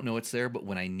and I don't know it's there, but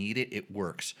when I need it, it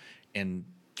works. And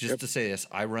just to say this,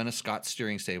 I run a Scott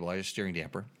steering stabilizer, steering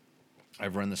damper.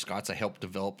 I've run the Scotts. I helped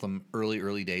develop them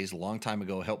early days, a long time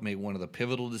ago. Helped make one of the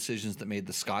pivotal decisions that made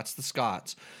the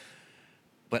Scotts.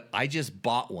 But I just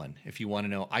bought one. If you want to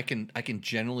know, I can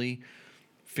generally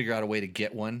figure out a way to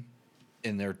get one,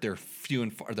 and they're few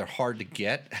and far. They're hard to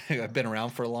get. I've been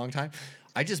around for a long time.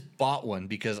 I just bought one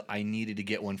because I needed to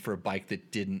get one for a bike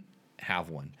that didn't have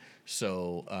one.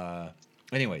 So,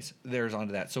 anyways, there's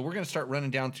onto that. So we're going to start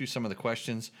running down through some of the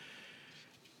questions.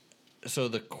 So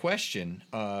the question,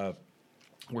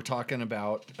 we're talking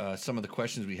about some of the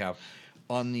questions we have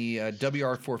on the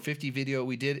WR450 video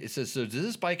we did. It says, so does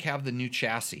this bike have the new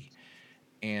chassis?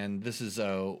 And this is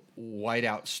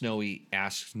Whiteout Snowy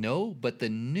asks, no, but the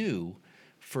new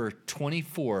for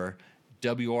 24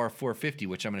 WR450,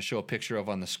 which I'm going to show a picture of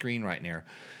on the screen right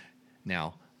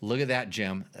now. Look at that,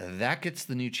 Jim. That gets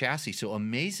the new chassis. So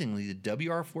amazingly, the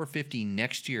WR450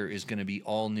 next year is going to be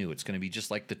all new. It's going to be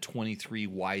just like the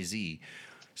 23YZ.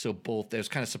 So there's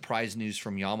kind of surprise news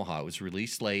from Yamaha. It was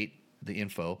released late, the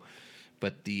info,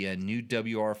 but the new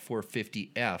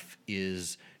WR450F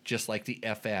is just like the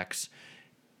FX.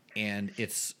 And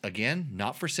it's, again,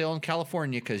 not for sale in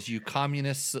California because you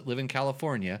communists that live in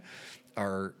California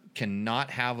cannot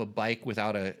have a bike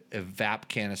without a VAP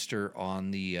canister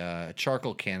on the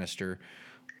charcoal canister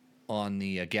on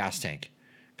the gas tank.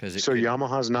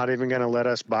 Yamaha's not even going to let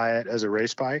us buy it as a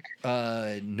race bike?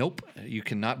 Nope. You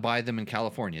cannot buy them in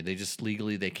California. They just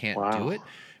legally they can't do it.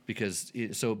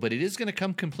 But it is going to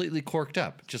come completely corked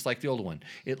up, just like the old one.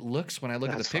 It looks, when I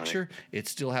look at the picture, it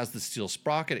still has the steel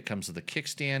sprocket. It comes with a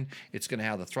kickstand. It's going to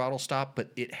have the throttle stop,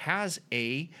 but it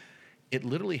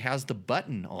literally has the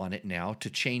button on it now to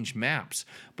change maps,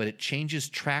 but it changes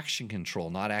traction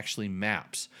control, not actually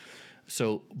maps.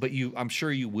 So, but I'm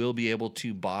sure you will be able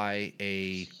to buy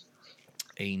a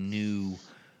new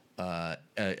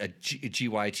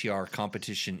GYTR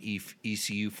competition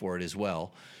ECU for it as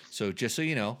well. So just so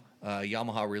you know,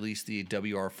 Yamaha released the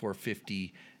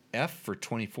WR450F for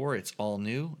 24. It's all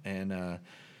new, and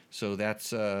so that's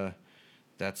the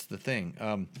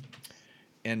thing.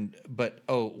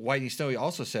 Whitey Snowy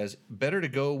also says better to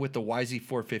go with the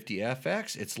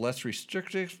YZ450FX. It's less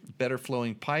restrictive, better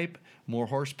flowing pipe, more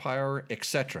horsepower,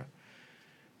 etc.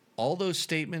 All those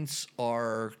statements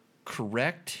are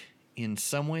correct in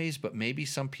some ways, but maybe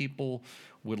some people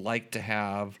would like to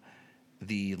have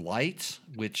the lights,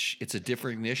 which it's a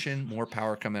different ignition, more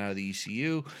power coming out of the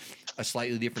ECU, a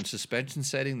slightly different suspension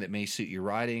setting that may suit your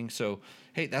riding. So,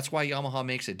 hey, that's why Yamaha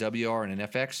makes a WR and an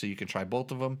FX, so you can try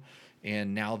both of them.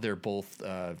 And now they're both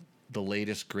the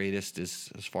latest, greatest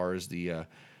as far as the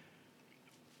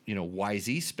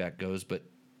YZ spec goes. But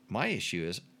my issue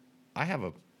is I have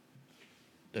a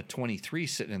 23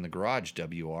 sitting in the garage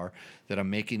WR that I'm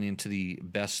making into the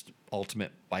best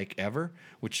ultimate bike ever,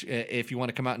 which if you want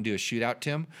to come out and do a shootout,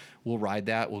 Tim, we'll ride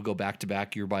that. We'll go back to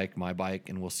back, your bike, my bike,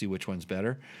 and we'll see which one's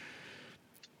better.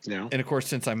 Yeah. And of course,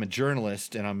 since I'm a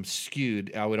journalist and I'm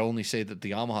skewed, I would only say that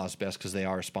the Yamaha is best because they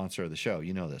are a sponsor of the show.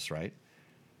 You know this, right?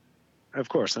 Of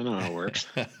course, I know how it works.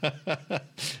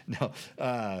 No.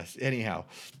 Anyhow.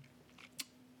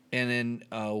 And then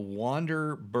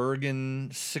Wander Bergen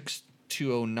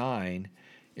 6209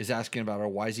 is asking about our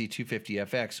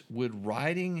YZ250FX. Would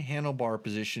riding handlebar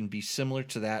position be similar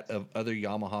to that of other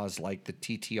Yamahas like the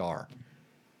TTR?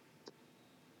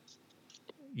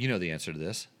 You know the answer to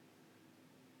this.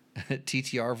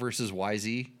 TTR versus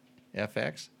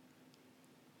YZFX?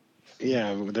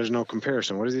 Yeah, there's no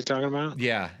comparison. What is he talking about?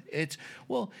 Yeah, it's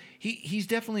well, he's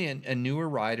definitely a newer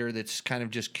rider that's kind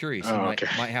of just curious. He Oh, might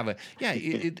okay. might have a yeah.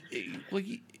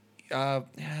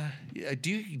 Do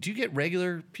you get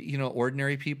regular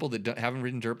ordinary people that haven't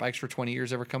ridden dirt bikes for 20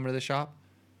 years ever come to the shop?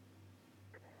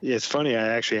 Yeah, it's funny. I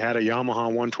actually had a Yamaha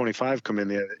 125 come in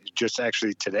there just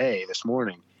actually this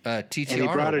morning. TTR And he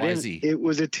brought or it YZ? in. It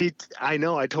was a T. I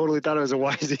know. I totally thought it was a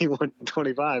YZ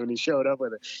 125, and he showed up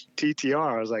with a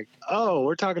TTR. I was like, "Oh,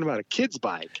 we're talking about a kid's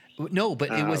bike." No,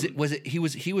 but he was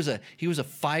a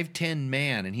 5'10"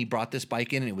 man, and he brought this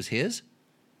bike in, and it was his.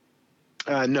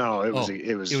 No, it was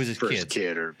his first kids.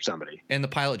 kid or somebody. And the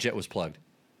pilot jet was plugged.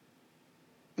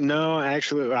 No,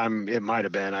 actually, it might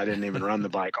have been. I didn't even run the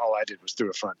bike. All I did was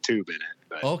threw a front tube in it.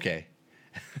 But. Okay.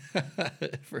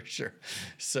 For sure.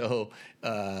 So,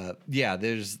 yeah,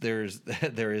 there is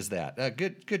that.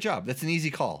 Good job. That's an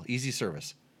easy call, easy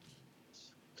service.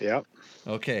 Yep.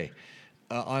 Okay.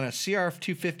 On a CRF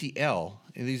 250L,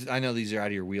 and I know these are out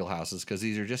of your wheelhouses because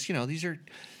these are just,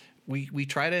 we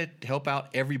try to help out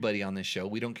everybody on this show.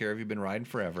 We don't care if you've been riding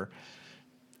forever.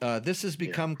 This has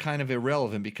become kind of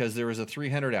irrelevant because there is a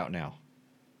 300 out now.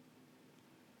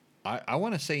 I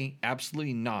want to say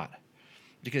absolutely not.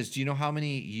 Because do you know how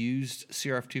many used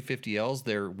CRF 250Ls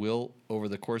there will over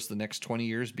the course of the next 20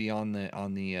 years be on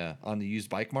the used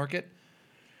bike market?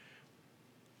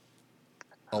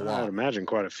 A lot. I would imagine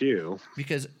quite a few.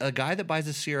 Because a guy that buys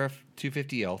a CRF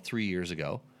 250L 3 years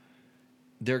ago,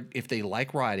 if they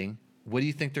like riding, what do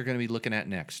you think they're going to be looking at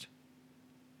next?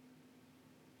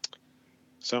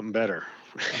 Something better.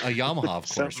 A Yamaha, of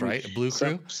course, right? A Blue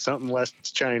Crew? Something less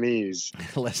Chinese.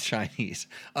 Less Chinese.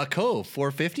 A Cove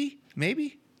 450,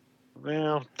 maybe?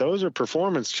 Well, those are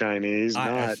performance Chinese,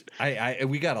 not.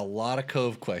 We got a lot of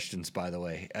Cove questions, by the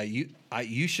way.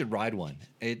 You should ride one.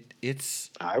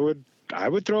 It's. I would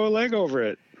throw a leg over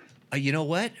it. You know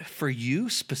what? For you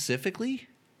specifically,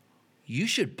 you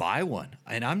should buy one,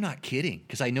 and I'm not kidding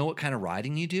because I know what kind of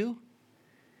riding you do.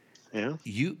 Yeah.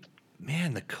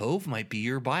 The Cove might be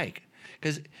your bike.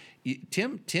 Because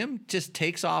Tim just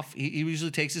takes off. He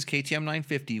usually takes his KTM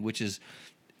 950, which is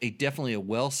definitely a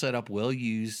well set up, well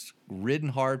used, ridden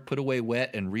hard, put away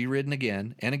wet, and re-ridden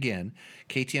again and again.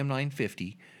 KTM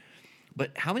 950.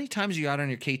 But how many times are you out on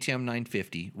your KTM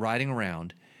 950 riding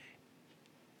around,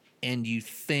 and you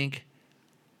think,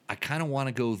 I kind of want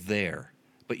to go there,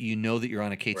 but you know that you're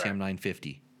on a KTM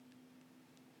 950?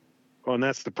 Well, and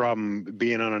that's the problem.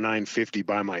 Being on a 950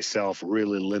 by myself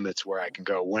really limits where I can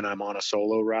go. When I'm on a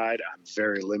solo ride, I'm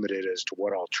very limited as to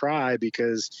what I'll try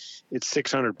because it's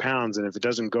 600 pounds. And if it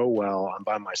doesn't go well, I'm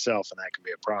by myself, and that can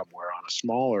be a problem. Where on a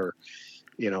smaller,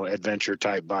 adventure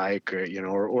type bike,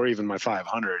 or even my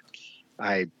 500,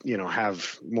 I,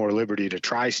 have more liberty to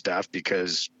try stuff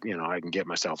because, I can get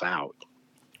myself out.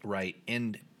 Right.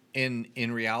 And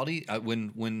in reality,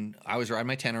 when I was riding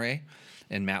my Tenere,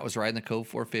 and Matt was riding the Cove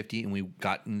 450, and we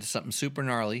got into something super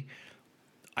gnarly,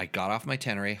 I got off my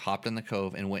Tenere, hopped in the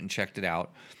Cove, and went and checked it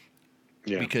out.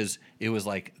 Yeah. Because it was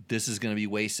like, this is going to be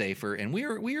way safer. And we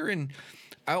were in,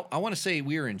 I want to say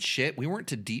we were in shit. We weren't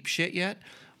to deep shit yet,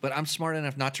 but I'm smart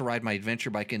enough not to ride my adventure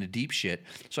bike into deep shit.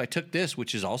 So I took this,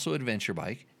 which is also an adventure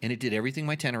bike, and it did everything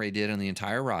my Tenere did on the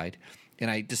entire ride. And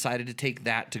I decided to take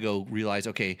that to go realize,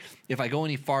 okay, if I go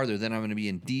any farther, then I'm going to be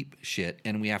in deep shit,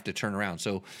 and we have to turn around.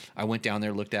 So I went down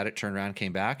there, looked at it, turned around,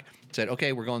 came back, said,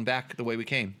 okay, we're going back the way we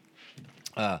came.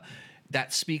 That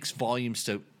speaks volumes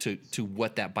to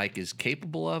what that bike is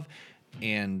capable of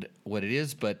and what it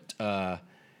is. But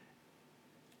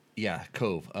yeah,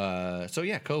 Cove. So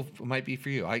yeah, Cove might be for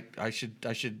you. I should.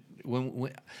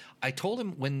 When I told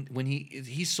him when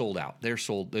he's sold out, they're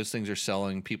sold. Those things are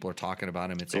selling. People are talking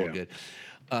about him. It's all good.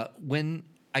 When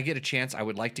I get a chance, I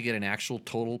would like to get an actual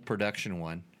total production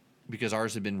one because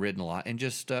ours have been ridden a lot, and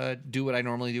just do what I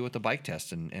normally do with the bike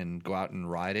test and go out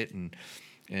and ride it and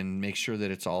make sure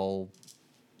that it's all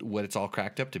what it's all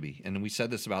cracked up to be. And we said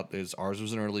this about this. Ours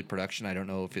was an early production. I don't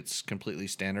know if it's completely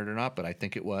standard or not, but I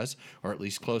think it was, or at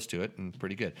least close to it, and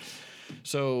pretty good.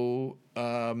 So.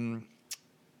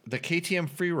 The KTM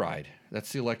Freeride,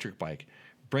 that's the electric bike.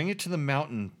 Bring it to the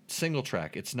mountain single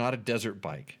track. It's not a desert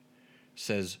bike.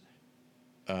 Says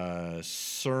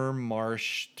Sir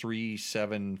Marsh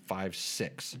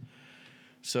 3756.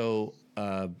 So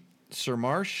Sir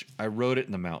Marsh, I rode it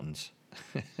in the mountains.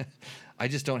 I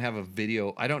just don't have a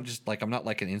video. I'm not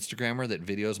like an Instagrammer that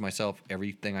videos myself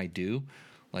everything I do.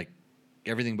 Like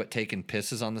everything but taking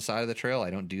pisses on the side of the trail. I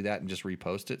don't do that and just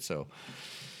repost it. So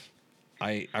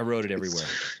I rode it everywhere.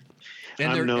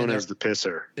 I'm known as the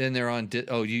pisser. And they're on.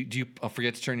 Do you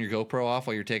forget to turn your GoPro off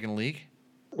while you're taking a leak?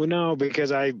 Well, no,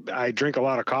 because I drink a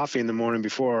lot of coffee in the morning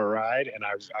before I ride, and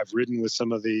I've ridden with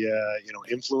some of the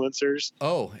influencers.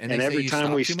 Oh, and they say every you time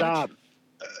stop we too much? stop,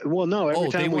 well, no, every Oh,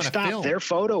 they time we wanna stop, film. they're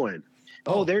photoing.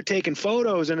 Oh, they're taking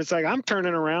photos, and it's like I'm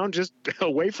turning around just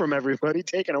away from everybody,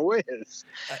 taking a whiz.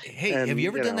 Hey, And, have you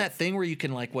ever you done know. that thing where you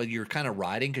can, like, while you're kind of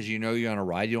riding, because you know you're on a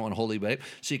ride, you don't want to hold anybody,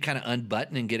 so you kind of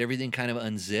unbutton and get everything kind of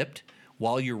unzipped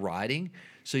while you're riding,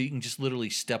 so you can just literally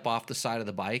step off the side of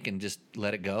the bike and just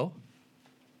let it go?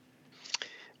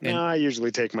 No, I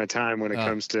usually take my time when it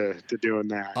comes to doing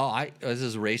that. This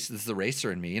is the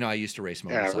racer in me. You know, I used to race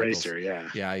motorcycles. Racer, yeah.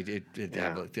 Yeah, I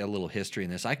have a little history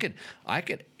in this. I could,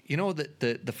 you know,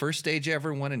 the first stage I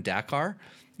ever won in Dakar,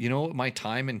 you know what my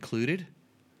time included?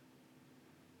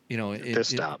 You know, Pit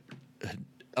stop.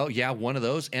 Oh yeah, one of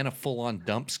those and a full-on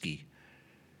dump ski.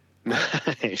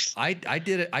 Nice. I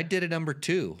did it. I did a number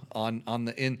 2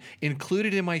 on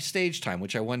included in my stage time,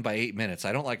 which I won by 8 minutes.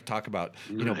 I don't like to talk about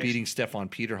beating Stefan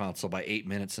Peterhansel by 8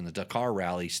 minutes in the Dakar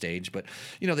Rally stage, but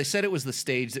they said it was the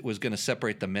stage that was going to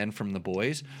separate the men from the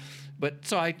boys. But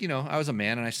so I was a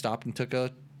man and I stopped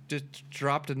and just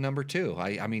dropped a number 2.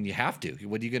 I mean, you have to.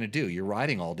 What are you going to do? You're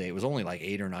riding all day. It was only like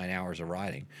 8 or 9 hours of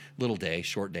riding. Little day,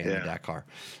 short day in the Dakar.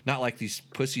 Not like these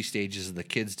pussy stages the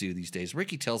kids do these days.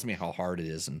 Ricky tells me how hard it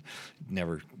is and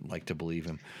never like to believe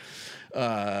him.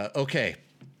 Okay,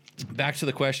 back to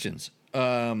the questions.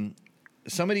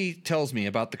 Somebody tells me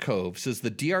about the Cove, says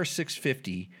the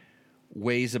DR650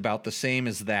 weighs about the same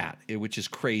as that, which is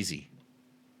crazy.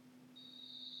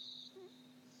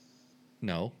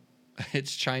 No.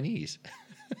 It's Chinese.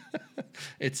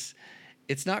 It's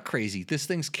not crazy. This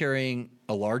thing's carrying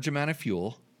a large amount of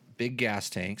fuel, big gas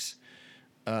tanks.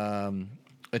 A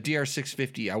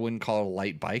DR650, I wouldn't call it a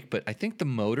light bike, but I think the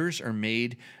motors are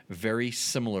made very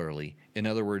similarly. In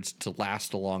other words, to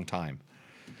last a long time.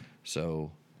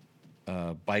 So,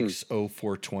 bikes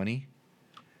 0420.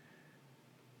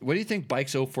 What do you think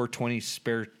bikes 0420's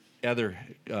spare other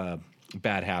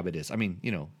bad habit is? I mean,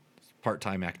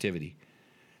 part-time activity.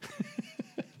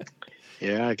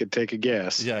 Yeah, I could take a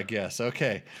guess. Yeah, I guess.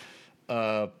 Okay.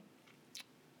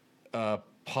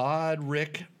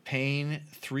 Podrick Payne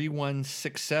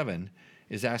 3167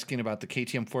 is asking about the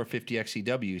KTM 450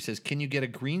 XEW. He says, "Can you get a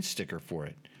green sticker for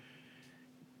it?"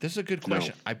 This is a good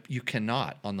question. No. You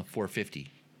cannot on the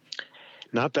 450.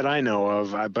 Not that I know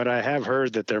of, but I have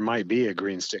heard that there might be a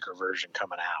green sticker version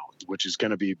coming out, which is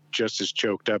going to be just as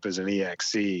choked up as an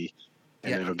EXC.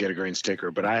 And it'll get a green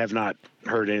sticker, but I have not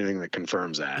heard anything that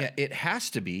confirms that. Yeah, it has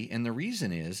to be, and the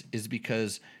reason is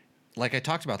because, like I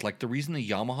talked about, like the reason the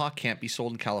Yamaha can't be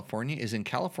sold in California is in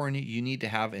California you need to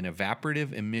have an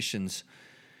evaporative emissions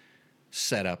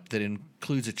setup that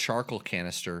includes a charcoal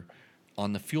canister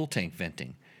on the fuel tank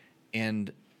venting,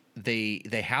 and they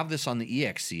have this on the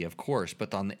EXC, of course,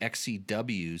 but on the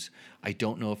XCWs, I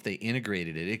don't know if they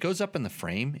integrated it. It goes up in the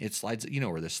frame. It slides. You know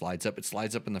where this slides up? It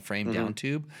slides up in the frame down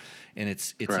tube, and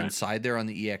it's right inside there on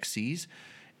the EXCs.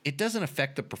 It doesn't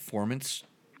affect the performance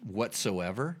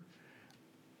whatsoever,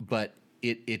 but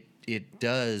it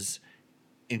does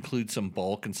include some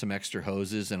bulk and some extra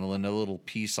hoses and a little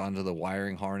piece onto the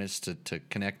wiring harness to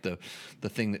connect the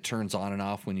thing that turns on and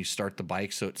off when you start the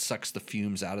bike, so it sucks the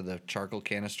fumes out of the charcoal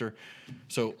canister.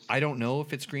 So I don't know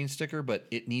if it's green sticker, but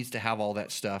it needs to have all that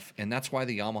stuff, and that's why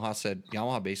the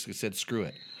Yamaha basically said, screw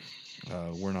it,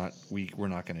 we're not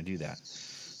going to do that.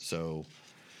 So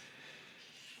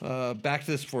back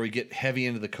to this before we get heavy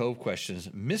into the Cove questions.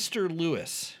 Mr.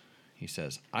 Lewis, he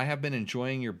says, "I have been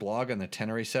enjoying your blog on the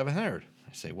Tenere 700.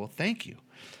 I say, well, thank you.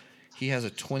 He has a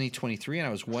 2023, and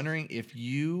I was wondering if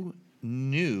you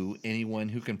knew anyone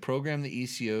who can program the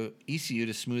ECU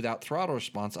to smooth out throttle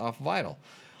response off Vital.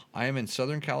 I am in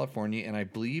Southern California, and I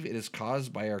believe it is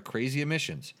caused by our crazy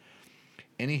emissions.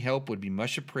 Any help would be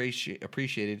much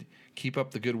appreciated. Keep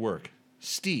up the good work.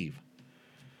 Steve."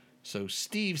 So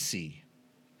Steve C.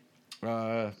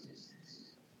 So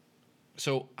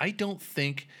I don't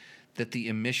think that the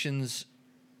emissions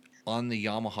on the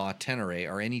Yamaha Tenere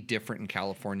are any different in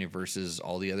California versus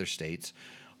all the other states.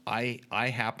 I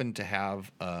happen to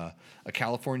have a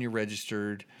California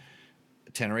registered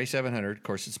Tenere 700. Of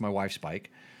course, it's my wife's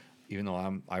bike, even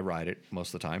though I ride it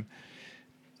most of the time.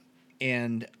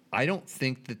 And I don't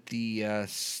think that the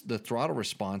throttle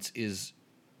response is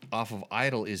off of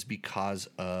idle is because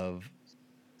of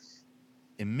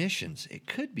emissions. It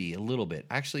could be a little bit,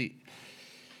 actually,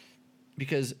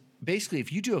 because basically,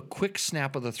 if you do a quick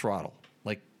snap of the throttle,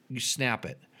 like you snap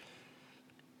it,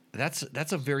 that's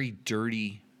a very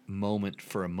dirty moment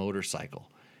for a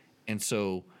motorcycle. And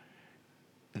so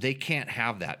they can't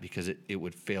have that because it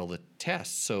would fail the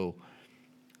test. So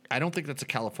I don't think that's a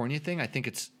California thing. I think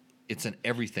it's an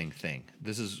everything thing.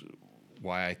 This is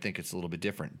why I think it's a little bit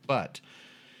different. But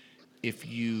if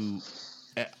you,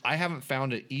 I haven't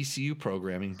found an ECU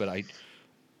programming, but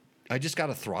I just got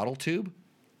a throttle tube.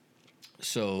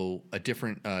 So a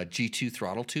different G2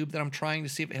 throttle tube that I'm trying to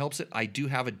see if it helps it. I do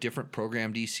have a different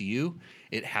programmed ECU.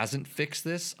 It hasn't fixed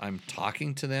this. I'm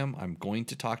talking to them. I'm going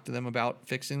to talk to them about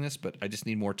fixing this, but I just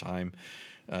need more time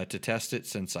to test it,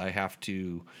 since I have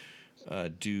to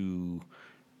do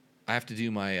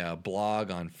my blog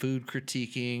on food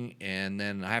critiquing, and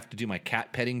then I have to do my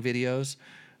cat petting videos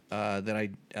that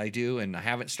I do, and I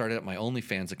haven't started up my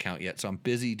OnlyFans account yet, so I'm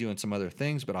busy doing some other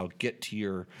things, but I'll get to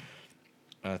your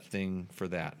thing for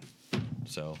that.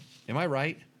 So, am I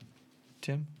right,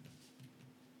 Tim?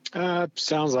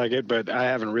 Sounds like it, but I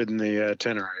haven't ridden the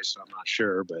Tenere, so I'm not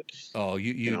sure. But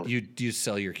you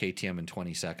sell your KTM in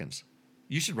 20 seconds.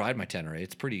 You should ride my Tenere.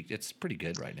 It's pretty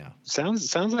good right now.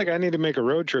 Sounds like I need to make a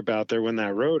road trip out there when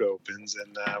that road opens,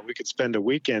 and we could spend a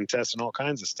weekend testing all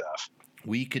kinds of stuff.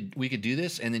 We could do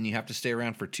this, and then you have to stay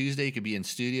around for Tuesday. You could be in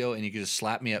studio, and you could just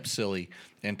slap me up silly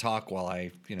and talk while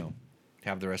I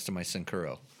have the rest of my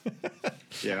Syncuro.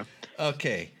 Yeah.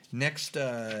 Okay. Next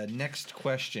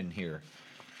question here.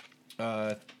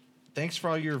 Thanks for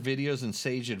all your videos and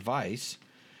sage advice.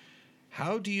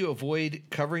 How do you avoid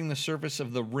covering the surface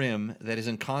of the rim that is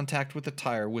in contact with the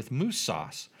tire with mousse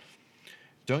sauce?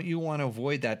 Don't you want to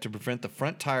avoid that to prevent the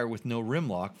front tire with no rim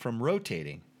lock from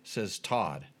rotating? Says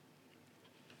Todd.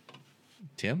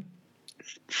 Tim?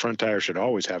 Front tire should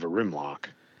always have a rim lock.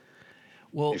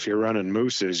 Well, if you're running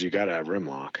mousses, you got to have rim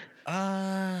lock.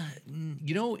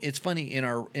 It's funny, in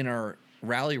our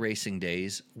rally racing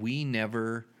days, we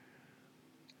never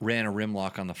ran a rim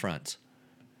lock on the fronts.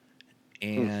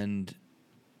 And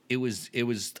it was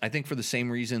I think for the same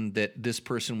reason that this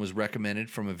person was recommended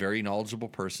from a very knowledgeable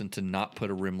person to not put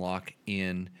a rim lock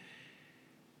in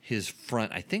his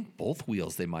front. I think both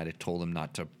wheels they might have told him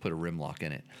not to put a rim lock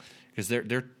in it, because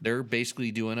they're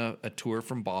basically doing a tour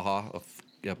from Baja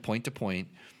point to point,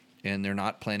 and they're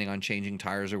not planning on changing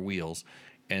tires or wheels,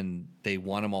 and they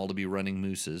want them all to be running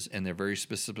mousses, and they're very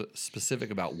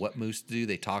specific about what mousse to do.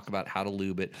 They talk about how to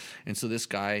lube it, and so this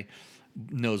guy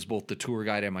knows both the tour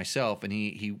guide and myself, and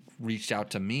he reached out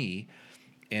to me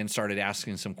and started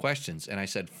asking some questions, and I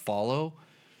said, follow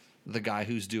the guy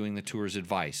who's doing the tour's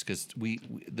advice, because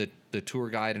the tour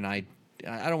guide and I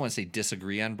don't want to say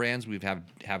disagree on brands. We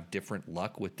have different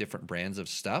luck with different brands of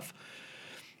stuff.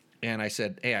 And I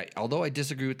said, hey, although I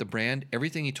disagree with the brand,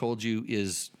 everything he told you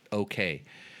is okay.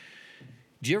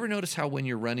 Do you ever notice how when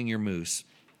you're running your mousse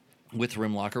with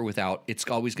rim lock or without, it's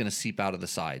always going to seep out of the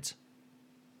sides?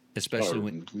 Especially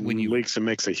when you leaks, it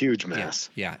makes a huge mess.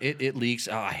 Yeah, it leaks.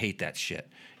 Oh, I hate that shit.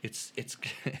 It's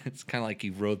kind of like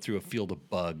you rode through a field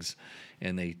of bugs,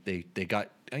 and they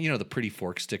got the pretty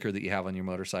fork sticker that you have on your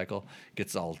motorcycle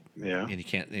gets all and you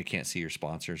can't see your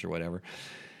sponsors or whatever.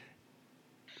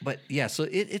 But yeah, so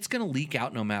it's going to leak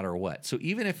out no matter what. So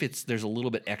even if there's a little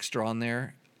bit extra on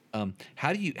there,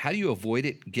 how do you avoid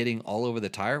it getting all over the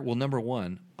tire? Well, number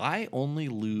one, I only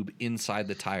lube inside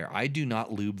the tire. I do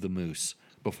not lube the mousse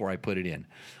before I put it in.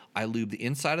 I lube the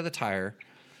inside of the tire,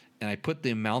 and I put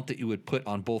the amount that you would put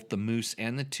on both the mousse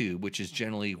and the tube, which is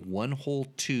generally one whole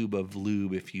tube of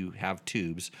lube if you have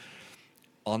tubes,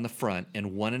 on the front,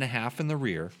 and 1.5 in the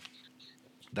rear.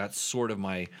 That's sort of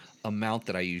my amount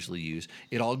that I usually use.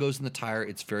 It all goes in the tire.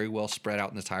 It's very well spread out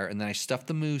in the tire. And then I stuff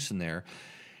the mousse in there,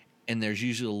 and there's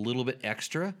usually a little bit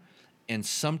extra. And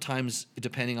sometimes,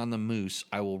 depending on the mousse,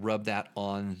 I will rub that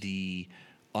on the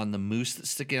mousse that's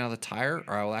sticking out of the tire,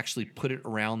 or I will actually put it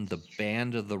around the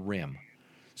band of the rim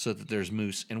so that there's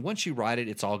mousse. And once you ride it,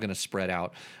 it's all going to spread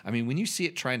out. I mean, when you see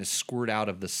it trying to squirt out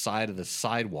of the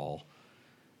sidewall,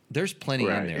 there's plenty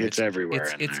in there. It's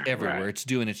everywhere. It's everywhere. Right. It's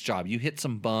doing its job. You hit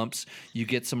some bumps, you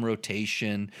get some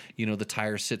rotation, the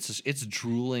tire sits, it's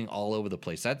drooling all over the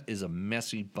place. That is a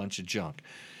messy bunch of junk.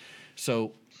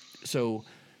 So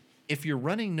if you're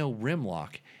running no rim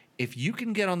lock, if you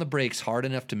can get on the brakes hard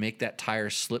enough to make that tire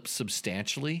slip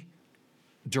substantially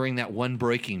during that one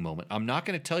braking moment, I'm not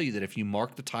going to tell you that if you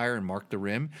mark the tire and mark the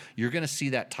rim, you're going to see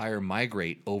that tire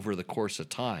migrate over the course of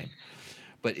time.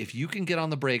 But if you can get on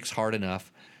the brakes hard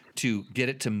enough to get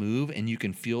it to move, and you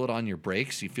can feel it on your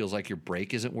brakes, it feels like your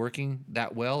brake isn't working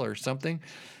that well or something,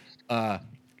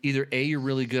 either A, you're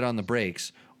really good on the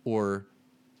brakes, or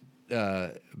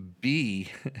B,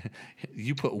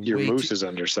 you put your mousse is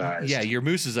undersized. Yeah, your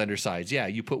mousse is undersized. Yeah,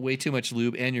 you put way too much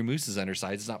lube, and your mousse is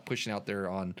undersized. It's not pushing out there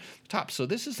on top. So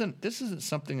this isn't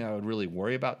something I would really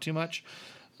worry about too much.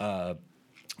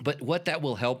 But what that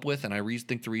will help with, and I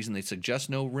think the reason they suggest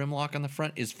no rim lock on the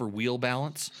front is for wheel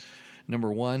balance,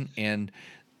 number one, and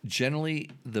generally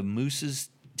the mooses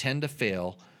tend to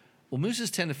fail. Well,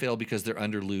 mooses tend to fail because they're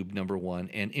under lube, number one,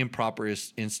 and improper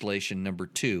installation, number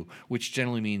two, which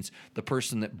generally means the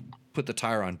person that put the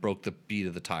tire on broke the bead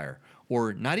of the tire.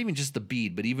 Or not even just the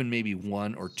bead, but even maybe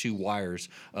one or two wires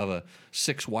of a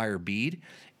 6-wire bead.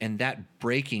 And that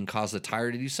breaking caused the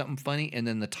tire to do something funny, and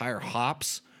then the tire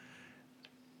hops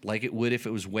like it would if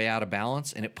it was way out of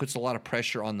balance, and it puts a lot of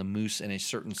pressure on the moose in a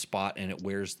certain spot, and it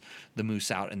wears the moose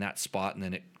out in that spot, and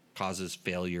then it causes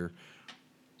failure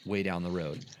way down the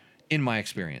road, in my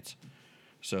experience.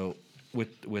 So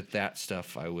with that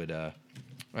stuff,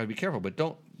 I'd be careful, but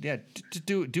don't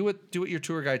do what your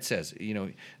tour guide says. You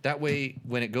know, that way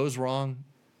when it goes wrong,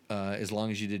 as long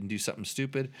as you didn't do something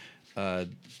stupid, at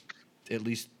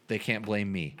least they can't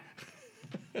blame me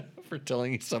for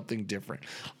telling you something different.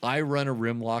 I run a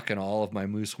rim lock on all of my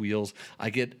moose wheels. I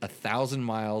get 1,000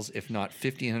 miles, if not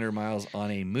 1,500 miles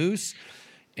on a moose,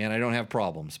 and I don't have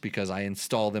problems because I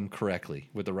install them correctly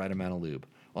with the right amount of lube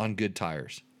on good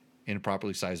tires in a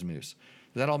properly sized moose.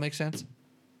 Does that all make sense?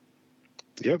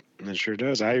 Yep, it sure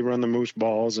does. I run the moose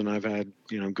balls, and I've had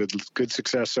good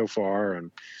success so far,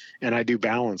 and I do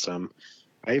balance them.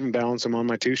 I even balance them on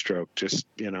my 2-stroke, just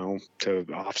to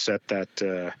offset that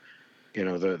the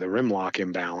rim lock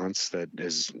imbalance that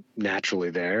is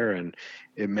naturally there, and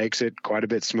it makes it quite a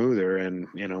bit smoother. And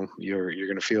you're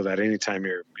going to feel that anytime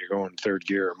you're going third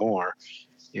gear or more.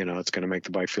 It's going to make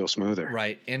the bike feel smoother.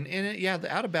 Right. And the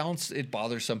out of balance, it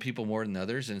bothers some people more than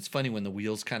others. And it's funny when the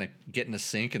wheels kind of get in a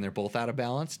sync and they're both out of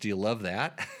balance. Do you love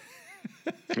that?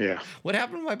 Yeah. What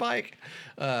happened to my bike?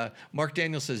 Mark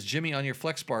Daniel says, Jimmy, on your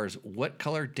flex bars, what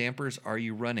color dampers are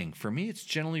you running? For me, it's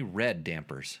generally red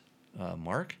dampers.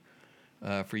 Mark,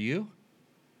 for you?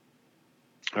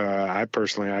 I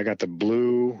got the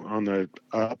blue on the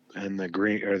up and the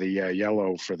green or the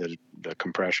yellow for the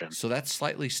compression. So that's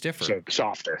slightly stiffer. So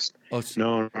softest. Oh,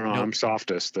 no, I'm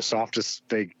softest. The softest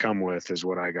they come with is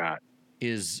what I got.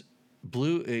 Is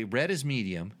blue? Red is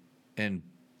medium, and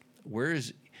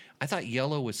I thought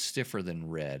yellow was stiffer than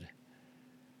red.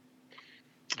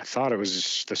 I thought it was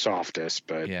just the softest,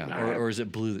 but yeah, or is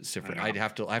it blue that's different? I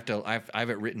have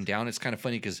it written down. It's kind of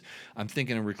funny because I'm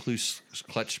thinking of Recluse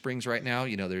clutch springs right now.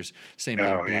 There's same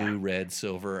thing, blue, red,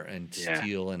 silver, and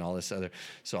steel, and all this other.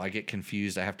 So I get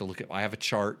confused. I have to look at. I have a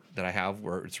chart that I have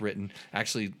where it's written.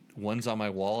 Actually, one's on my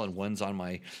wall and one's on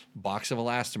my box of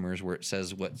elastomers where it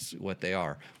says what they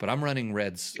are. But I'm running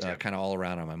reds kind of all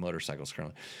around on my motorcycles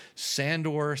currently.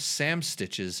 Sandor Sam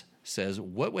Stitches says,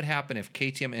 what would happen if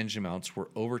KTM engine mounts were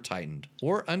over-tightened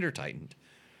or under-tightened?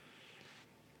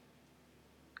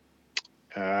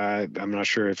 I'm not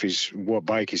sure what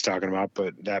bike he's talking about,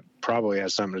 but that probably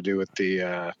has something to do with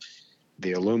the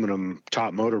aluminum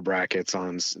top motor brackets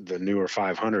on the newer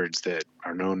 500s that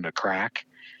are known to crack.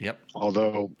 Yep.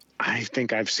 Although I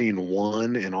think I've seen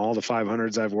one in all the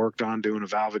 500s I've worked on doing a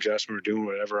valve adjustment or doing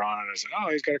whatever on it. I said,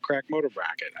 he's got a cracked motor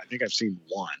bracket. I think I've seen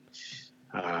one.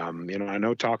 I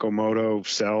know Takamoto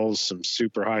sells some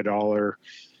super high dollar,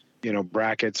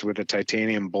 brackets with a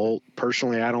titanium bolt.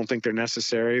 Personally, I don't think they're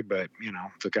necessary, but,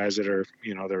 the guys that are,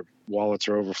 their wallets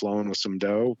are overflowing with some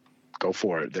dough, go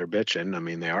for it. They're bitching. I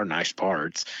mean, they are nice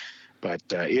parts, but,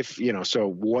 so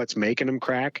what's making them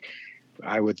crack?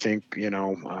 I would think,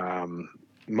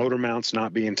 motor mounts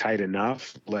not being tight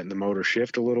enough, letting the motor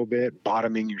shift a little bit,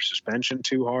 bottoming your suspension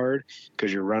too hard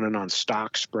because you're running on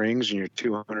stock springs and you're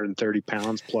 230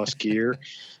 pounds plus gear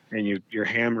and you're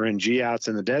hammering G-outs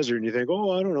in the desert and you think,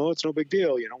 I don't know, it's no big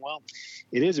deal. Well,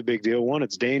 it is a big deal. One,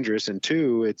 it's dangerous, and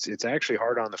two, it's actually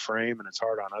hard on the frame and it's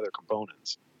hard on other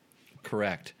components.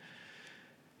 Correct.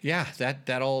 Yeah,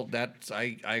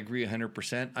 I agree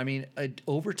 100%. I mean,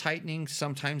 over tightening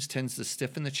sometimes tends to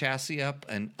stiffen the chassis up,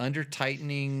 and under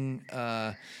tightening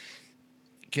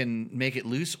can make it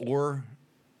loose or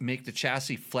make the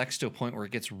chassis flex to a point where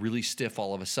it gets really stiff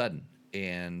all of a sudden.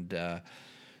 And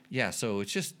so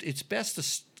it's best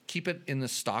to keep it in the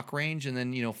stock range, and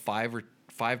then 5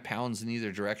 pounds in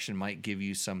either direction might give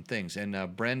you some things.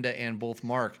 And Brenda and both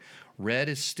Mark, red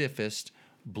is stiffest,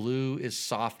 blue is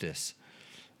softest.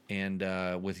 And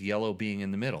with yellow being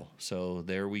in the middle. So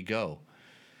there we go.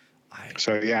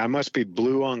 I must be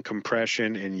blue on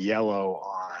compression and yellow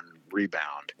on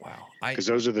rebound. Wow. Because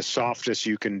those are the softest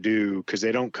you can do, because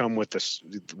they don't come with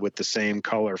the same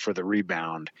color for the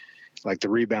rebound. Like the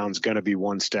rebound's going to be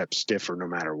one step stiffer no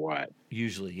matter what.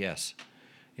 Usually, yes.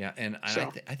 Yeah, and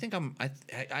so. I think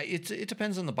it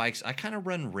depends on the bikes. I kind of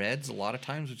run reds a lot of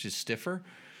times, which is stiffer.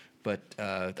 But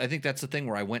I think that's the thing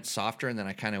where I went softer and then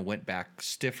I kind of went back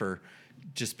stiffer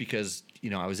just because,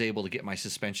 I was able to get my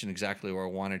suspension exactly where I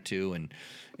wanted to, and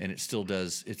it still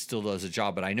does a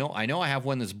job. But I know I have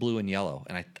one that's blue and yellow,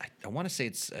 and I want to say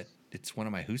it's one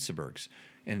of my Husabergs.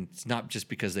 And it's not just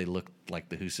because they look like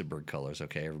the Husaberg colors.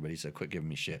 Okay, everybody, so quit giving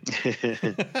me shit.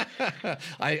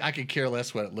 I could care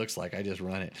less what it looks like. I just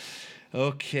run it.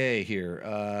 Okay, here.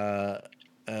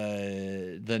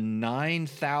 The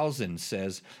 9000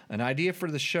 says, an idea for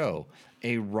the show,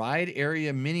 a ride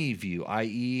area mini view,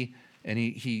 i.e., and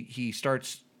he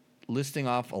starts listing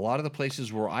off a lot of the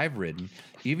places where I've ridden,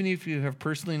 even if you have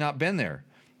personally not been there.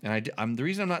 And the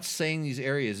reason I'm not saying these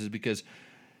areas is because,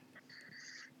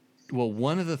 well,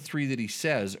 one of the three that he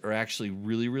says are actually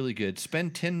really, really good.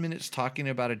 Spend 10 minutes talking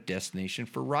about a destination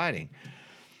for riding.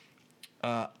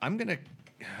 I'm going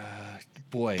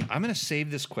to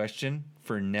save this question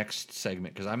for next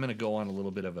segment, because I'm going to go on a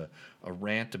little bit of a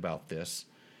rant about this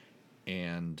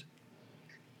and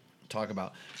talk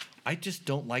about, I just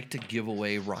don't like to give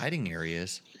away riding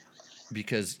areas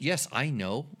because, yes, I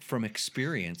know from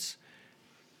experience,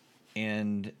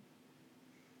 and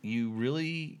you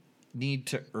really need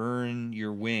to earn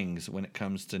your wings when it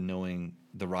comes to knowing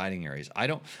the riding areas. I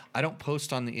don't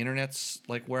post on the internets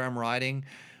like where I'm riding.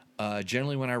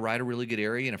 Generally, when I ride a really good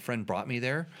area and a friend brought me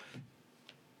there,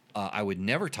 I would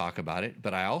never talk about it,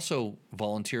 but I also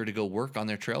volunteer to go work on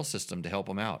their trail system to help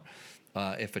them out.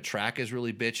 If a track is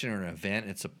really bitching, or an event,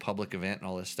 it's a public event and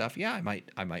all this stuff, yeah,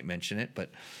 I might mention it, but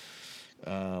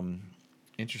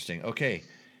interesting. Okay.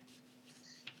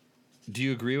 Do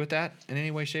you agree with that in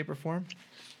any way, shape, or form?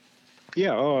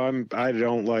 Yeah. I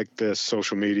don't like this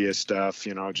social media stuff,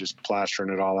 just plastering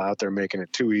it all out there, making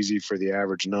it too easy for the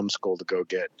average numbskull to go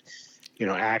get,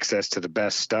 access to the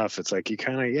best stuff. It's like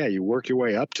you work your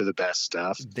way up to the best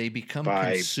stuff. They become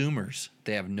consumers.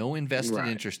 They have no invested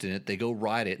interest in it. They go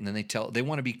ride it, and then they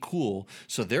want to be cool.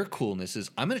 So their coolness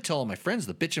is, I'm going to tell all my friends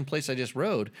the bitchin' place I just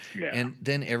rode. Yeah. And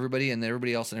then everybody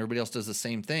else does the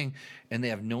same thing, and they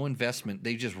have no investment.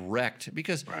 They just wrecked,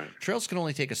 because trails can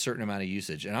only take a certain amount of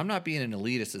usage. And I'm not being an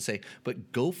elitist to say,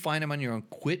 but go find them on your own.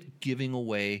 Quit giving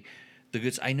away the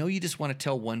goods. I know you just want to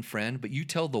tell one friend, but you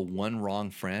tell the one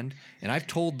wrong friend. And I've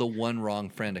told the one wrong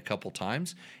friend a couple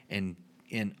times, and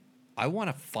I want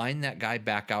to find that guy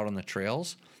back out on the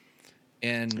trails,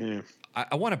 and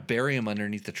I want to bury him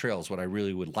underneath the trails, what I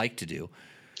really would like to do.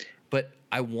 But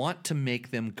I want to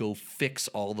make them go fix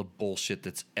all the bullshit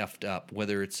that's effed up,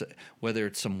 whether it's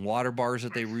some water bars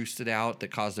that they roosted out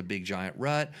that caused a big giant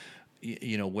rut,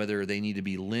 whether they need to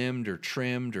be limbed or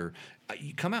trimmed, or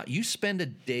you come out, you spend a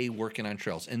day working on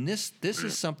trails. And this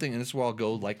is something, and this is where I'll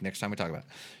go, like, next time I talk about it.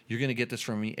 You're going to get this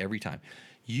from me every time.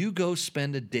 You go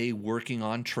spend a day working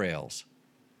on trails.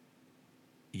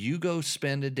 You go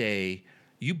spend a day,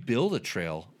 you build a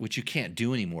trail, which you can't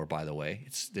do anymore, by the way.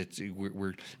 It's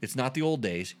not the old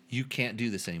days. You can't do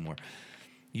this anymore.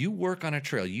 You work on a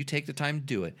trail, you take the time to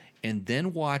do it, and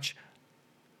then watch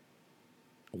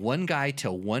one guy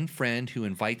tell one friend who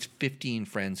invites 15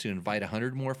 friends who invite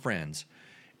 100 more friends,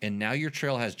 and now your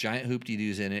trail has giant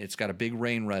hoop-de-doos in it. It's got a big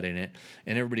rain rut in it,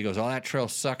 and everybody goes, oh, that trail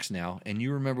sucks now, and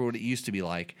you remember what it used to be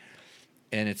like.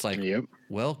 And it's like,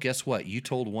 well, guess what? You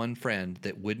told one friend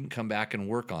that wouldn't come back and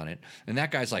work on it, and that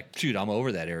guy's like, dude, I'm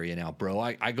over that area now, bro.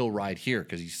 I go ride here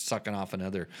because he's sucking off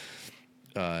another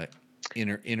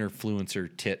interfluencer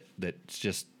tit that's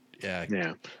just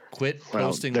quit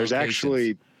posting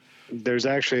locations. There's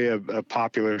actually a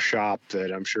popular shop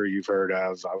that I'm sure you've heard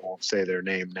of. I won't say their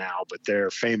name now, but they're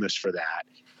famous for that.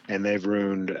 And they've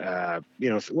ruined,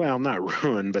 not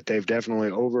ruined, but they've definitely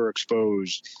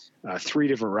overexposed 3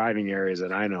 different riding areas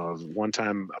that I know of. One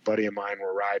time, a buddy of mine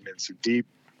were riding in some deep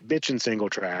bitchin' single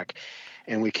track,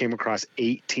 and we came across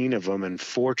 18 of them. And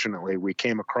fortunately, we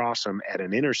came across them at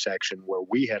an intersection where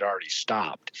we had already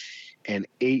stopped. And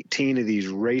 18 of these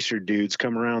racer dudes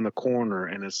come around the corner,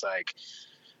 and it's like,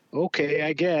 okay,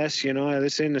 I guess,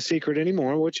 this ain't a secret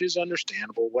anymore, which is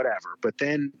understandable, whatever. But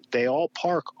then they all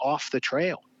park off the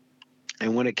trail.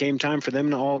 And when it came time for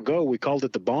them to all go, we called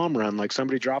it the bomb run. Like,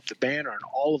 somebody dropped the banner and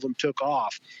all of them took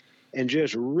off and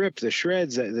just ripped the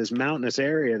shreds at this mountainous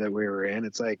area that we were in.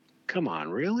 It's like, come on,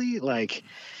 really? Like,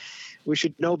 we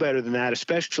should know better than that,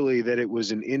 especially that it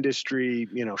was an industry,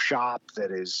 shop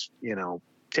that is,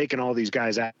 taking all these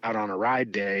guys out on a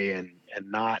ride day and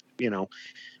not,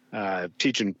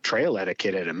 teaching trail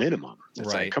etiquette at a minimum.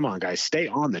 It's like, come on, guys, stay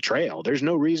on the trail. There's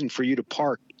no reason for you to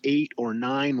park 8 or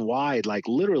 9 wide, like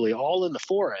literally all in the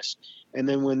forest. And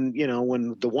then when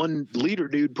the one leader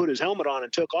dude put his helmet on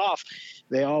and took off,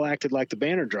 they all acted like the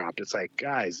banner dropped. It's like,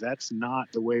 guys, that's not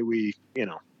the way we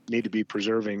need to be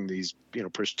preserving these,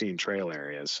 pristine trail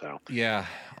areas. So yeah,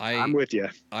 I'm with you.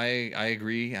 I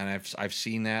agree, and I've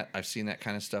seen that. I've seen that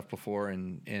kind of stuff before,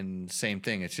 and same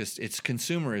thing. It's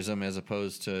consumerism as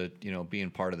opposed to being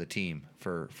part of the team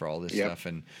for all this stuff.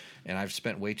 And I've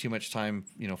spent way too much time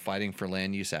fighting for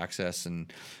land use access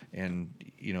and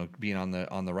being on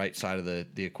the right side of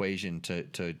the equation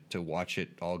to watch it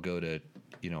all go to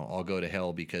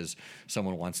hell because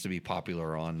someone wants to be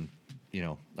popular on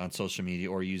social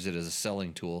media or use it as a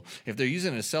selling tool. If they're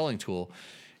using it as a selling tool,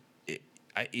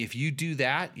 if you do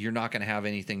that, you're not going to have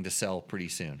anything to sell pretty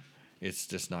soon. It's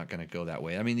just not going to go that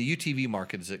way. I mean, the UTV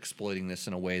market is exploiting this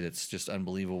in a way that's just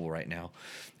unbelievable right now.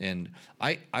 And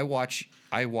I watch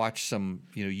some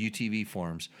UTV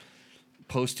forums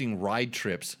posting ride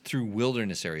trips through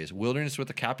wilderness areas, wilderness with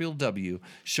a capital W,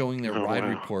 showing their ride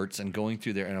reports and going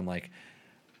through there. And I'm like,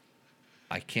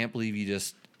 I can't believe you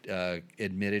just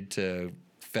admitted to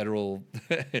federal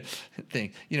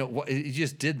thing. You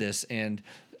just did this, and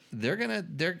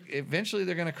eventually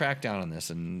they're gonna crack down on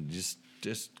this, and just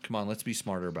come on, let's be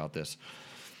smarter about this.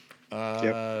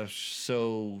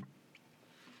 So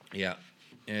yeah,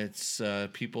 it's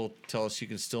people tell us you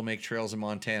can still make trails in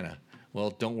Montana. Well,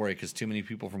 don't worry, because too many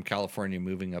people from California are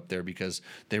moving up there because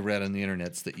they read on the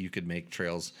internets that you could make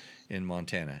trails in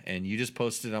Montana. And you just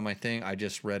posted it on my thing. I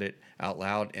just read it out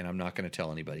loud, and I'm not going to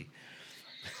tell anybody.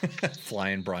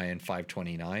 Flying Brian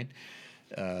 529.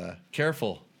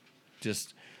 Careful.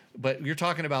 But you're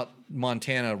talking about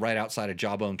Montana right outside of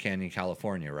Jawbone Canyon,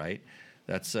 California, right?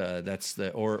 That's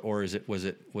or is it was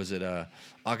it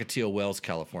Ocotillo Wells,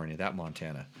 California, that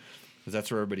Montana? Because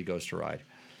that's where everybody goes to ride.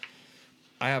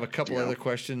 I have a couple other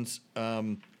questions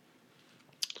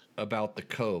about the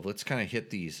Cove. Let's kind of hit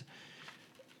these.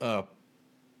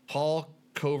 Paul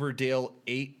Coverdale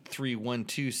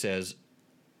 8312 says,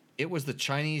 it was the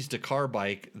Chinese Dakar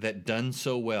bike that done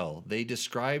so well. They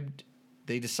decided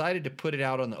to put it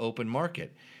out on the open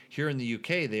market. Here in the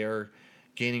UK, they are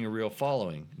gaining a real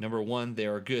following. Number one, they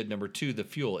are good. Number two, the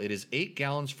fuel. It is 8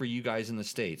 gallons for you guys in the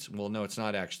States. Well, no, it's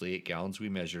not actually 8 gallons. We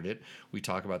measured it. We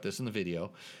talk about this in the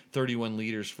video. 31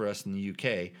 liters for us in the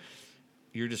UK.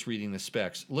 You're just reading the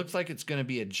specs. Looks like it's going to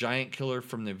be a giant killer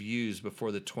from the views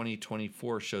before the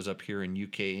 2024 shows up here in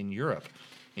UK and Europe.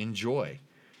 Enjoy.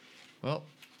 Well,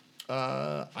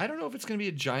 I don't know if it's going to be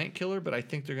a giant killer, but I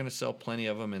think they're going to sell plenty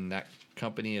of them in that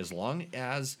company as long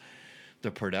as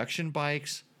the production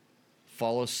bikes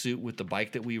follow suit with the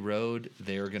bike that we rode.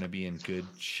 They're going to be in good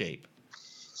shape.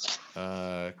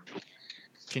 Can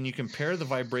you compare the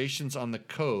vibrations on the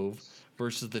Cove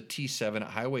versus the T7 at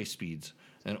highway speeds?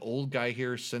 An old guy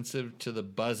here sensitive to the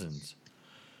buzzins.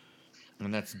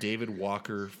 And that's David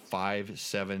Walker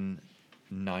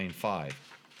 5795.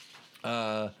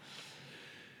 I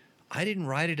didn't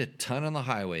ride it a ton on the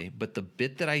highway, but the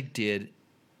bit that I did,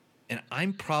 and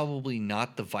I'm probably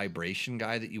not the vibration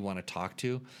guy that you want to talk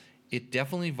to, it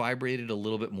definitely vibrated a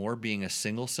little bit more being a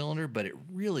single cylinder, but it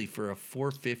really, for a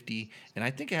 450, and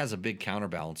I think it has a big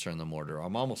counterbalancer in the motor.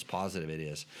 I'm almost positive it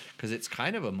is, because it's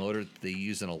kind of a motor that they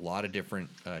use in a lot of different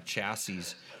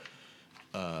chassis,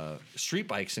 street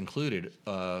bikes included,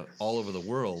 all over the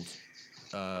world.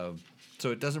 So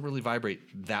it doesn't really vibrate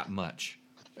that much,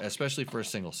 especially for a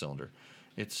single cylinder.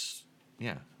 It's,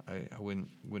 I wouldn't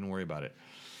worry about it.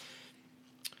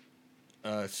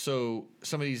 So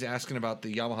somebody's asking about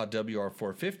the Yamaha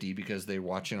WR450 because they're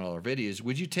watching all our videos.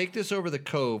 Would you take this over the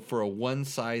Cove for a one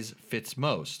size fits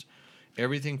most?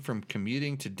 Everything from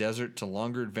commuting to desert to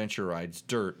longer adventure rides,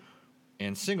 dirt,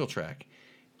 and single track.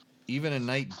 Even a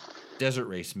night desert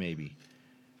race, maybe.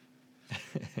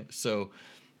 So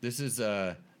this is,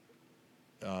 man,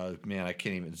 I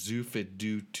can't even,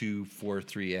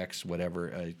 Zufid243X, whatever,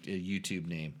 a YouTube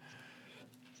name.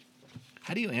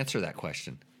 How do you answer that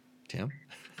question, Tim?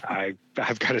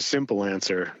 I've got a simple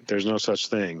answer. There's no such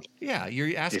thing. Yeah,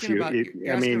 you're asking about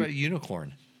a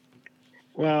unicorn.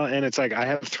 Well, and it's like I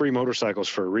have 3 motorcycles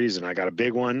for a reason. I got a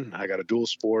big one, I got a dual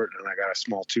sport, and I got a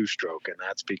small 2-stroke, and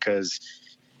that's because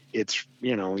it's,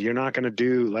 you're not going to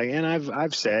do like, and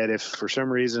I've said if for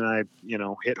some reason I,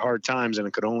 hit hard times and I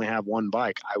could only have one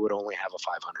bike, I would only have a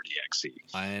 500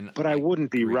 EXC. But I wouldn't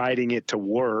be riding it to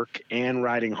work and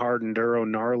riding hard enduro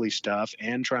gnarly stuff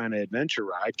and trying to adventure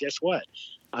ride. Guess what?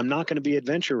 I'm not going to be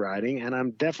adventure riding, and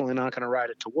I'm definitely not going to ride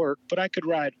it to work, but I could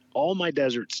ride all my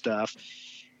desert stuff,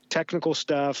 technical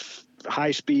stuff,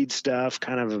 high speed stuff,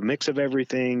 kind of a mix of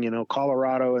everything,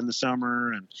 Colorado in the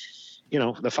summer, and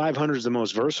the 500 is the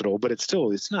most versatile, but it's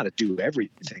not a do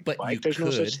everything bike. There's no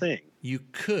such thing. You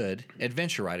could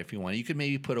adventure ride if you want. You could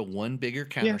maybe put a one bigger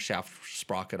counter shaft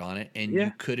sprocket on it, and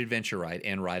you could adventure ride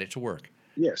and ride it to work.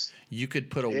 Yes. You could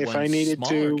put a If one I needed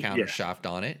smaller to, counter yes. shaft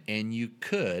on it, and you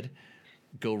could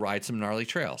go ride some gnarly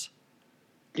trails.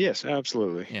 Yes,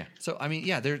 absolutely. Yeah. So I mean,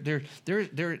 yeah, there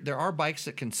are bikes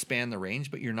that can span the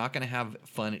range, but you're not going to have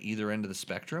fun at either end of the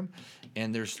spectrum.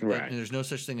 And there's no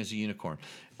such thing as a unicorn.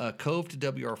 Cove to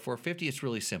WR450, it's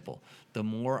really simple. The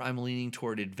more I'm leaning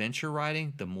toward adventure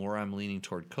riding, the more I'm leaning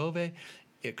toward Cove,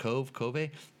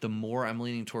 the more I'm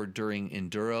leaning toward during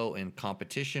enduro and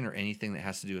competition or anything that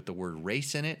has to do with the word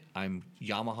race in it. I'm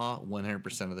Yamaha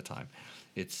 100% of the time.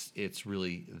 It's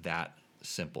really that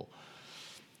simple.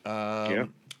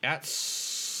 At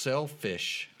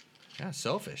Selfish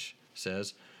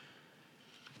says,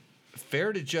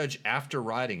 fair to judge after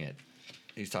riding it.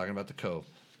 He's talking about the Cove.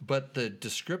 But the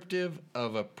descriptive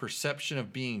of a perception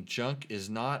of being junk is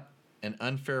not an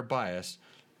unfair bias,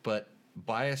 but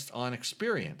biased on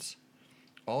experience.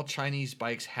 All Chinese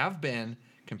bikes have been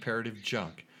comparative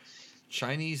junk.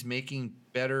 Chinese making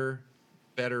better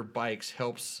bikes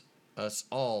helps us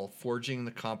all forging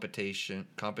the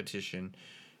competition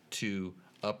to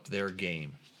up their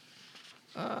game.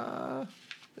 That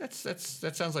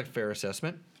sounds like a fair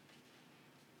assessment.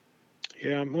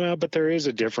 Yeah, well, but there is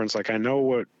a difference. Like I know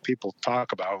what people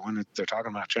talk about when they're talking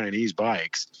about Chinese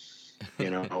bikes. You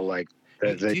know, like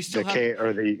Do you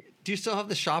still have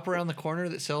the shop around the corner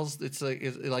that sells? It's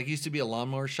like used to be a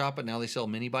lawnmower shop, but now they sell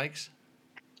mini bikes.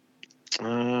 Just I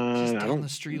down don't the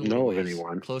street a know little of ways,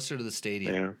 anyone closer to the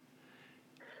stadium. Yeah.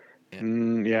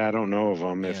 Yeah, I don't know of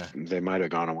them. Yeah. If they might have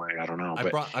gone away, I don't know. I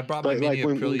brought my mini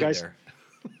Aprilia guys, there.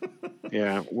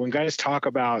 Yeah, when guys talk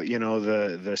about the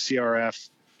CRF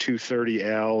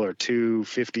 230L or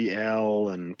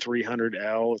 250L and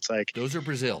 300L, it's like Those are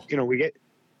Brazil. We get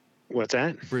what's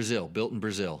that? Brazil, built in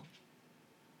Brazil.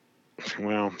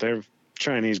 Well, they're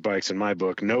Chinese bikes in my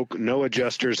book. No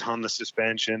adjusters on the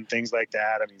suspension, things like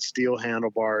that. I mean, steel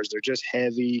handlebars. They're just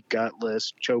heavy,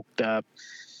 gutless, choked up.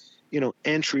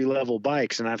 Entry level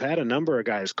bikes. And I've had a number of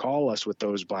guys call us with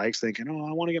those bikes thinking, oh,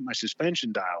 I want to get my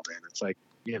suspension dialed in. It's like,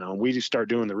 we just start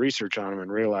doing the research on them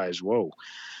and realize, whoa,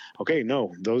 okay,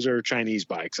 no, those are Chinese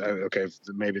bikes. Okay,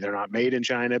 maybe they're not made in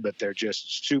China, but they're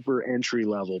just super entry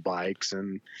level bikes.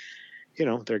 And,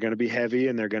 they're going to be heavy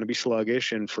and they're going to be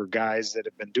sluggish. And for guys that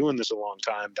have been doing this a long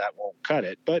time, that won't cut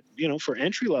it. But, for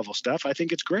entry level stuff, I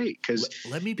think it's great because,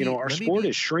 our sport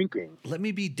is shrinking. Let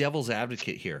me be devil's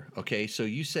advocate here. Okay. So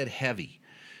you said heavy.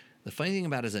 The funny thing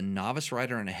about it is a novice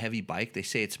rider on a heavy bike, they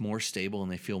say it's more stable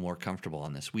and they feel more comfortable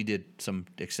on this. We did some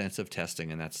extensive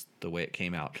testing and that's the way it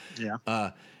came out.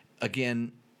 Yeah.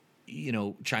 Again,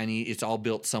 Chinese, it's all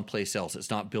built someplace else. It's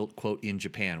not built, quote, in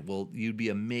Japan. Well, you'd be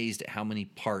amazed at how many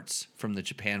parts from the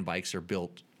Japan bikes are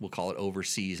built, we'll call it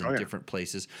overseas in different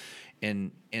places.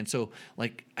 And so,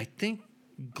 like, I think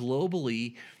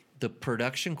globally, the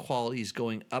production quality is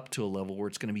going up to a level where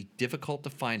it's going to be difficult to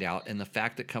find out. And the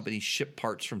fact that companies ship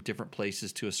parts from different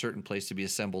places to a certain place to be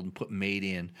assembled and put made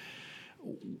in,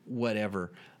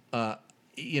 whatever,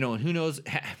 and who knows?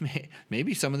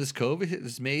 Maybe some of this Cove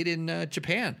is made in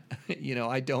Japan.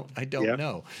 I don't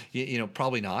know.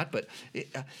 Probably not. But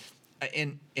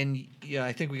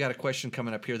I think we got a question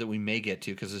coming up here that we may get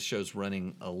to because this show's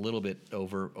running a little bit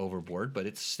overboard, but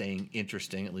it's staying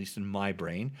interesting, at least in my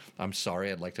brain. I'm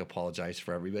sorry. I'd like to apologize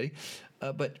for everybody,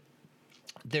 but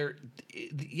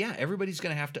everybody's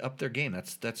going to have to up their game.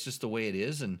 That's just the way it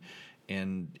is,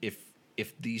 and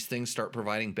if these things start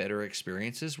providing better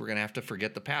experiences, we're going to have to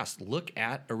forget the past. Look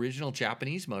at original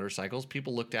Japanese motorcycles.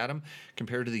 People looked at them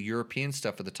compared to the European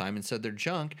stuff at the time and said they're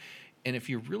junk. And if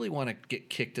you really want to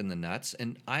get kicked in the nuts,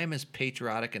 and I am as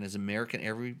patriotic and as American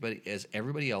as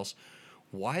everybody else,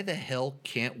 why the hell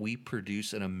can't we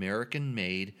produce an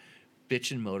American-made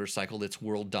bitchin' motorcycle that's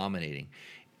world dominating?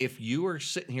 If you are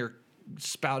sitting here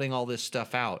spouting all this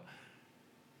stuff out,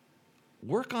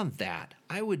 work on that.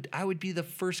 I would be the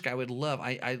first guy. I would love.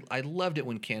 I loved it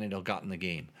when Cannondale got in the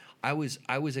game. I was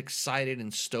excited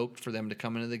and stoked for them to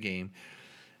come into the game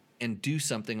and do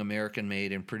something American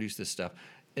made and produce this stuff.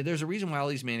 And there's a reason why all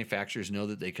these manufacturers know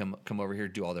that they come over here,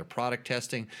 do all their product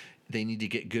testing. They need to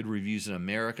get good reviews in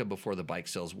America before the bike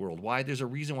sells worldwide. There's a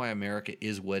reason why America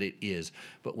is what it is.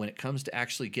 But when it comes to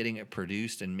actually getting it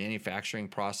produced and manufacturing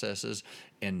processes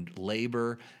and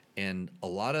labor and a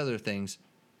lot of other things,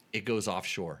 it goes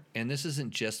offshore. And this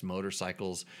isn't just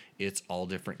motorcycles. It's all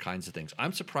different kinds of things.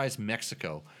 I'm surprised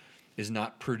Mexico is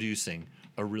not producing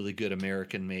a really good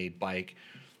American-made bike.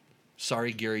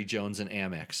 Sorry, Gary Jones and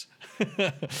Amex.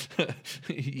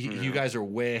 You guys are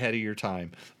way ahead of your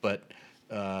time. But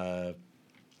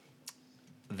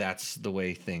that's the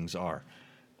way things are.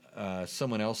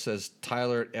 Someone else says,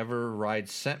 Tyler at Ever Ride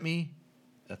sent me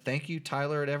Thank you,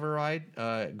 Tyler at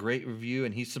Everride. Great review,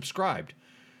 and he's subscribed.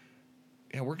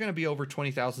 Yeah, we're going to be over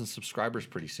 20,000 subscribers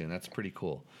pretty soon. That's pretty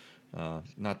cool.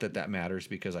 Not that that matters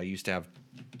because I used to have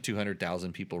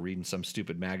 200,000 people reading some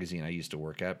stupid magazine I used to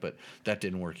work at, but that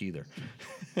didn't work either.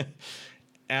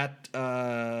 At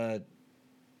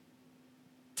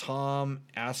Tom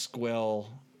Askwell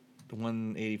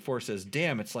 184 says,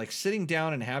 "Damn, it's like sitting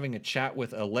down and having a chat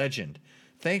with a legend.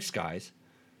 Thanks, guys."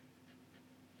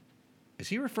 Is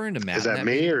he referring to Matt? Is that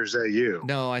me video? or is that you?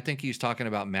 No, I think he's talking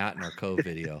about Matt in our Cove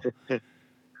video.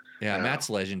 Yeah, Oh. Matt's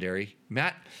legendary.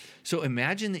 Matt, so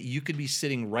imagine that you could be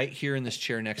sitting right here in this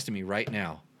chair next to me right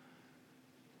now.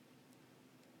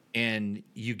 And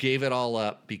you gave it all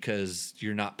up because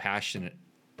you're not passionate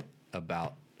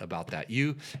about that.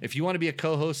 If you want to be a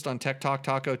co-host on Tech Talk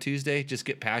Taco Tuesday, just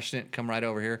get passionate, come right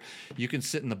over here. You can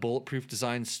sit in the Bulletproof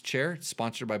Designs chair. It's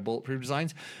sponsored by Bulletproof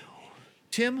Designs.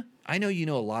 Tim, I know you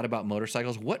know a lot about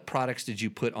motorcycles. What products did you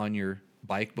put on your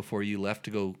bike before you left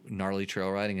to go gnarly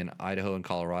trail riding in Idaho and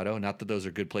Colorado? Not that those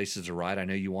are good places to ride. I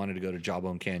know you wanted to go to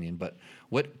Jawbone Canyon, but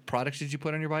what products did you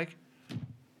put on your bike?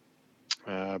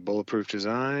 Bulletproof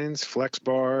Designs, flex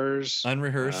bars,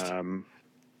 Unrehearsed.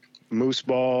 moose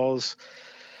balls.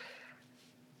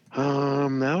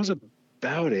 That was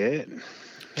about it.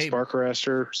 Hey, Spark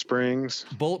arrestor, springs.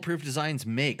 Bulletproof Designs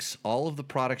makes all of the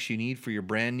products you need for your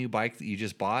brand new bike that you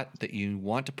just bought that you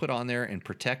want to put on there and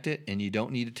protect it, and you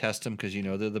don't need to test them because you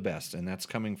know they're the best. And that's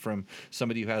coming from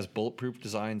somebody who has Bulletproof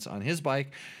Designs on his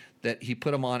bike that he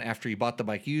put them on after he bought the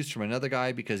bike used from another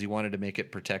guy because he wanted to make it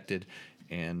protected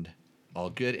and all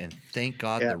good. And thank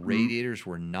God the radiators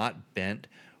were not bent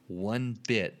one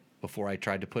bit before I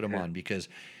tried to put them on, because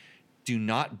do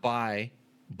not buy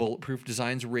Bulletproof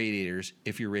Designs radiators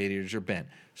if your radiators are bent.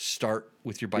 Start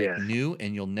with your bike new,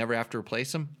 and you'll never have to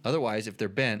replace them. Otherwise, if they're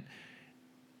bent,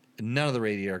 none of the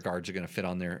radiator guards are going to fit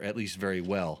on there, at least very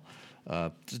well.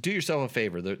 So do yourself a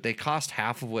favor. They cost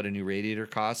half of what a new radiator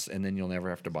costs, and then you'll never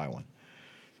have to buy one.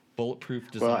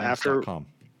 BulletproofDesigns.com.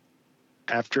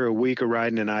 After a week of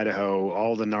riding in Idaho,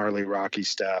 all the gnarly rocky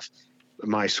stuff,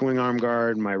 my swing arm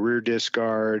guard, my rear disc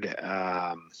guard,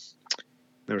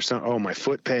 there was my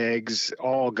foot pegs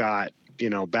all got,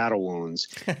 battle wounds.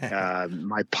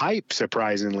 My pipe,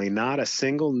 surprisingly, not a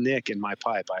single nick in my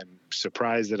pipe. I'm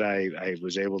surprised that I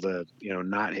was able to,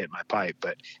 not hit my pipe,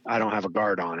 but I don't have a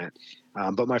guard on it.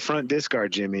 But my front disc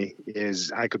guard, Jimmy,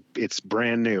 it's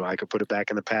brand new. I could put it back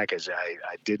in the package.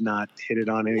 I did not hit it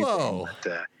on anything. Whoa.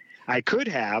 But, I could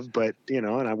have, but and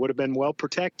I would have been well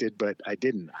protected, but I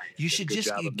didn't. You should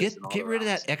just get rid of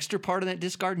that extra part of that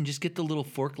disc guard and just get the little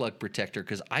fork lug protector.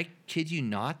 Because I kid you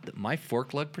not, that my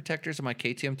fork lug protectors on my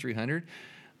KTM 300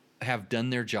 have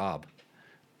done their job.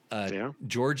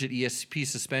 George at ESP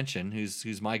Suspension,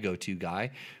 who's my go-to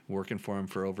guy, working for him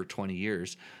for over 20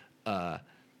 years,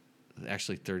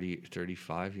 actually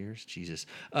 35 years. Jesus.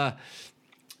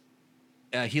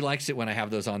 He likes it when I have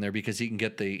those on there because he can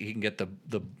get the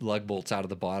lug bolts out of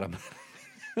the bottom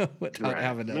without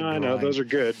having to. No, I know those are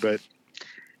good, but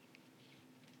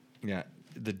yeah,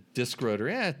 the disc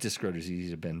rotor. Disc rotor's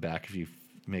easy to bend back if you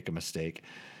make a mistake.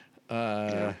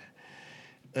 Let's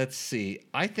see.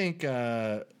 I think.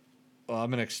 I'm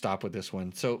going to stop with this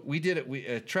one. So we did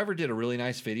it. Trevor did a really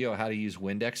nice video of how to use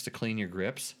Windex to clean your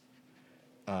grips,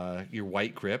 your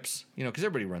white grips. Because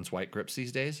everybody runs white grips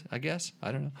these days. I guess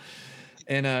I don't know.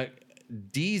 And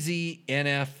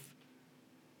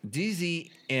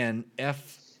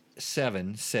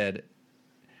DZNF7 said,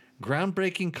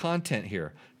 groundbreaking content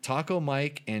here. Taco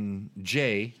Mike and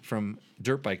Jay from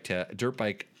Dirt Bike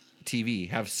TV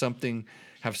have some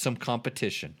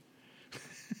competition.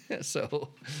 So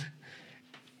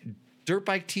Dirt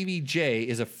Bike TV Jay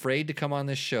is afraid to come on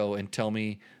this show and tell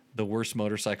me the worst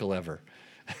motorcycle ever.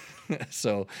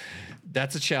 So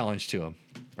that's a challenge to him.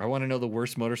 I want to know the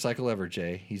worst motorcycle ever,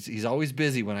 Jay. He's always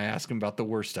busy when I ask him about the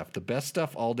worst stuff. The best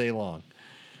stuff all day long.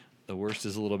 The worst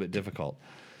is a little bit difficult.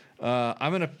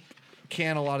 I'm going to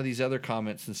can a lot of these other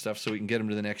comments and stuff so we can get them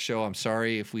to the next show. I'm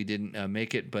sorry if we didn't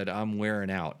make it, but I'm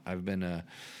wearing out. I've been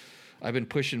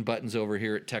pushing buttons over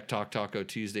here at Tech Talk Taco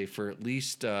Tuesday for at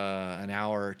least an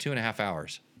hour, 2.5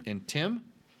 hours. And Tim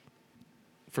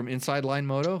from Inside Line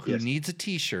Moto, who needs a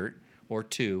T-shirt or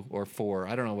 2 or 4,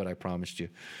 I don't know what I promised you.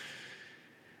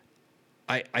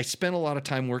 I spent a lot of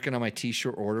time working on my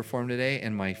T-shirt order form today,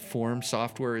 and my form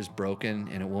software is broken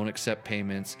and it won't accept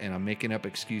payments, and I'm making up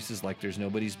excuses like there's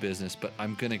nobody's business, but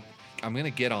I'm gonna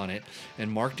get on it. And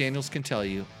Mark Daniels can tell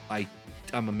you I'm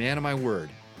a man of my word,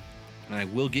 and I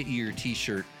will get you your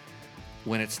T-shirt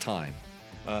when it's time.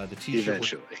 The T-shirt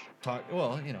eventually.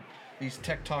 these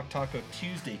Tech Talk Taco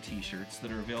Tuesday t-shirts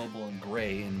that are available in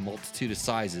gray in multitude of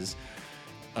sizes.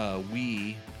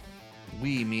 We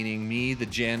meaning me, the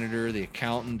janitor, the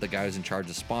accountant, the guy who's in charge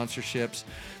of sponsorships,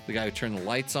 the guy who turned the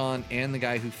lights on, and the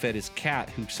guy who fed his cat,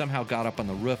 who somehow got up on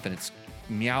the roof and it's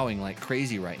meowing like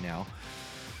crazy right now.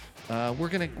 We're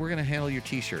gonna handle your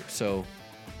t-shirt. So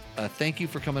thank you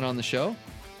for coming on the show.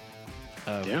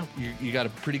 You got a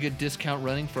pretty good discount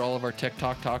running for all of our Tech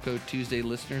Talk Taco Tuesday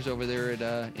listeners over there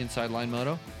at Inside Line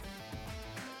Moto.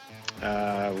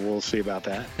 We'll see about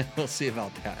that. We'll see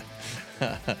about that.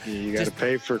 You got to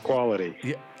pay for quality.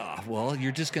 Yeah. Well,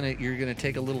 you're gonna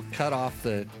take a little cut off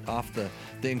the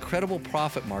incredible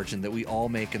profit margin that we all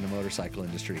make in the motorcycle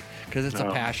industry because it's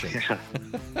a passion.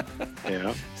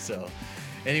 Yeah. So,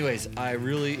 anyways, I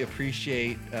really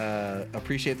appreciate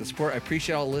the support. I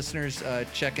appreciate all the listeners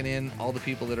checking in, all the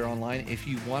people that are online. If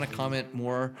you want to comment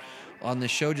more on the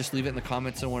show, just leave it in the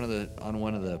comments on one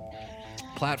of the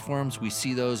platforms. We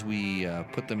see those. We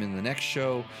put them in the next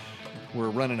show. We're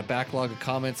running a backlog of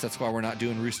comments. That's why we're not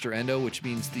doing Rooster Endo, which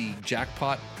means the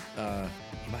jackpot.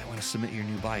 You might want to submit your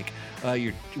new bike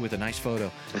with a nice photo.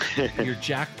 Your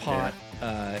jackpot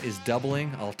is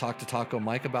doubling. I'll talk to Taco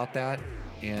Mike about that.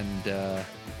 And hey,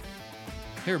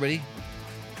 everybody,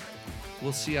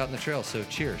 we'll see you out in the trail. So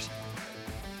cheers.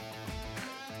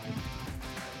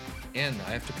 End.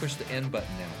 I have to push the end button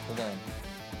now. Hold on.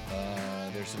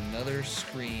 There's another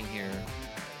screen here.